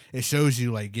shows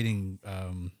you like getting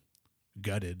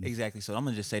gutted. Exactly. So I'm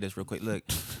gonna just say this real quick. Look,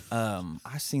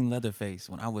 I seen Leatherface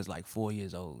when I was like 4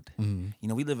 years old. You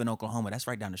know, we live in Oklahoma. That's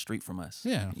right down the street from us.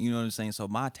 Yeah. You know what I'm saying? So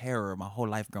my terror, my whole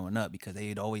life growing up, because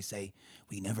they'd always say,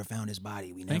 "We never found his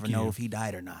body. We never Thank know you. if he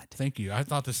died or not." Thank you. I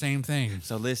thought the same thing.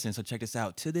 So listen. So check this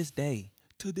out. To this day,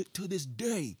 to this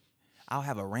day, I'll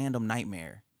have a random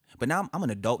nightmare. But now I'm an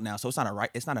adult now, so it's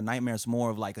not a nightmare. It's more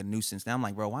of like a nuisance. Now I'm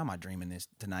like, bro, why am I dreaming this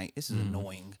tonight? This is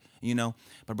annoying, you know.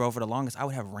 But bro, for the longest, I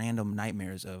would have random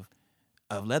nightmares of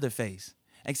Leatherface.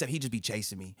 Except he'd just be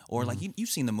chasing me, or like you've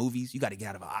seen the movies. You got to get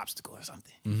out of an obstacle or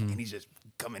something, and he's just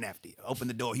coming after you. Open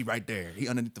the door, he right there. He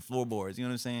underneath the floorboards. You know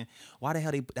what I'm saying? Why the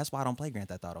hell that's why I don't play Grand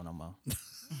Theft Auto no more.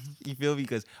 You feel me?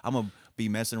 Because I'm gonna be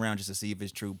messing around just to see if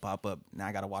it's true. Pop up. Now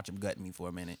I gotta watch him gut me for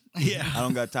a minute. Yeah. I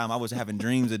don't got time. I was having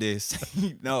dreams of this.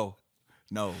 No.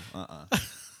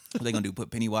 What they gonna do?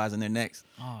 Put Pennywise in their necks?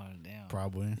 Oh damn.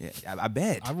 Probably. Yeah, I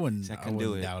bet. I wouldn't. I I couldn't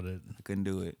wouldn't do it. doubt it. I couldn't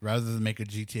do it. Rather than make a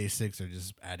GTA 6, they're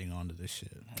just adding on to this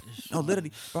shit. No,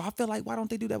 literally, bro. I feel like why don't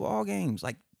they do that with all games?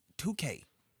 Like 2K.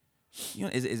 You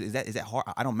know, is that hard?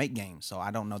 I don't make games, so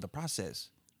I don't know the process.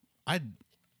 I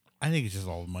think it's just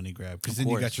all a money grab because Of then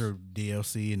you course. got your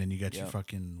DLC and then you got your Yep.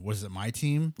 fucking was it My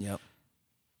Team? Yep.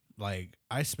 Like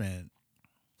I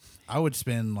would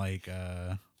spend like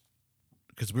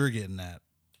because we were getting that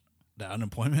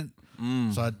unemployment,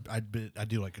 so I'd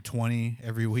do like a 20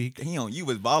 every week. Damn, you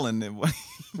was balling then. Boy.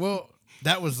 Well,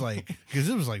 that was like because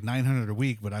it was like 900 a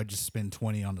week, but I'd just spend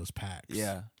 20 on those packs.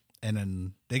 Yeah. and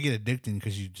then they get addicting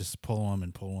because you just pull them,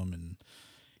 and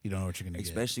you don't know what you're gonna get.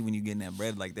 Especially when you getting that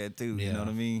bread like that too. You Yeah. know what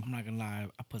I mean? I'm not gonna lie.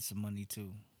 I put some money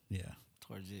too Yeah.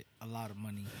 towards it. A lot of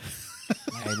money.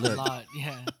 Like, Hey, look. A lot.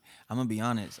 Yeah. I'm gonna be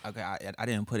honest. Okay, I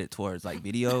didn't put it towards like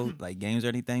video, like games or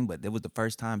anything, but it was the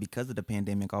first time because of the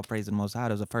pandemic. All praise to the Most High.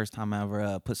 It was the first time I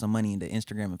ever put some money into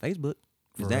Instagram and Facebook.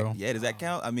 For real? Yeah, does that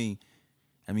count? I mean,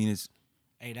 it's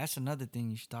Hey, that's another thing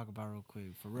you should talk about real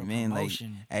quick. For real man, like,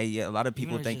 promotion. hey, yeah. A lot of Even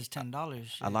people if think it's just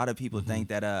 $10. a lot of people think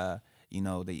that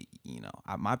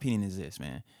my opinion is this,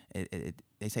 man.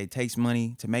 They say it takes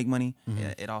money to make money.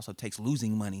 It also takes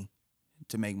losing money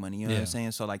to make money. You know what I'm Yeah.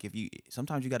 saying? So like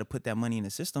sometimes you got to put that money in the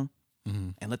system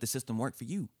and let the system work for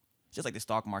you. Just like the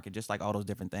stock market, just like all those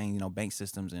different things, bank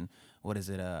systems and what is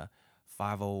it,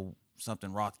 50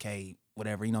 something Roth K,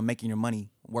 whatever, making your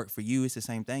money work for you. It's the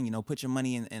same thing, put your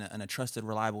money in a trusted,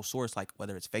 reliable source, like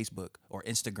whether it's Facebook or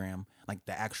Instagram, like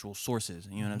the actual sources,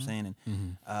 you know what I'm saying?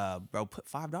 And bro, put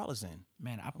 $5 in.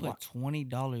 Man, I put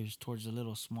 $20 towards a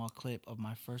little small clip of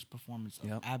my first performance of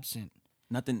Yep. Absent.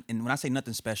 Nothing, and when I say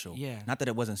nothing special, Yeah. not that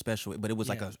it wasn't special, but it was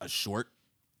like Yeah. a short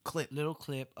clip. Little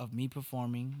clip of me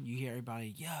performing. You hear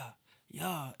everybody,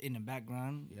 yeah, in the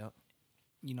background. Yep.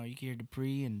 You can hear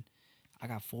Dupree, and I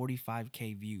got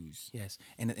 45K views. Yes,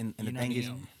 and the You thing know what I is,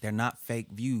 mean? they're not fake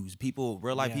views. People,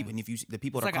 real life Yeah. people, and if you see the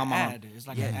people It's that like come an on, ad. It's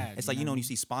like an ad. It's like you know when what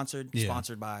you see sponsored Yeah.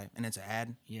 by, and it's an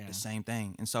ad. Yeah. The same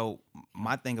thing. And so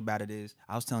my thing about it is,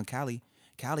 I was telling Callie,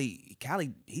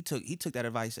 he took that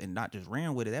advice and not just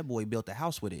ran with it. That boy built a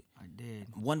house with it. I did.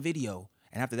 One video.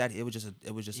 And after that, it was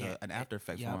just an after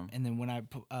effect for him. And then when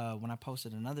I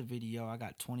posted another video, I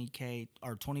got 20K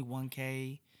or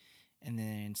 21K, and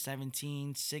then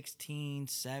 17, 16,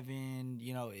 7.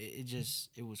 You know,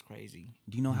 it was crazy.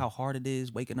 Do you know how hard it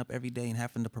is waking up every day and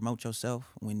having to promote yourself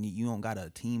when you don't got a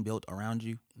team built around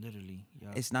you? Literally,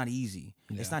 yeah. It's not easy.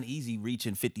 Yeah. It's not easy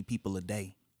reaching 50 people a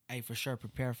day. Hey, for sure,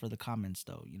 prepare for the comments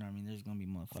though. You know what I mean? There's gonna be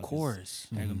motherfuckers. Of course.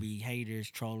 There's gonna be haters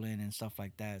trolling and stuff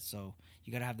like that. So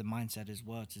you gotta have the mindset as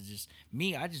well to just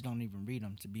me. I just don't even read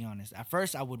them, to be honest. At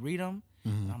first, I would read them.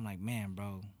 And I'm like, man,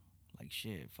 bro, like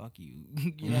shit, fuck you.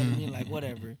 You know what I mean? Like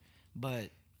whatever.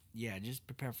 But yeah, just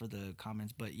prepare for the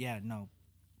comments. But yeah, no,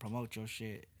 promote your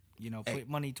shit. You know, put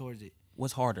money towards it.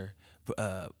 What's harder?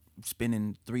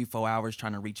 Spending 3-4 hours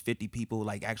trying to reach 50 people,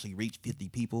 like actually reach 50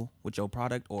 people with your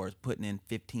product, or putting in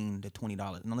 $15 to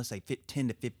 $20. No, let's say $10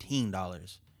 to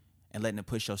 $15, and letting it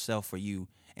push yourself for you.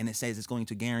 And it says it's going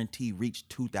to guarantee reach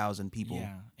 2,000 people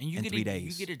and you in get 3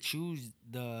 days. You get to choose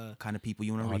the kind of people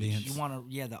you want to reach. Audience. You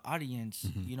want to, the audience.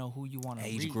 You know who you want to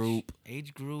reach.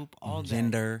 Age group, all that.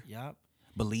 Gender. Yep.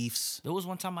 Beliefs. There was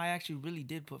one time I actually really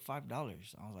did put $5. I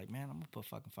was like, man, I'm gonna put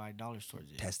fucking $5 towards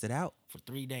it. Test it out for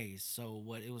 3 days. So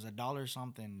what? It was $1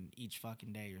 something each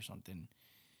fucking day or something.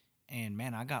 And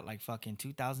man, I got like fucking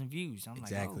 2,000 views. I'm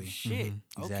like, oh shit.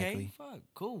 Okay, Exactly. fuck,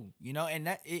 cool. You know, and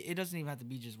that it doesn't even have to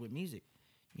be just with music.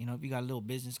 You know, if you got a little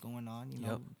business going on, you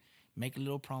know, make a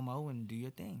little promo and do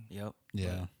your thing. Yep. Yeah.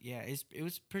 But yeah, it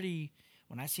was pretty.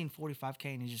 When I seen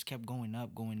 45K and it just kept going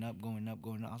up, I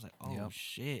was like, oh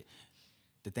shit.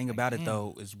 The thing about it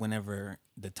though is whenever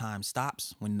the time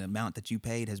stops, when the amount that you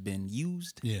paid has been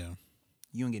used, Yeah.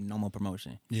 you don't get no more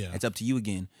promotion. Yeah. It's up to you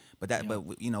again. But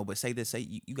but say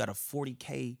you got a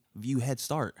 40K view head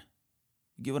start.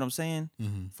 You get what I'm saying?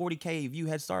 40K view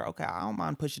head start. Okay, I don't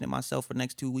mind pushing it myself for the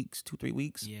next 2 weeks, 2-3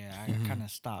 weeks. Yeah, I kind of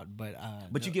stopped, but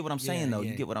you get what I'm saying though.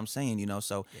 You get what I'm saying, you know.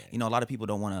 So a lot of people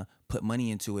don't want to put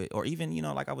money into it, or even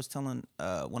like I was telling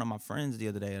one of my friends the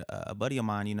other day, a buddy of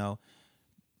mine,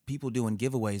 people doing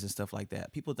giveaways and stuff like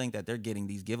that. People think that they're getting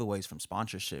these giveaways from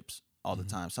sponsorships all the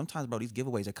time. Sometimes, bro, these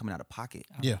giveaways are coming out of pocket.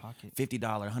 Yeah. $50,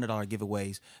 $100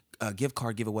 giveaways, gift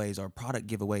card giveaways, or product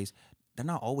giveaways. They're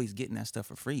not always getting that stuff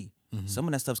for free. Some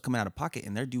of that stuff's coming out of pocket,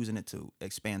 and they're using it to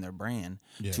expand their brand,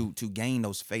 to gain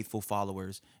those faithful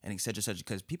followers, and et cetera,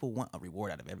 because people want a reward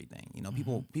out of everything. You know,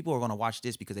 people are going to watch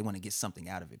this because they want to get something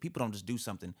out of it. People don't just do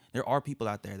something. There are people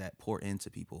out there that pour into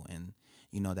people and,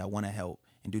 that want to help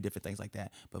and do different things like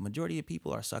that. But majority of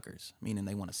people are suckers, meaning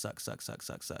they want to suck.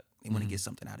 They want to get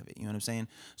something out of it. You know what I'm saying?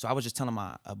 So I was just telling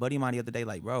a buddy of mine the other day,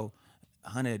 like, bro,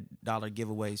 $100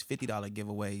 giveaways, $50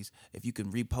 giveaways, if you can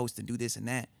repost and do this and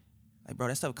that, like, bro,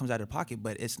 that stuff comes out of the pocket,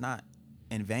 but it's not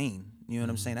in vain. You know what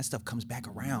I'm saying? That stuff comes back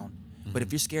around. But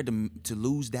if you're scared to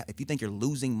lose that, if you think you're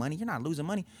losing money, you're not losing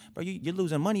money, bro. You're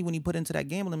losing money when you put into that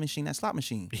gambling machine, that slot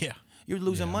machine. Yeah. You're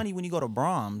losing money when you go to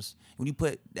Brahms, when you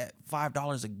put that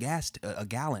 $5 a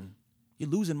gallon. You're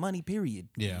losing money, period.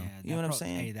 Yeah. You know what I'm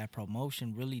saying? Hey, that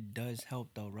promotion really does help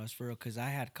though, Russ, for real, because I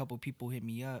had a couple people hit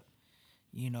me up.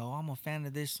 I'm a fan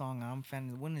of this song. I'm a fan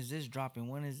of, when is this dropping?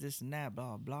 When is this and that?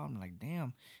 Blah, blah. I'm like,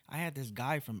 damn. I had this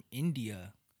guy from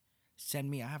India send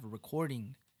me, I have a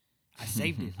recording. I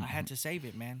saved it. I had to save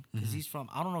it, man. Because he's from,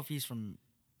 I don't know if he's from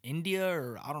India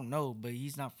or I don't know, but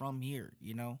he's not from here,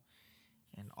 And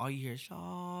all you hear is,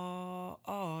 Shawty,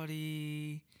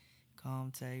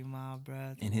 come take my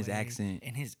breath In his away." accent.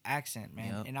 In his accent,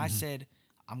 man. Yep. And I said,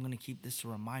 I'm going to keep this to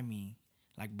remind me,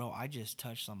 like, bro, I just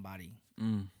touched somebody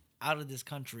out of this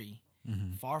country,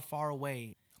 far, far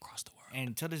away. Across the world.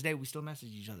 And to this day, we still message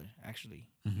each other, actually.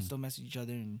 We still message each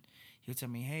other, and he'll tell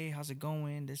me, hey, how's it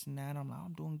going, this and that. I'm like,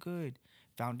 I'm doing good.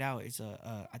 Found out it's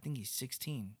I think he's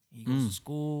 16. He goes to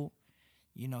school.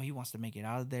 He wants to make it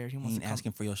out of there. He wants ain't to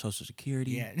asking for your social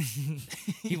security. Yeah.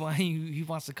 he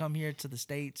wants to come here to the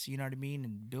States, you know what I mean,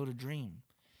 and build a dream.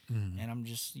 And I'm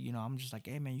just like,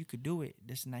 hey, man, you could do it.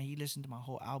 This and that. He listened to my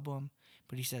whole album,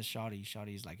 but he says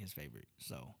Shawty is like his favorite.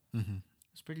 So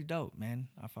it's pretty dope, man.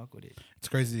 I fuck with it. It's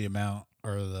crazy the amount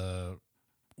or the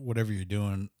whatever you're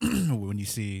doing when you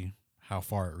see how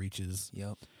far it reaches.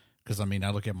 Yep. Because, I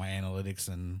look at my analytics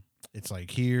and it's like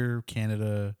here,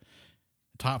 Canada,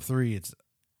 top 3, it's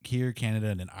here, Canada,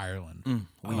 and then Ireland. And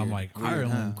I'm like,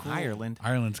 Ireland, huh? Ireland.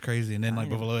 Ireland's crazy. And then like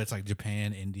below it's like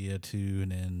Japan, India too,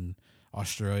 and then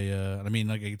Australia.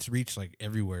 Like it's reached like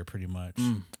everywhere pretty much.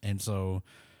 And so,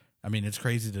 it's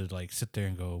crazy to like sit there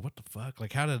and go, what the fuck?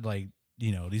 Like how did like,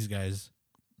 these guys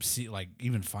see like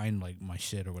even find like my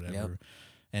shit or whatever. Yep.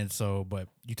 And so, but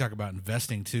you talk about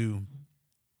investing too.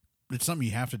 It's something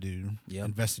you have to do. Yep.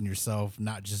 Invest in yourself,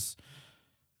 not just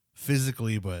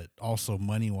physically, but also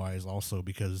money wise also,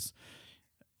 because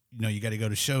you got to go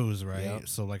to shows, right? Yep.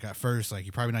 So like at first, like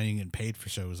you're probably not even getting paid for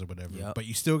shows or whatever, Yep. but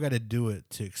you still got to do it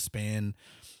to expand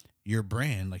your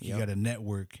brand. Like you Yep. got to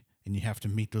network, and you have to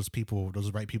meet those people,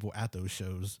 those right people at those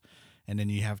shows, and then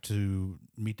you have to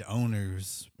meet the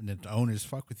owners, and if the owners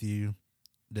fuck with you,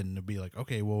 then they'll be like,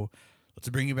 okay, well, let's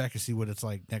bring you back and see what it's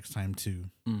like next time too.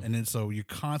 And then so you're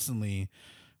constantly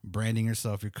branding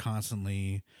yourself, you're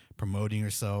constantly promoting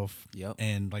yourself. Yep.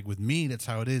 And like with me, that's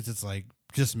how it is. It's like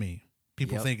just me.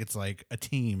 People Yep. think it's like a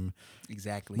team.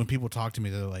 Exactly. When people talk to me,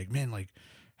 they're like, man, like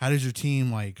how does your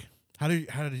team like how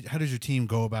does your team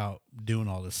go about doing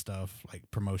all this stuff, like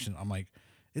promotion? I'm like,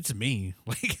 it's me.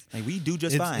 Like we do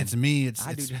just it's, fine. It's me. It's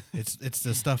I do it's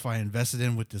the stuff I invested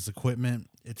in with this equipment.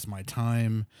 It's my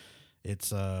time.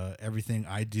 It's everything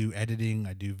I do, editing.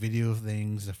 I do video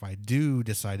things. If I do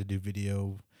decide to do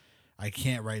video, I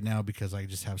can't right now because I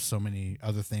just have so many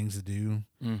other things to do.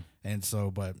 And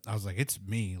so, but I was like, it's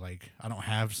me. Like I don't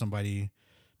have somebody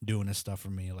doing this stuff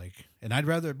for me. Like, and I'd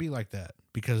rather it be like that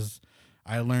because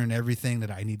I learned everything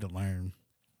that I need to learn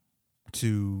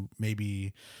to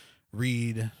maybe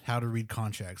how to read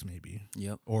contracts, maybe.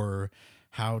 Yep. Or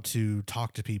how to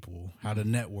talk to people, how to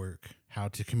network, how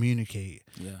to communicate,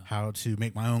 Yeah. how to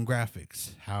make my own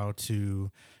graphics, how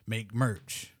to make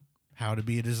merch, how to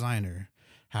be a designer,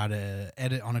 how to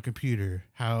edit on a computer,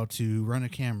 how to run a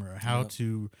camera, how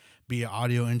to be an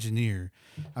audio engineer.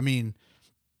 I mean,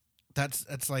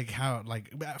 that's like how,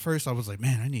 like at first I was like,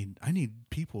 man, I need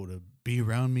people to be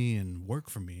around me and work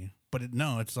for me. But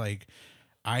it's like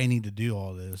I need to do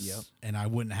all this. Yep. And I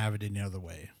wouldn't have it any other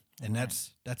way. And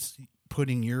that's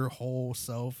putting your whole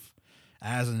self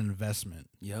as an investment.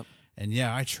 Yep. And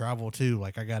yeah, I travel too.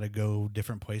 Like I got to go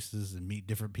different places and meet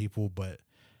different people, but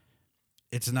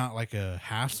it's not like a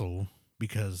hassle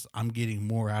because I'm getting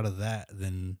more out of that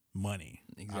than money.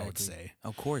 Exactly. I would say.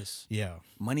 Of course. Yeah.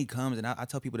 Money comes, and I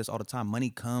tell people this all the time. Money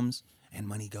comes and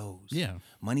money goes. Yeah.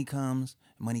 Money comes,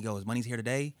 money goes. Money's here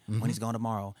today, money's gone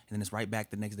tomorrow, and then it's right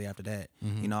back the next day after that.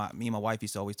 You know, me and my wife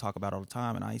used to always talk about it all the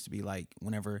time, and I used to be like,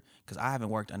 whenever, because I haven't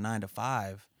worked a 9 to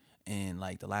 5 in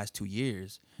like the last 2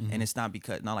 years, and it's not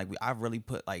because, not like I've really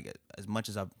put like as much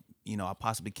as I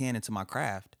possibly can into my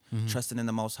craft, trusting in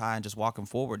the Most High and just walking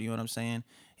forward. You know what I'm saying?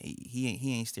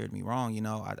 He ain't steered me wrong. You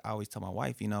know, I always tell my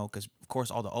wife, because of course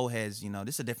all the old heads,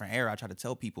 this is a different era. I try to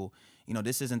tell people,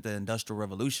 this isn't the Industrial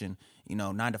Revolution.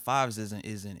 9 to 5s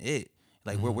isn't it.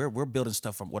 Like we're building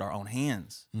stuff with our own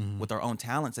hands, with our own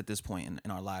talents at this point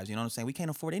in our lives. You know what I'm saying? We can't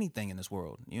afford anything in this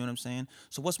world. You know what I'm saying?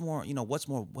 So what's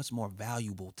more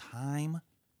valuable, time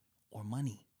or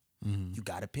money? You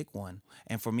got to pick one.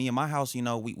 And for me in my house,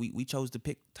 we chose to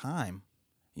pick time.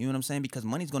 You know what I'm saying? Because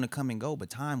money's going to come and go, but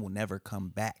time will never come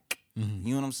back.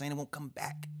 You know what I'm saying? It won't come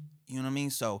back. You know what I mean?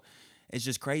 So it's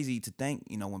just crazy to think,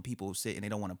 when people sit and they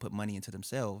don't want to put money into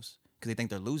themselves because they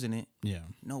think they're losing it. Yeah.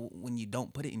 No, when you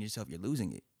don't put it in yourself, you're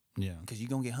losing it. Yeah. Because you're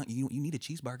going to get hungry. You need a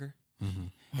cheeseburger.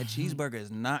 That cheeseburger is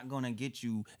not going to get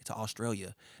you to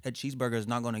Australia. That cheeseburger is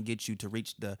not going to get you to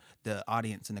reach the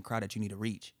audience and the crowd that you need to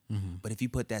reach. But if you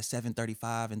put that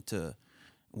 735 into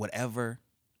whatever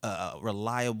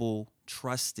reliable,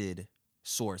 trusted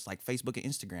source like Facebook and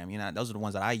Instagram, those are the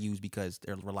ones that I use because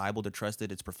they're reliable, they're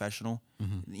trusted, it's professional.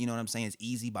 You know what I'm saying? It's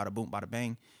easy, bada boom, bada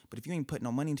bang. But if you ain't putting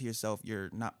no money into yourself, you're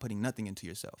not putting nothing into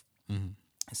yourself.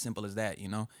 As simple as that,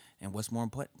 And what's more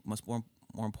important? What's more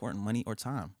important, money or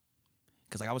time?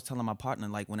 Because like I was telling my partner,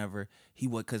 like whenever he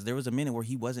would, because there was a minute where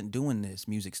he wasn't doing this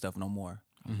music stuff no more.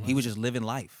 He was just living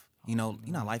life. You know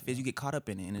how life is. You get caught up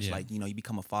in it, and it's like you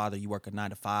become a father. You work a 9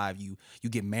 to 5. You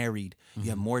get married. You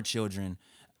have more children.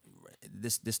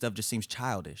 This stuff just seems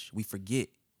childish. We forget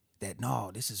that no,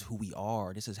 this is who we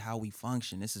are. This is how we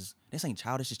function. This ain't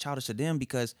childish. It's childish to them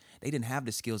because they didn't have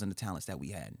the skills and the talents that we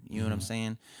had. You know what I'm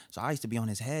saying? So I used to be on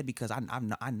his head because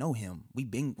I know him.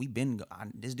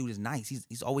 This dude is nice.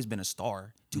 He's always been a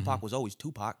star. Tupac was always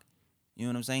Tupac. You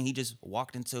know what I'm saying? He just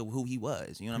walked into who he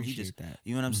was. You know what I mean?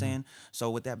 You know what I'm saying?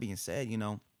 So with that being said, I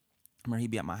remember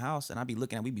he'd be at my house and I'd be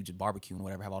looking at, we'd be just barbecuing,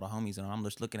 whatever, have all the homies, and I'm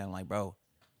just looking at him like, bro,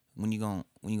 when you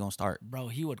gonna start? Bro,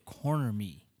 he would corner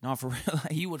me. No, for real.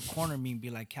 Like, He would corner me and be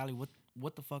like, Callie,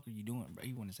 what the fuck are you doing, bro?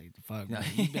 He wouldn't say the fuck. Bro.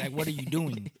 He'd be like, what are you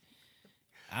doing?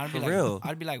 I'd be For like, real.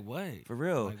 I'd be like, what? For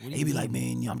real. Like, what are He'd you be like,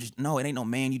 doing? man, it ain't no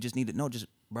man. You just need to know, just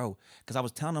bro. Because I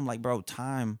was telling him like, bro,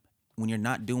 time, when you're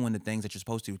not doing the things that you're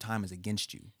supposed to, time is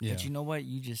against you. Yeah. But you know what?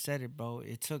 You just said it, bro.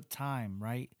 It took time,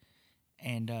 right?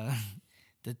 And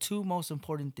the two most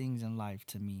important things in life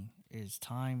to me is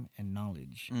time and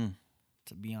knowledge.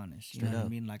 To be honest, you know what I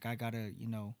mean? Like I gotta,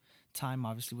 time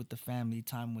obviously with the family,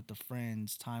 time with the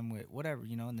friends, time with whatever,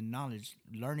 and the knowledge,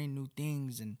 learning new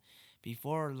things and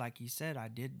before, like you said, I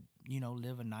did,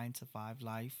 live a 9 to 5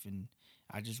 life, and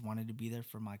I just wanted to be there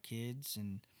for my kids.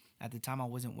 And at the time, I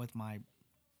wasn't with my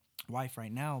wife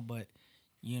right now, but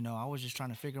I was just trying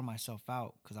to figure myself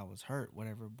out because I was hurt,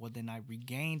 whatever. But then I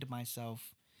regained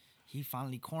myself. He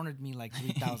finally cornered me like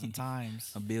 3,000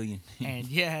 times. A billion. And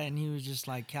yeah, and he was just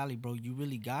like, Callie, bro, you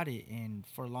really got it. And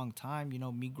for a long time,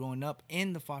 me growing up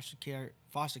in the foster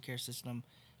care system,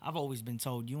 I've always been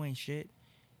told, you ain't shit.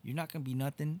 You're not gonna be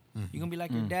nothing. You're gonna be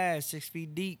like your dad, 6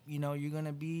 feet deep. You're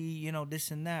gonna be,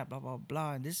 this and that, blah blah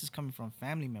blah. And this is coming from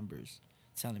family members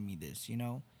telling me this.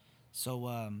 So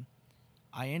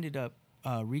I ended up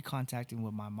recontacting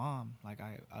with my mom. Like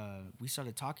we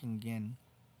started talking again,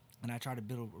 and I tried to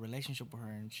build a relationship with her,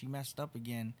 and she messed up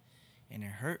again, and it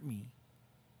hurt me.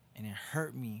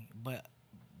 But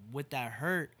with that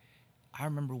hurt, I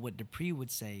remember what Dupree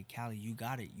would say, Callie, you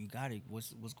got it.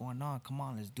 What's going on? Come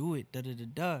on, let's do it. Da da da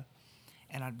da.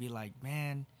 And I'd be like,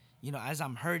 man, as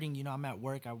I'm hurting, I'm at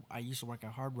work. I used to work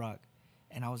at Hard Rock,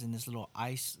 and I was in this little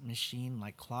ice machine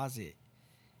like closet,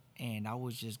 and I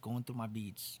was just going through my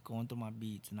beats,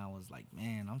 and I was like,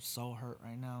 man, I'm so hurt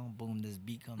right now. Boom, this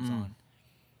beat comes on.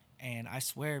 And I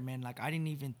swear, man, like I didn't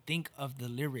even think of the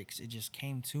lyrics. It just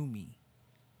came to me.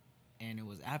 And it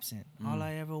was absent. All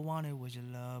I ever wanted was your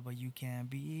love, but you can't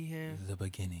be here. The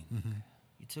beginning.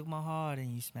 You took my heart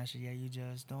and you smashed it. Yeah, you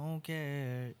just don't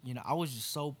care. I was just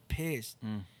so pissed.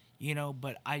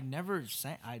 But I never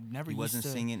sang. He wasn't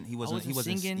singing. He wasn't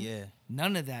singing. Yeah.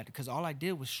 None of that, because all I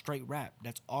did was straight rap.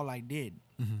 That's all I did.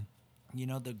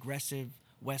 The aggressive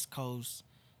West Coast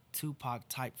Tupac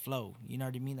type flow. You know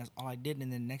what I mean? That's all I did.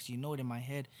 And then next, it in my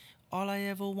head, all I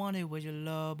ever wanted was your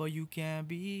love, but you can't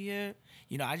be here.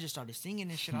 I just started singing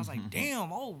this shit. I was like,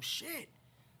 damn, oh shit,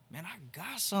 man, I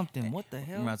got something. What the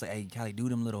hell? I was like, hey, Callie, do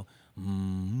them little.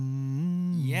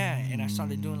 Yeah, and I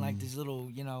started doing like this little,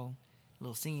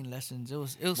 little singing lessons. It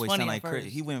was Boy, funny. Like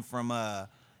he went from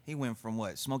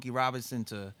what, Smokey Robinson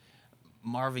to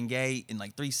Marvin Gaye in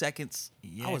like 3 seconds.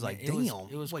 Yeah, I was like, it damn,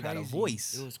 was boy crazy. got a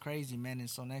voice. It was crazy, man. And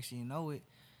so next thing you know it,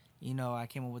 I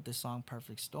came up with this song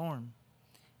 "Perfect Storm,"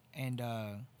 and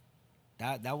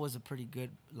that was a pretty good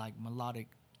like melodic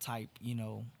type,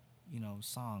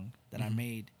 song that I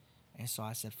made. And so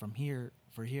I said, from here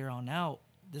on out,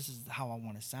 this is how I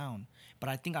want to sound. But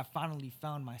I think I finally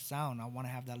found my sound. I want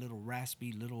to have that little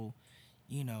raspy little,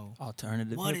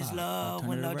 alternative. What is love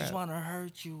when I rap. just want to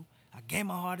hurt you? I gave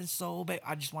my heart and soul, babe.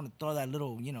 I just want to throw that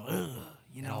little,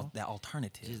 that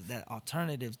alternative. Just that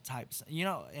alternative type,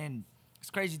 and it's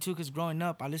crazy too, because growing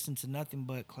up, I listened to nothing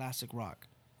but classic rock.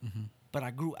 But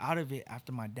I grew out of it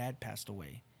after my dad passed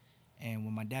away. And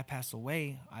when my dad passed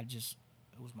away,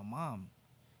 it was my mom.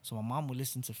 So my mom would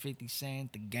listen to 50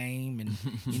 Cent, The Game,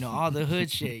 and, all the hood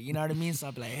shit. You know what I mean? So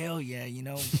I'd be like, hell yeah,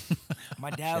 My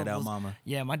dad Shout out, mama.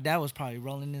 Yeah, my dad was probably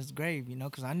rolling in his grave,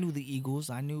 because I knew the Eagles.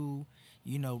 I knew,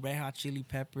 Red Hot Chili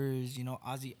Peppers,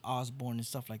 Ozzy Osbourne and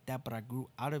stuff like that. But I grew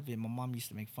out of it. My mom used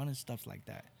to make fun of stuff like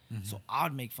that. So I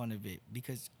would make fun of it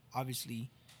because,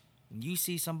 obviously, when you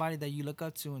see somebody that you look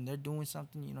up to and they're doing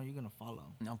something, you're going to follow.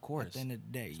 Of course. At the end of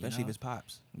the day. Especially if it's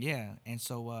Pops. Yeah. And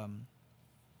so,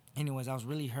 anyways, I was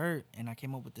really hurt, and I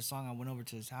came up with this song. I went over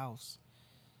to his house,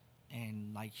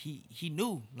 and, like, he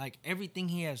knew, like, everything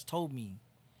he has told me,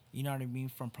 you know what I mean,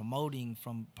 from promoting,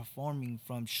 from performing,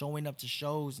 from showing up to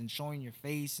shows and showing your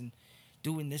face and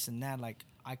doing this and that. Like,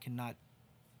 I cannot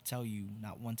tell you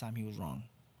not one time he was wrong.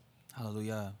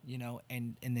 Hallelujah.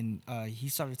 And then he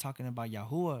started talking about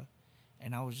Yahuwah,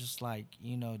 and I was just like,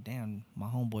 damn, my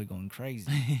homeboy going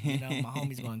crazy. My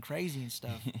homie's going crazy and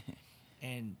stuff.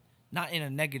 And not in a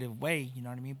negative way, you know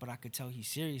what I mean? But I could tell he's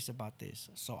serious about this.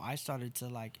 So I started to,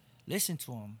 like, listen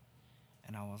to him.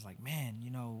 And I was like, man,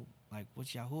 like,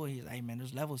 what's Yahuwah? He's like, hey, man,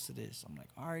 there's levels to this. I'm like,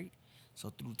 all right. So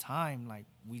through time, like,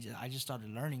 I just started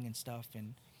learning and stuff.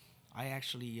 And I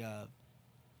actually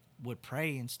would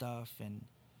pray and stuff. And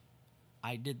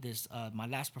I did this. My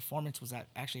last performance was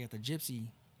actually at the Gypsy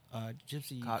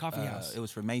Coffee House. It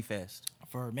was for Mayfest.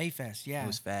 For Mayfest, yeah. It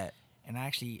was fat. And I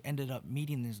actually ended up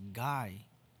meeting this guy.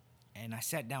 And I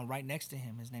sat down right next to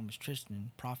him. His name was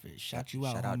Tristan Prophet. Shout you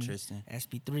out, Shout out, homie. Tristan.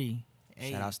 SP3.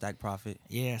 Hey. Shout out Stack Prophet.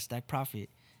 Yeah, Stack Prophet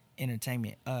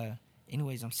Entertainment.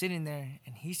 Anyways, I'm sitting there,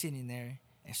 and he's sitting there,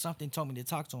 and something told me to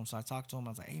talk to him. So I talked to him.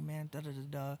 I was like, hey, man,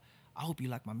 da-da-da-da. I hope you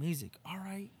like my music. All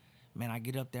right. Man, I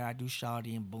get up there. I do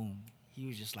Shawty, and boom. He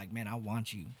was just like, man, I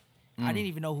want you. I didn't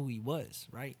even know who he was,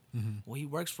 right? Well, he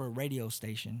works for a radio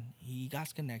station. He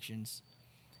got connections.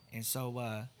 And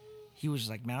so he was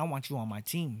just like, man, I want you on my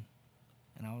team.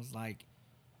 And I was like,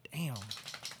 damn,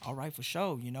 all right, for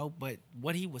sure, But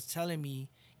what he was telling me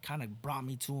kind of brought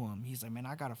me to him. He's like, man,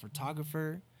 I got a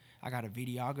photographer. I got a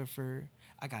videographer.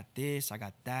 I got this. I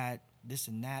got that. This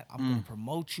and that. I'm gonna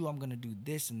promote you. I'm gonna do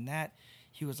this and that.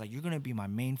 He was like, you're gonna be my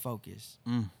main focus.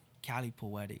 Cali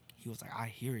Poetic. He was like, I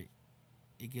hear it.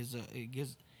 It gives.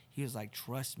 He was like,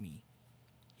 trust me.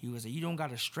 He was like, you don't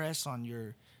gotta stress on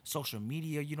your social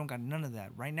media. You don't got none of that.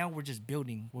 Right now, we're just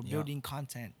building. We're building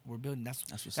content. We're building.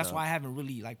 That's why I haven't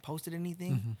really like posted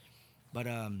anything. But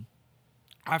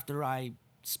after I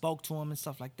spoke to him and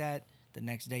stuff like that, the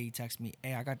next day he texted me,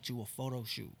 hey, I got you a photo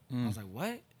shoot. I was like,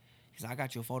 what? He's like, I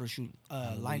got you a photo shoot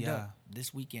lined up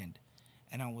this weekend.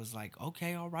 And I was like,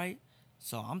 okay, all right.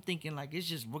 So I'm thinking like, it's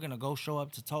just, we're going to go show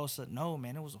up to Tulsa. No,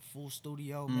 man, it was a full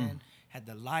studio, man. Had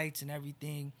the lights and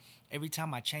everything. Every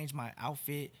time I changed my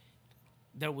outfit,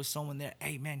 there was someone there.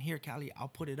 Hey, man, here, Cali, I'll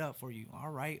put it up for you. All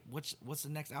right. What's the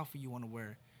next outfit you want to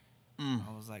wear?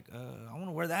 I was like, I want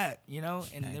to wear that, you know?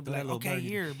 And they'd be like, okay,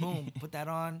 here, boom, put that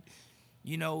on.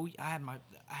 You know,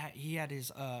 he had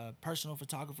his personal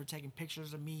photographer taking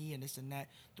pictures of me and this and that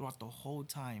throughout the whole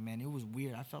time, man. It was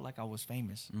weird. I felt like I was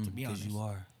famous, to be honest. Because you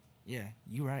are. Yeah,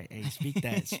 you right. Hey, speak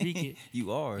that. Speak it.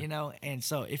 You are. You know, and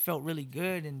so it felt really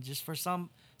good. And just for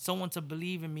someone to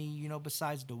believe in me, you know,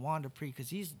 besides DeJuan Dupree, because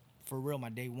he's, for real, my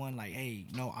day one, like, hey,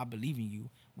 no, I believe in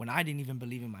you, when I didn't even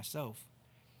believe in myself.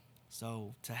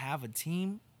 So to have a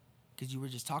team, because you were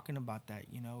just talking about that,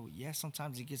 you know, yeah,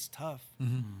 sometimes it gets tough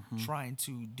trying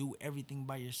to do everything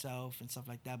by yourself and stuff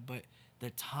like that. But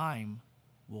the time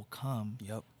will come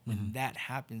when that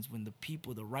happens, when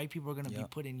the right people are going to be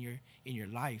put in your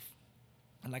life.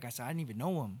 And like I said, I didn't even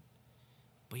know him,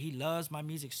 but he loves my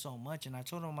music so much. And I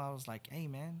told him, I was like, hey,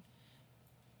 man,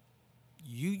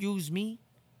 you use me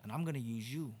and I'm going to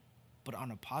use you, but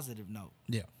on a positive note.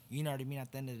 Yeah. You know what I mean?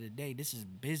 At the end of the day, this is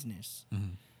business.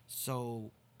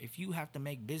 So if you have to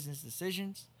make business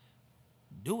decisions,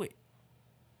 do it.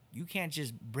 You can't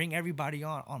just bring everybody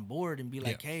on board and be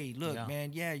like, hey, look,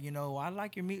 man, you know, I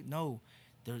like your music. No,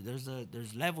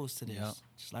 there's levels to this.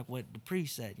 Just like what Dupree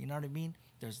said, you know what I mean?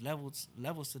 There's levels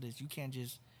to this. You can't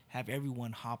just have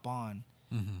everyone hop on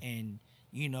and,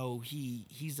 you know, he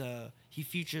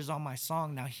features on my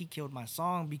song. Now he killed my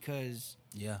song because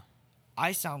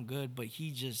I sound good, but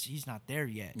he's not there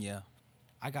yet. Yeah.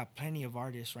 I got plenty of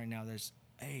artists right now that's,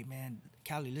 hey, man,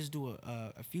 Cali, let's do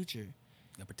a feature.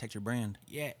 You gotta protect your brand.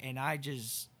 Yeah, and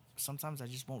sometimes I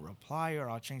just won't reply or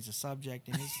I'll change the subject.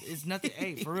 And it's nothing,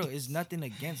 hey, for real, it's nothing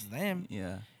against them.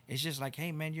 Yeah. It's just like,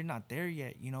 hey, man, you're not there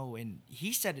yet, you know. And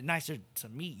he said it nicer to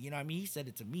me, you know what I mean? He said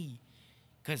it to me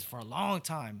because for a long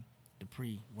time,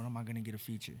 Dupree, when am I going to get a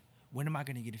feature? When am I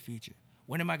going to get a feature?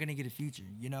 When am I going to get a feature,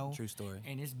 you know? True story.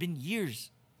 And it's been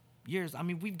years. I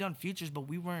mean, we've done features, but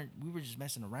we were just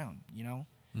messing around, you know?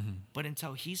 But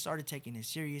until he started taking it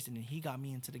serious and then he got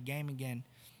me into the game again,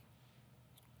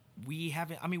 we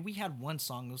had one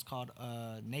song, it was called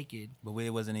Naked. But it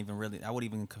wasn't even really, I would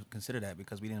even consider that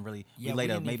because we didn't really, we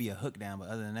laid maybe a hook down, but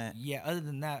other than that. Yeah, other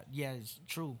than that, yeah, it's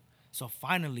true. So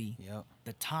finally,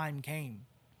 the time came.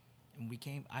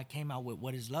 And I came out with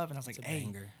What Is Love, and I was like,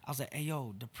 hey,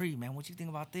 yo, Dupree, man, what you think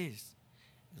about this?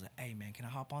 He was like, hey, man, can I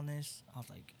hop on this? I was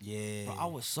like, yeah. Bro, I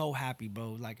was so happy,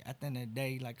 bro. Like, at the end of the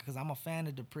day, like, because I'm a fan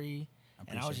of Dupree,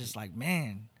 and I was just like,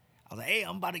 man. I was like, hey,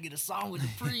 I'm about to get a song with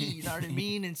Dupree, you know what I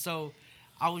mean? And so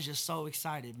I was just so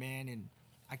excited, man, and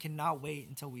I cannot wait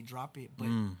until we drop it. But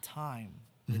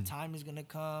the time is going to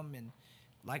come, and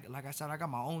like I said, I got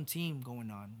my own team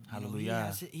going on.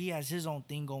 Hallelujah. He has his own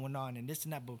thing going on, and this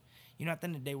and that, but, you know, at the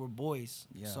end of the day, we're boys.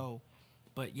 Yeah. So,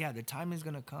 but, yeah, the time is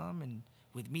going to come, and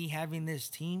with me having this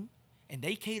team, and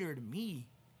they cater to me.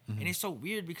 And it's so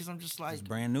weird because I'm just like, it's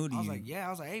brand new to you. I was like, I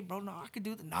was like, hey, bro, no, I could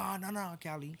do that. No,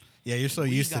 Cali. Yeah, you're so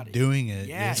used to doing it.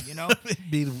 Yeah, you know.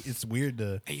 It's weird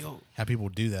to have people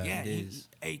do that. Yeah, it is.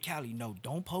 Hey, Cali, no,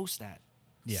 don't post that.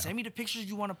 Yeah. Send me the pictures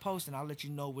you want to post, and I'll let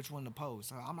you know which one to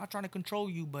post. I'm not trying to control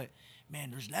you, but, man,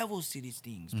 there's levels to these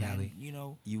things, Cali, you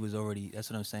know. You was already, that's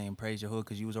what I'm saying, praise your hood,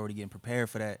 because you was already getting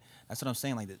prepared for that. That's what I'm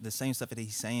saying, like, the same stuff that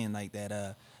he's saying, like,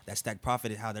 that Stack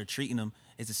Prophet, how they're treating him,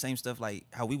 is the same stuff, like,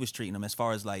 how we was treating him as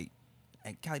far as, like,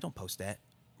 hey, Cali, don't post that.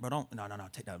 Bro, no,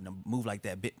 take that, no, move like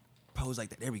that, pose like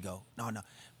that, there we go. No,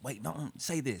 wait, no,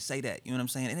 say this, say that, you know what I'm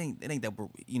saying? It ain't that,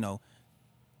 you know,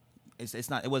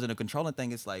 it's not, it wasn't a controlling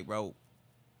thing, it's like, bro,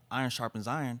 iron sharpens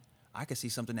iron. I can see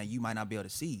something that you might not be able to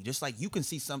see. Just like you can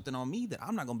see something on me that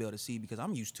I'm not going to be able to see because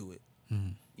I'm used to it.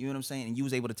 You know what I'm saying? And you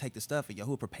was able to take the stuff and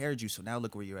Yahoo prepared you, so now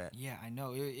look where you're at. Yeah, I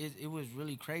know. It was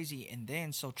really crazy. And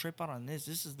then, so trip out on this.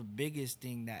 This is the biggest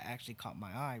thing that actually caught my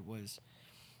eye was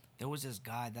there was this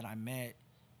guy that I met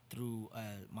through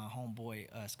my homeboy,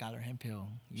 Skylar Hemphill.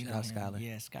 Shout out Skylar.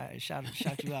 Yeah,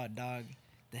 shout you out, dog.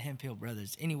 The Hemphill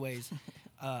brothers. Anyways,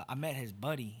 I met his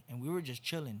buddy, and we were just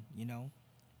chilling, you know,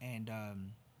 and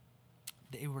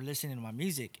they were listening to my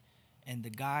music, and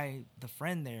the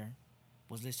friend there,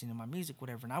 was listening to my music,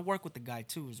 whatever. And I work with the guy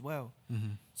too as well.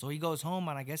 So he goes home,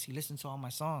 and I guess he listens to all my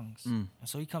songs. And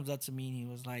so he comes up to me and he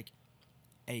was like,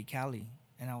 "Hey, Cali,"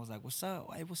 and I was like, "What's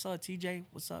up? Hey, what's up, TJ?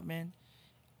 What's up, man?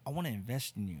 I want to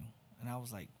invest in you." And I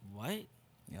was like, "What?"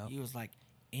 Yep. He was like,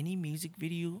 "Any music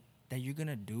video that you're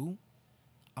gonna do,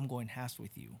 I'm going halves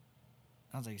with you."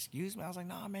 I was like, "Excuse me?" I was like,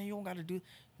 "Nah, man, you don't gotta do."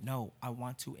 No, I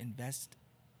want to invest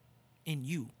in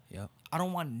you. Yep. I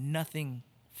don't want nothing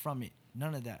from it.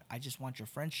 None of that. I just want your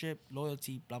friendship,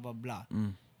 loyalty, blah, blah, blah.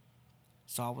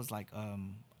 So I was like,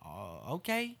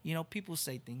 okay. You know, people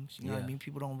say things. You know what I Yeah. mean?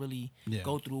 People don't really Yeah.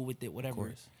 go through with it, whatever.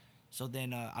 course. So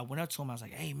then I went up to him. I was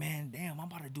like, "Hey, man, damn, I'm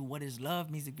about to do What Is Love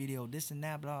music video, this and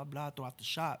that, blah, blah, throughout the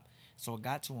shop." So I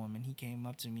got to him, and he came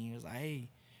up to me. He was like, "Hey,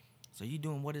 so you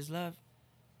doing What Is Love?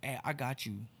 Hey, I got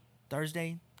you.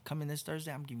 Thursday, coming this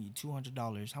Thursday, I'm giving you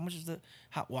 $200. How much is the?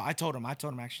 Well, I told him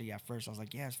actually at first. I was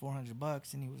like, "Yeah, it's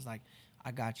 $400," and he was like,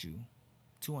 "I got you,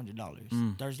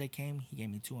 $200." Thursday came, he gave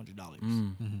me $200.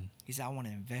 He said, "I want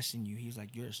to invest in you." He was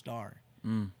like, "You're a star."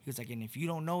 He was like, "And if you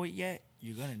don't know it yet,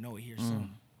 you're gonna know it here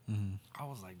soon." I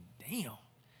was like, "Damn!"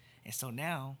 And so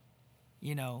now,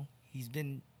 you know, he's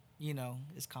been, you know,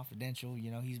 it's confidential. You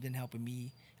know, he's been helping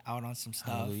me out on some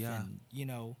stuff, Hallelujah. and you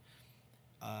know,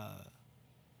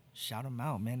 shout him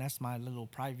out, man. That's my little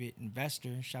private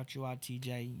investor. Shout you out,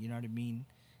 TJ. You know what I mean?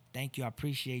 Thank you. I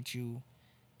appreciate you.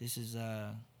 This is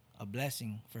a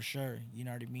blessing for sure. You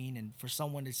know what I mean? And for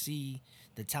someone to see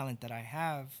the talent that I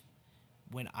have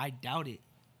when I doubt it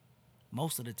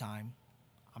most of the time,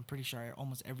 I'm pretty sure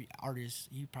almost every artist,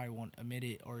 he probably won't admit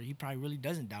it, or he probably really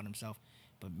doesn't doubt himself.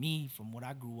 But me, from what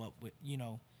I grew up with, you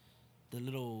know, the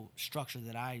little structure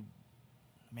that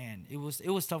man, it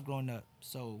was tough growing up.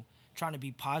 So trying to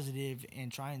be positive and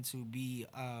trying to be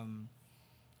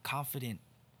confident,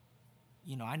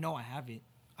 you know, I know I have it.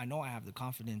 I know I have the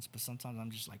confidence, but sometimes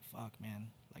I'm just like, fuck, man.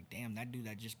 Like, damn, that dude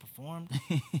that just performed,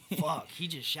 fuck, he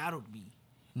just shadowed me.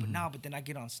 But then I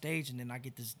get on stage and then I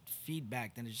get this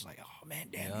feedback. Then it's just like, oh, man,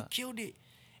 damn, you killed it.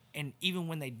 And even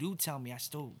when they do tell me, I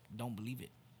still don't believe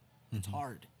it. It's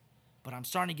hard. But I'm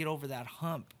starting to get over that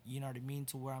hump, you know what I mean?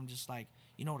 To where I'm just like,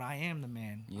 you know what, I am the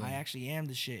man. Yeah. I actually am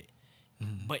the shit.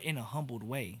 But in a humbled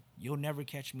way. You'll never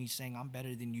catch me saying I'm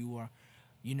better than you, or,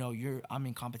 you know, I'm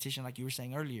in competition like you were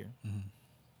saying earlier.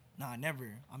 Nah,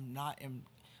 never. I'm not.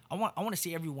 I want to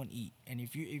see everyone eat. And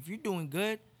if you're doing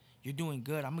good, you're doing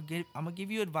good. I'm gonna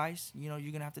give you advice. You know,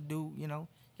 you're gonna have to do. You know,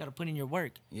 you gotta put in your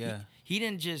work. Yeah. He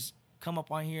didn't just come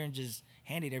up on here and just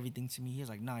handed everything to me. He was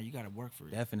like, nah, you gotta work for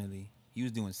it. Definitely. He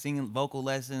was doing singing, vocal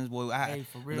lessons. Boy, Hey,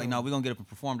 for was real. like, no, we're going to get up and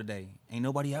perform today. Ain't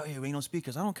nobody out here. Ain't no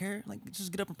speakers. I don't care. Like, just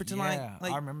get up and pretend Yeah,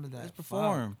 like I remember that. Let's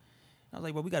perform. I was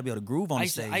like, bro, we got to be able to groove on the I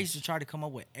stage. used to try to come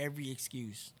up with every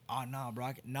excuse. Oh, nah,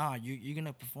 bro. Nah, you're going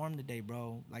to perform today,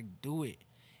 bro. Like, do it.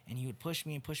 And he would push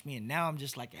me. And now I'm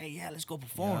just like, hey, yeah, let's go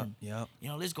perform. Yep. You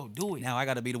know, let's go do it. Now I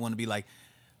got to be the one to be like,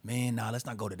 man, nah, let's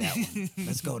not go to that one.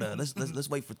 Let's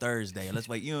wait for Thursday. Let's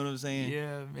wait. You know what I'm saying?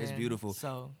 Yeah, man. It's beautiful.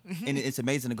 So, And it's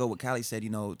amazing to go what Callie said, you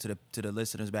know, to the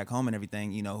listeners back home and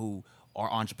everything, you know, who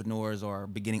are entrepreneurs or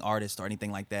beginning artists or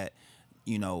anything like that.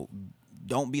 You know,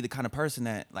 don't be the kind of person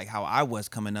that, like how I was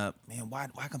coming up, man, why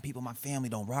come people in my family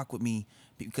don't rock with me?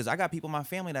 Because I got people in my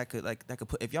family that could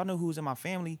put, if y'all know who's in my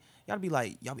family, y'all be,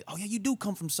 oh yeah, you do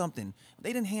come from something.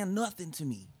 They didn't hand nothing to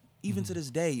me, even to this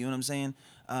day, you know what I'm saying?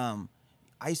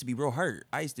 I used to be real hurt.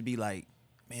 I used to be like,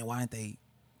 man, why ain't they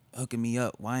hooking me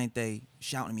up? Why ain't they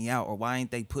shouting me out? Or why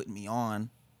ain't they putting me on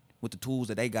with the tools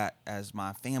that they got as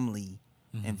my family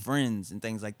and friends and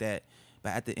things like that? But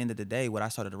at the end of the day, what I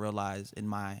started to realize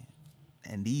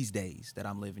in these days that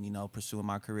I'm living, you know, pursuing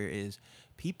my career, is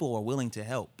people are willing to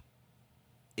help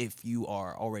if you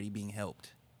are already being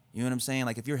helped. You know what I'm saying?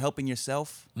 Like, if you're helping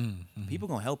yourself, people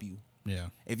gonna help you. Yeah.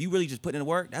 If you really just put in the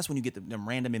work, that's when you get them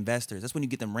random investors. That's when you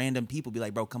get them random people be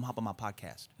like, bro, come hop on my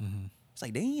podcast. It's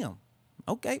like, damn.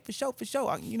 Okay, for sure.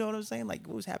 You know what I'm saying? Like,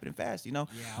 what was happening fast, you know?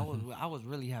 yeah, I was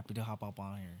really happy to hop up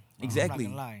on here. Exactly.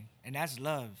 I'm not gonna lie. And that's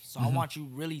love. So I want you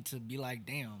really to be like,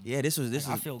 damn. Yeah, this is.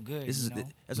 I feel good, This is. you know?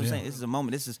 That's what I'm saying. This is a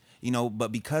moment. This is, you know.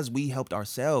 But because we helped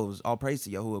ourselves, all praise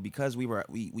to Yahuwah. Because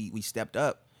we stepped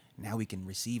up. Now we can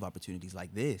receive opportunities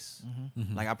like this.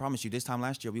 Like, I promise you, this time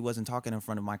last year, we wasn't talking in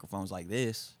front of microphones like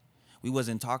this. We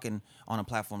wasn't talking on a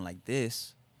platform like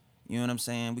this. You know what I'm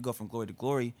saying? We go from glory to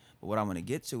glory. But what I'm gonna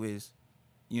get to is,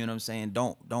 you know what I'm saying?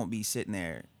 Don't be sitting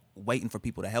there waiting for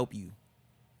people to help you.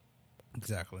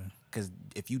 Exactly. Because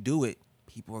if you do it,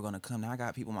 people are gonna come. Now I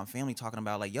got people in my family talking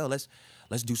about like, yo, let's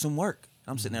do some work.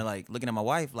 I'm sitting there like looking at my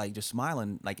wife, like just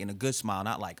smiling, like in a good smile,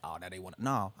 not like, oh, now they want to.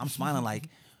 No, I'm smiling like,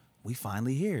 we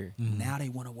finally here. Now they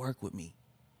want to work with me.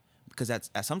 Because that's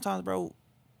sometimes, bro,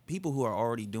 people who are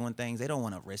already doing things, they don't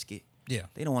want to risk it. Yeah.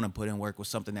 They don't want to put in work with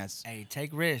something that's. Hey,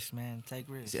 take risks, man. Take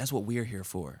risks. See, that's what we're here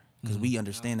for. Because we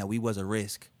understand that we was a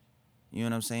risk. You know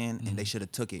what I'm saying? And they should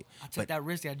have took it. I took that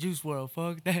risk at Juice WRLD.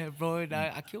 Fuck that, bro.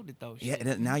 I killed it though. Yeah. Shit.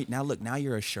 And now look, now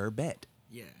you're a sure bet.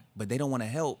 Yeah. But they don't want to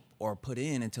help or put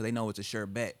in until they know it's a sure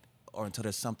bet or until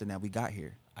there's something that we got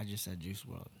here. I just said Juice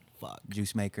WRLD. Fuck.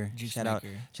 Juice Maker. Juice Shout Maker. out.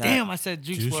 Shout Damn, out. I said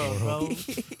Juice Juice WRLD,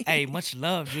 WRLD. bro. Hey, much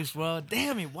love, Juice WRLD.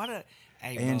 Damn it, what a.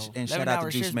 Hey, And- bro. and 11 shout out to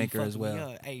Hour Juice Shares be Maker as fucking me well.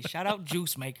 up. Hey, shout out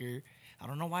Juice Maker. I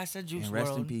don't know why I said Juice And WRLD.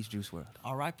 rest in peace, Juice WRLD.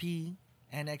 R.I.P.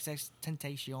 and XX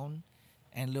Tentacion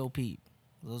and Lil Peep.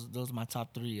 Those are my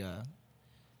top three.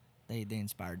 They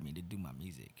inspired me to do my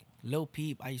music. Lil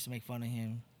Peep, I used to make fun of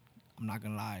him. I'm not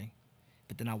gonna lie,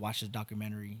 but then I watched his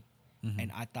documentary,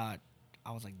 and I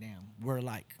was like, damn, we're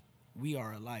alike. We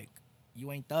are alike.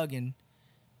 You ain't thugging,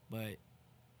 but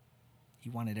he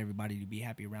wanted everybody to be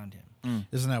happy around him.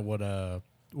 Isn't that what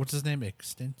what's his name?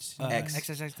 Extension. X.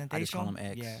 XXX Tentacion. I just call him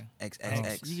X. Yeah.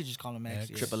 XXX. You could just call him X. X.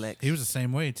 yeah. Triple X. He was the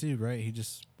same way too, right? He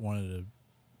just wanted to.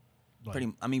 Like,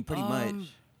 Pretty much.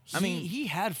 I mean, he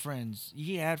had friends.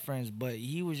 He had friends, but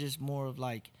he was just more of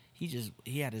like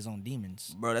he had his own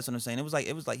demons. bro, that's what I'm saying. It was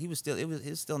like he was still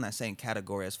in that same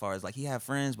category as far as like he had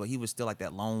friends, but he was still like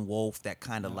that lone wolf, that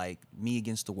kind of like me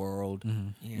against the world. Yeah.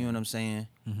 You know what I'm saying?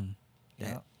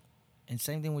 Yeah. And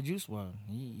same thing with Juice WRLD.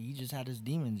 He just had his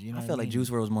demons. You know. I what felt like mean? Juice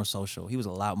WRLD was more social. He was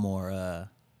a lot more.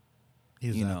 he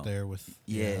was you out know, there with.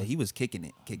 He was kicking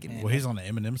it. Well, he's on the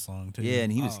Eminem song too. Yeah,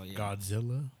 and he was. Oh, yeah.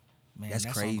 Godzilla. Man, That's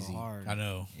that crazy. Song go hard. I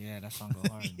know. Yeah, that song go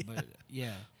hard. But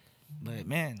yeah, but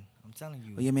man, I'm telling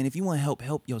you. But yeah, man, if you want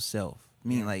help yourself. I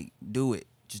mean, like, do it.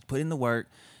 Just put in the work.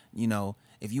 You know,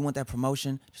 if you want that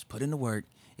promotion, just put in the work.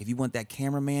 If you want that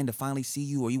cameraman to finally see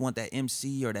you, or you want that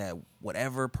MC or that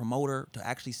whatever promoter to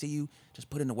actually see you, just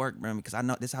put in the work, man. Because I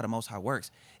know this is how the Most High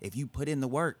works. If you put in the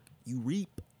work, you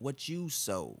reap what you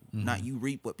sow, not you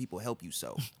reap what people help you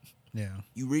sow. Yeah.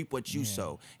 You reap what you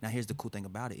sow. Now, here's the cool thing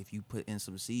about it. If you put in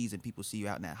some seeds and people see you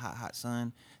out in that hot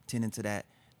sun, tending to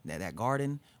that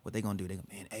garden, what they going to do? They go,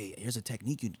 man, hey, here's a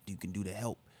technique you can do to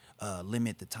help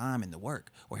limit the time and the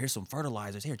work. Or here's some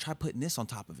fertilizers. Here, try putting this on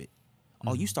top of it.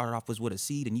 All you started off was with a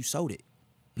seed and you sowed it.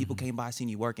 People came by, seen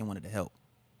you work, and wanted to help.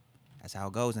 That's how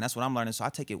it goes. And that's what I'm learning. So I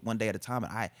take it one day at a time,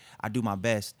 and I do my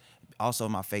best. Also,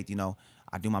 in my faith, you know,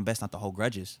 I do my best not to hold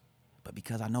grudges. But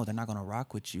because I know they're not going to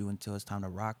rock with you until it's time to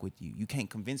rock with you. You can't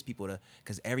convince people to,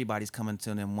 because everybody's coming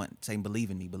to them saying,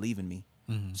 believe in me, believe in me.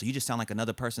 So you just sound like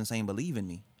another person saying, believe in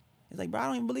me. It's like, bro, I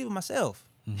don't even believe in myself.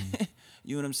 You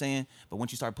know what I'm saying? But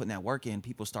once you start putting that work in,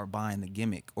 people start buying the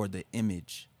gimmick or the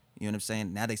image. You know what I'm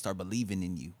saying? Now they start believing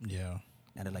in you. Yeah.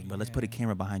 Now they're like, bro, let's put a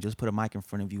camera behind you. Let's put a mic in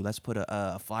front of you. Let's put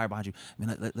a flyer behind you. I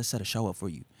mean, let's set a show up for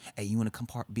you. Hey, you want to come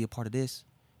be a part of this?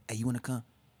 Hey, you want to come?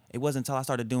 It wasn't until I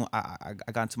started doing, I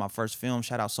got into my first film.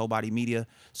 Shout out Soul Body Media,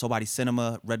 Soul Body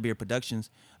Cinema, Redbeard Productions.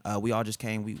 We all just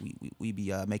came. We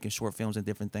be making short films and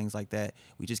different things like that.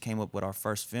 We just came up with our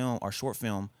first film, our short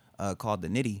film called The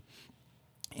Nitty.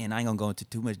 And I ain't gonna go into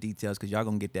too much details because y'all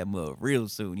gonna get that mug real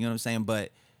soon. You know what I'm saying?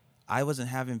 But I wasn't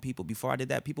having people, before I did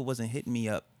that, people wasn't hitting me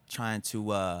up trying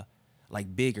to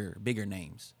like bigger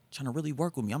names, trying to really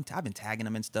work with me. I've been tagging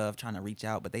them and stuff, trying to reach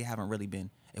out, but they haven't really been.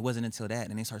 It wasn't until that,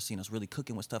 and they start seeing us really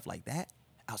cooking with stuff like that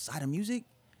outside of music.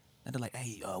 And they're like,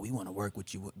 hey, we want to work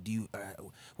with you.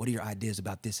 What are your ideas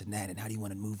about this and that? And how do you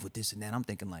want to move with this and that? I'm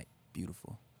thinking like,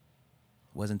 beautiful.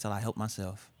 It wasn't until I helped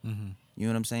myself. You know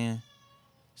what I'm saying?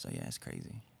 So yeah, it's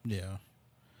crazy. Yeah.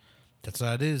 That's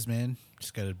how it is, man.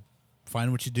 Just got to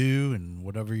find what you do and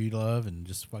whatever you love and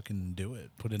just fucking do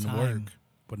it. Put in the work. Time.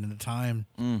 Put in the time.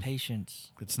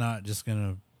 Patience. It's not just going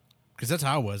to, because that's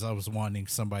how I was. I was wanting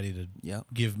somebody to Yep.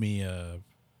 give me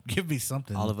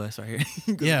something. All of us are here.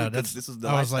 Yeah, this is the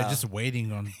I was like lifestyle. just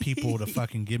waiting on people to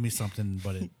fucking give me something,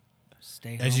 but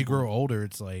Stay as you humble. grow older,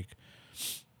 it's like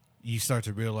you start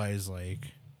to realize like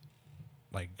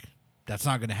that's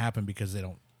not going to happen because they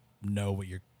don't know what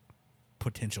your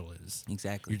potential is.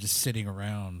 Exactly. You're just sitting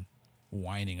around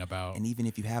whining about. And even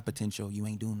if you have potential, you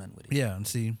ain't doing nothing with it. Yeah, and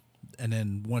see, and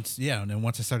then once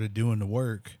I started doing the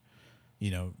work, you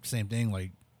know, same thing.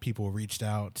 Like people reached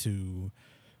out to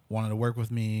wanted to work with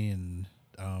me and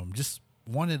just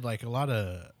wanted like a lot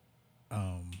of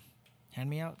Hand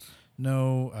me outs.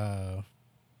 oh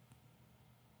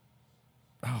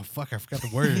fuck, I forgot the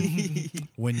word.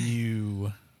 When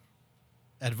you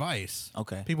advice.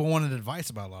 Okay. People wanted advice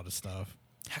about a lot of stuff.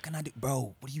 How can I do,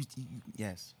 bro? What do you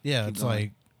yes. Yeah, Keep it's going.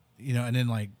 like, you know, and then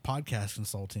like podcast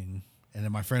consulting And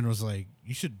then my friend was like,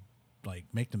 you should like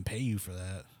make them pay you for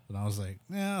that. And I was like,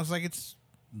 yeah, I was like, it's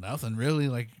nothing really.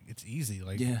 Like, it's easy.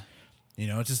 Like, Yeah. you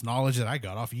know, it's just knowledge that I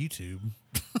got off YouTube.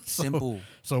 Simple.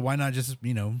 So why not just,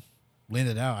 you know, lend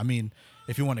it out? I mean,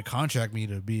 if you want to contract me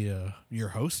to be your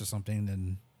host or something,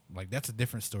 then like that's a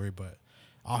different story, but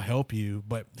I'll help you.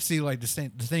 But see, like the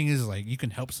thing is, like, you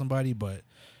can help somebody, but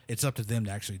it's up to them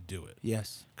to actually do it.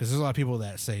 Yes. Because there's a lot of people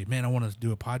that say, man, I want to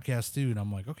do a podcast too. And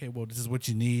I'm like, okay, well, this is what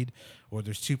you need. Or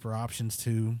there's cheaper options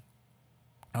too.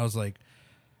 I was like,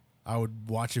 I would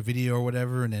watch a video or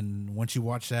whatever. And then once you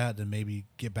watch that, then maybe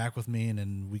get back with me and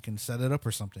then we can set it up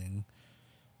or something.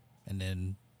 And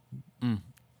then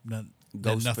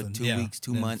Ghost for nothing. 2 weeks,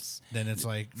 2 months. Then it's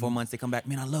like 4 months, they come back,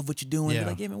 man, I love what you're doing. Yeah. They're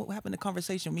like, yeah, man, what happened to the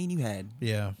conversation me and you had?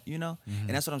 yeah. You know? And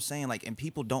that's what I'm saying. Like, and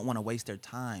people don't want to waste their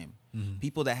time. Mm-hmm.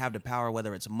 People that have the power,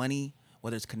 whether it's money,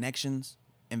 whether it's connections,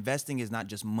 investing is not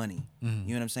just money. Mm-hmm.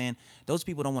 You know what I'm saying? Those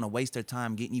people don't want to waste their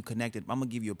time getting you connected. I'm gonna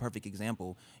give you a perfect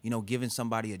example. You know, giving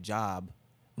somebody a job,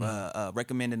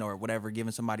 recommending or whatever,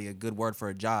 giving somebody a good word for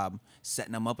a job,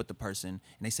 setting them up with the person, and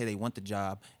they say they want the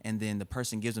job, and then the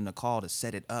person gives them the call to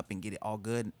set it up and get it all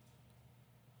good.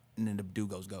 And then the dude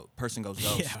goes ghost, person goes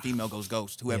ghost, Yeah. female goes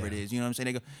ghost, whoever it Yeah. is. You know what I'm saying?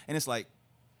 They go, and it's like,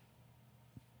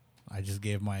 I just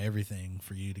gave my everything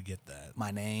for you to get that.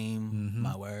 my name,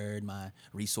 my word, my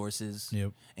resources.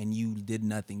 Yep. And you did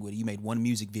nothing with it. You made one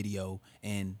music video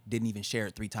and didn't even share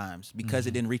it 3 times because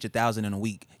it didn't reach 1,000 in a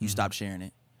week. You stopped sharing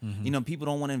it. You know, people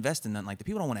don't want to invest in nothing like that.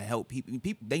 People don't want to help people.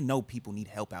 They know people need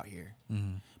help out here.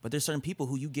 But there's certain people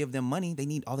who you give them money,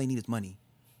 all they need is money.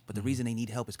 But the reason they need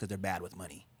help is because they're bad with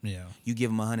money. Yeah. You give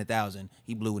him 100,000,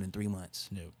 he blew it in 3 months.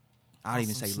 Nope. I don't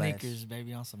even say sneakers, less.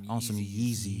 baby, on some Yeezys. On some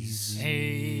Yeezys.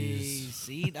 Hey,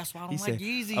 see, that's why I don't like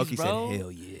Yeezys, okay, bro. said,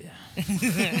 hell yeah.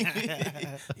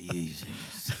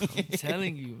 Yeezys. I'm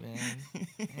telling you,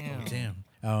 man.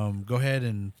 Damn. Go ahead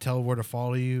and tell where to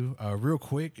follow you. Real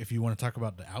quick, if you want to talk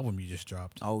about the album you just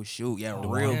dropped. Oh shoot, yeah, Oh,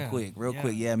 real yeah. quick, Yeah.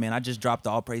 yeah, man. I just dropped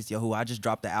the All Praise to Yahuwah. I just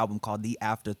dropped the album called The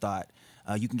Afterthought.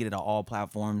 You can get it on all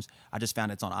platforms. I just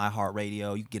found it's on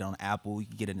iHeartRadio. You can get it on Apple. You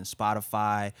can get it in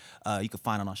Spotify. You can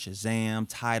find it on Shazam,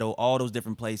 Tidal, all those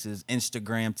different places.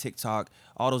 Instagram, TikTok,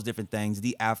 all those different things.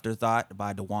 The Afterthought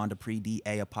by Dewan Dupree,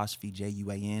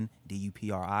 DAJUAN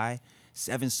DUPRI.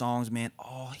 7 songs, man,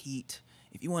 all heat.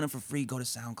 If you want it for free, go to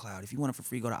SoundCloud. If you want it for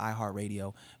free, go to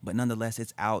iHeartRadio. But nonetheless,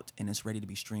 it's out and it's ready to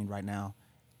be streamed right now.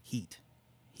 Heat.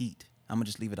 I'm going to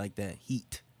just leave it like that.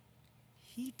 Heat.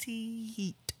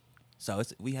 So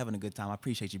we having a good time. I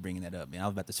appreciate you bringing that up, man. I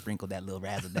was about to sprinkle that little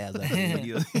razzle-dazzle.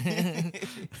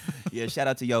 Yeah, shout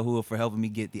out to Yahuwah for helping me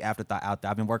get The Afterthought out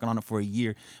there. I've been working on it for a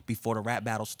year, before the rap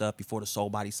battle stuff, before the Soul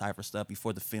Body Cypher stuff,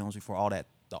 before the films, before all that.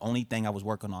 The only thing I was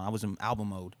working on, I was in album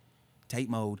mode, tape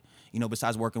mode. You know,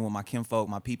 besides working with my kinfolk,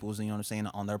 my peoples, you know what I'm saying,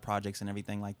 on their projects and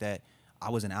everything like that, I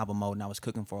was in album mode and I was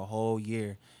cooking for a whole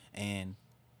year. And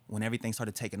when everything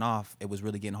started taking off, it was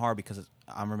really getting hard because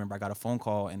I remember I got a phone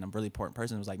call and a really important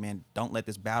person was like, man, don't let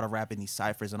this battle rap and these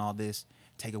ciphers and all this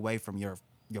take away from your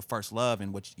first love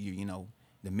and what you know,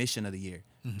 the mission of the year.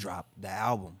 Drop the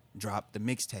album, drop the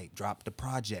mixtape, drop the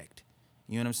project.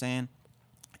 You know what I'm saying?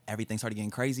 Everything started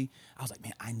getting crazy. I was like,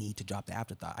 man, I need to drop The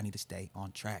Afterthought. I need to stay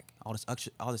on track. All this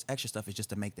extra stuff is just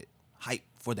to make the hype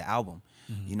for the album.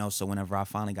 You know, so whenever I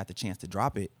finally got the chance to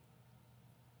drop it,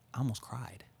 I almost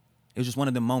cried. It was just one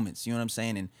of the moments, you know what I'm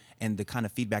saying? And the kind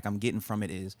of feedback I'm getting from it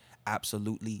is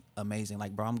absolutely amazing.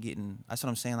 Like, bro, that's what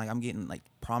I'm saying. Like, I'm getting like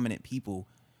prominent people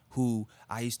who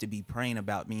I used to be praying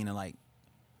about, meaning like,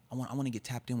 I want to get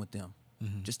tapped in with them,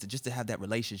 just to have that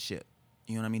relationship.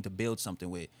 You know what I mean? To build something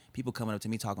with people coming up to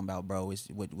me talking about, bro, it's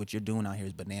what you're doing out here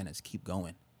is bananas. Keep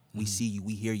going. We see you,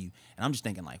 we hear you. And I'm just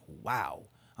thinking like, wow.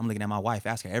 I'm looking at my wife,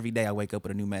 ask her every day I wake up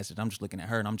with a new message. I'm just looking at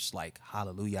her and I'm just like,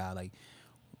 hallelujah. Like,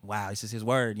 wow, this is his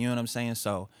word. You know what I'm saying?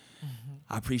 So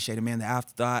I appreciate it, man. The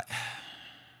Afterthought.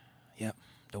 Yep.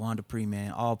 Dewan Dupree,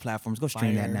 man. All platforms. Go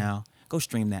stream that Fire. now. Go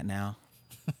stream that now.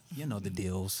 You know the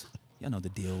deals. You know the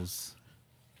deals.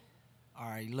 All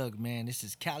right, look, man, this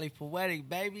is Cali Poetic,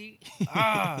 baby.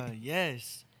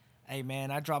 Yes. Hey,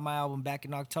 man, I dropped my album back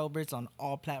in October. It's on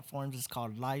all platforms. It's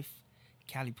called Life,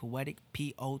 Cali Poetic,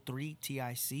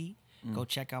 PO3TIC. Go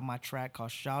check out my track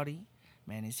called Shawty.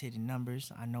 Man, it's hitting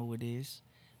numbers. I know it is.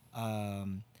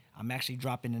 I'm actually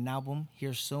dropping an album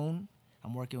here soon.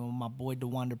 I'm working with my boy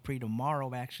Dewan Dupree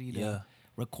tomorrow, actually, to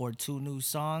record 2 new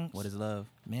songs. What is love?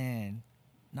 Man,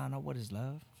 no, what is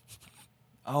love?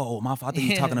 Oh, my fault. I think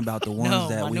you're talking about the ones No,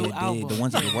 that my we new did, album. the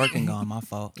ones that we're working on. My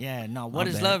fault. Yeah, no. My What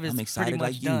is bad. love is I'm pretty excited much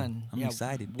like you. done. I'm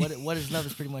excited. What is love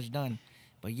is pretty much done.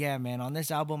 But yeah, man, on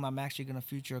this album, I'm actually gonna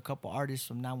feature a couple artists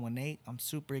from 918. I'm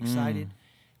super excited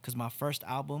because my first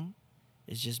album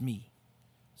It's just me.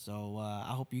 So I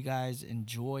hope you guys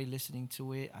enjoy listening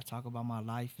to it. I talk about my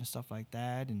life and stuff like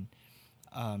that. And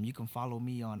you can follow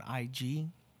me on IG,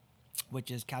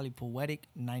 which is Cali Poetic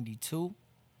 92,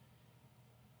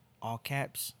 all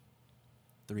caps.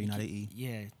 3, not an E.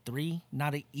 Yeah, 3,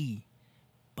 not an E.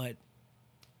 But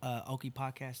Oki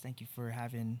Podcast, thank you for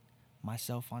having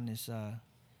myself on this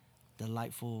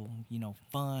delightful,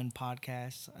 fun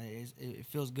podcast. It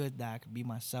feels good that I could be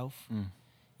myself.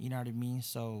 You know what I mean?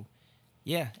 So,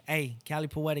 yeah. Hey, Cali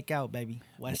Poetic out, baby.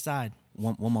 West Side.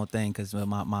 One more thing, because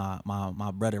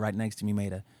my brother right next to me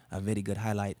made a very good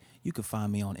highlight. You can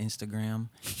find me on Instagram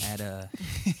at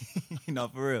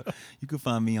for real. You can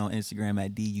find me on Instagram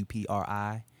at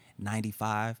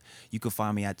DUPRI95. You can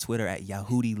find me at Twitter at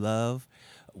Yahudi Love,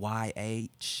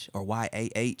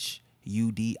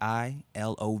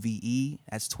 YAHUDILOVE.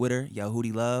 That's Twitter,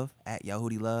 Yahudi Love, at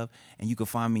Yahudi Love. And you can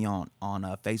find me on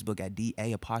Facebook at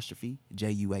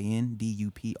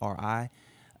DA_JUANDUPRI.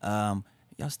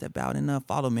 Y'all step out and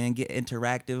follow, man. Get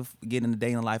interactive. Get in the day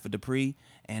in the life of Dupree.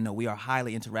 And we are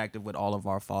highly interactive with all of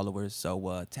our followers.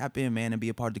 So tap in, man, and be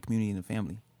a part of the community and the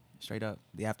family. Straight up.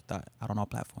 The Afterthought out on all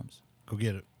platforms. Go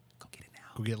get it. Go get it now.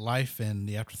 Go get Life and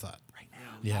The Afterthought. Right now.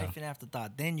 Yeah. Life and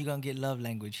Afterthought. Then you're going to get Love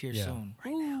Language here soon.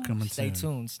 Right now. Coming Stay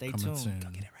soon. tuned. Stay Coming tuned. soon. Go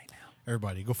get it right now.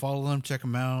 Everybody, go follow them. Check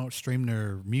them out. Stream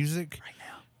their music. Right now.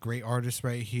 Great artists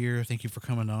right here. Thank you for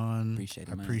coming on. Appreciate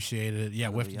it, I man. appreciate it. Yeah,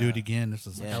 we have to do Hallelujah. it again. This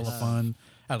was Yes. hella fun.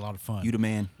 I had a lot of fun. You the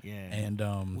man. Yeah. And we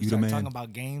You the started man. talking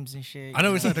about games and shit. I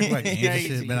know we started talking about games and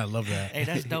Crazy. shit, man. I love that. Hey,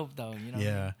 that's dope though.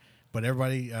 Yeah. But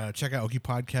everybody, check out Oki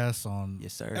Podcasts on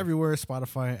Yes, sir. everywhere: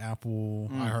 Spotify, Apple,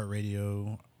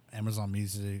 iHeartRadio, Amazon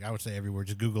Music. I would say everywhere.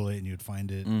 Just Google it and you'd find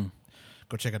it.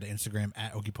 Go check out the Instagram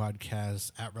at Oki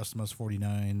Podcasts, at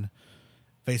RussellMus49,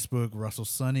 Facebook Russell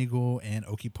Sun Eagle and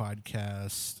Oki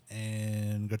Podcast,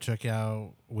 and go check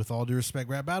out With All Due Respect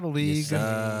Rap Battle League, Yes,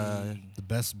 sir. the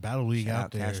best battle league Shout out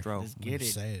out there. Castro. Let's get it.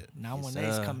 Say it. Now Yes, one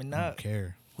day's sir. coming I don't up.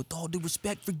 care. With all due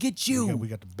respect, forget you. We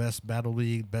got the best battle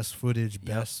league, best footage,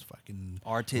 best fucking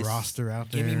Artists. roster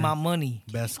out there. Give me my money.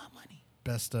 best My money.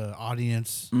 best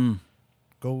audience.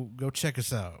 Go check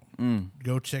us out.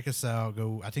 Go check us out.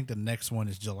 Go. I think the next one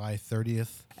is July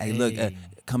 30th. Hey, look, Hey.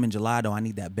 coming July though, I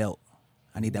need that belt.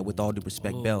 I need that with all due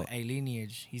respect Ooh, belt. Hey,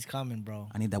 Lineage, he's coming, bro.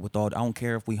 I need that with all. I don't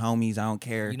care if we homies. I don't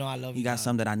care. You know I love He you, got dog.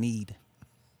 something that I need.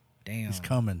 Damn. He's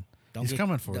coming. He's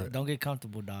coming for it. Don't get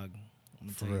comfortable, dog. I'm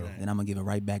gonna For tell you real. that. Then I'm gonna give it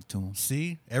right back to him.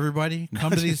 See, everybody,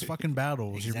 come to these fucking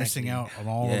battles. You're missing Exactly. out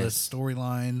on all Yes. this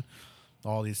storyline,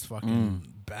 all these fucking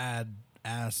bad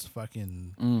ass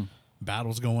fucking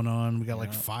battles going on. We got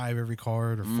like 5 every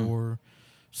card or 4.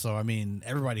 So I mean,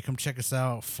 everybody, come check us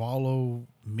out. Follow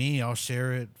me, I'll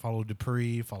share it. Follow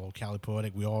Dupree. Follow Cali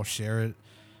Poetic. We all share it.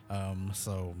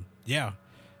 So yeah,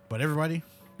 but everybody,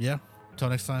 yeah. Until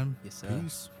next time. Yes, sir.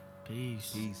 Peace.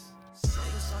 Peace. Peace. Say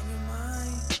what's on your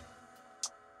mind.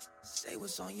 Say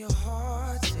what's on your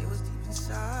heart. Say what's deep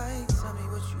inside. Tell me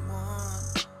what you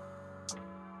want.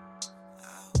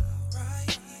 Out right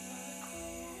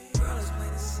here. Girl, it's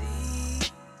plain to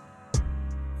see.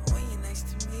 When you're next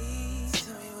to me,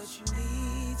 tell me what you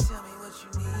need. Tell me what you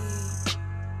need.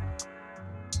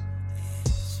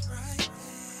 It's right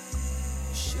there.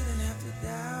 You shouldn't have to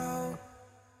doubt.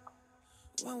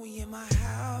 When we in my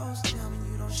house, tell me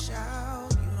you don't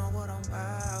shout. You know what I'm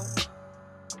about.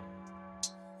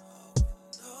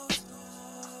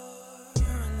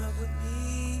 You're in love with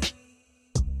me.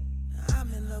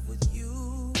 I'm in love with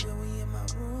you. When we in my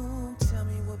room, tell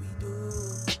me what we do.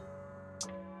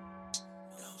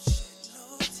 Don't shed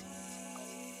no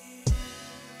tears.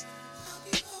 I'll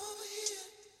be over here.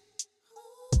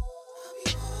 I'll be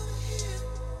over here.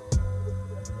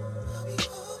 I'll be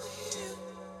over here.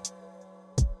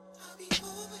 I'll be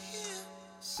over here.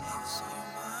 Say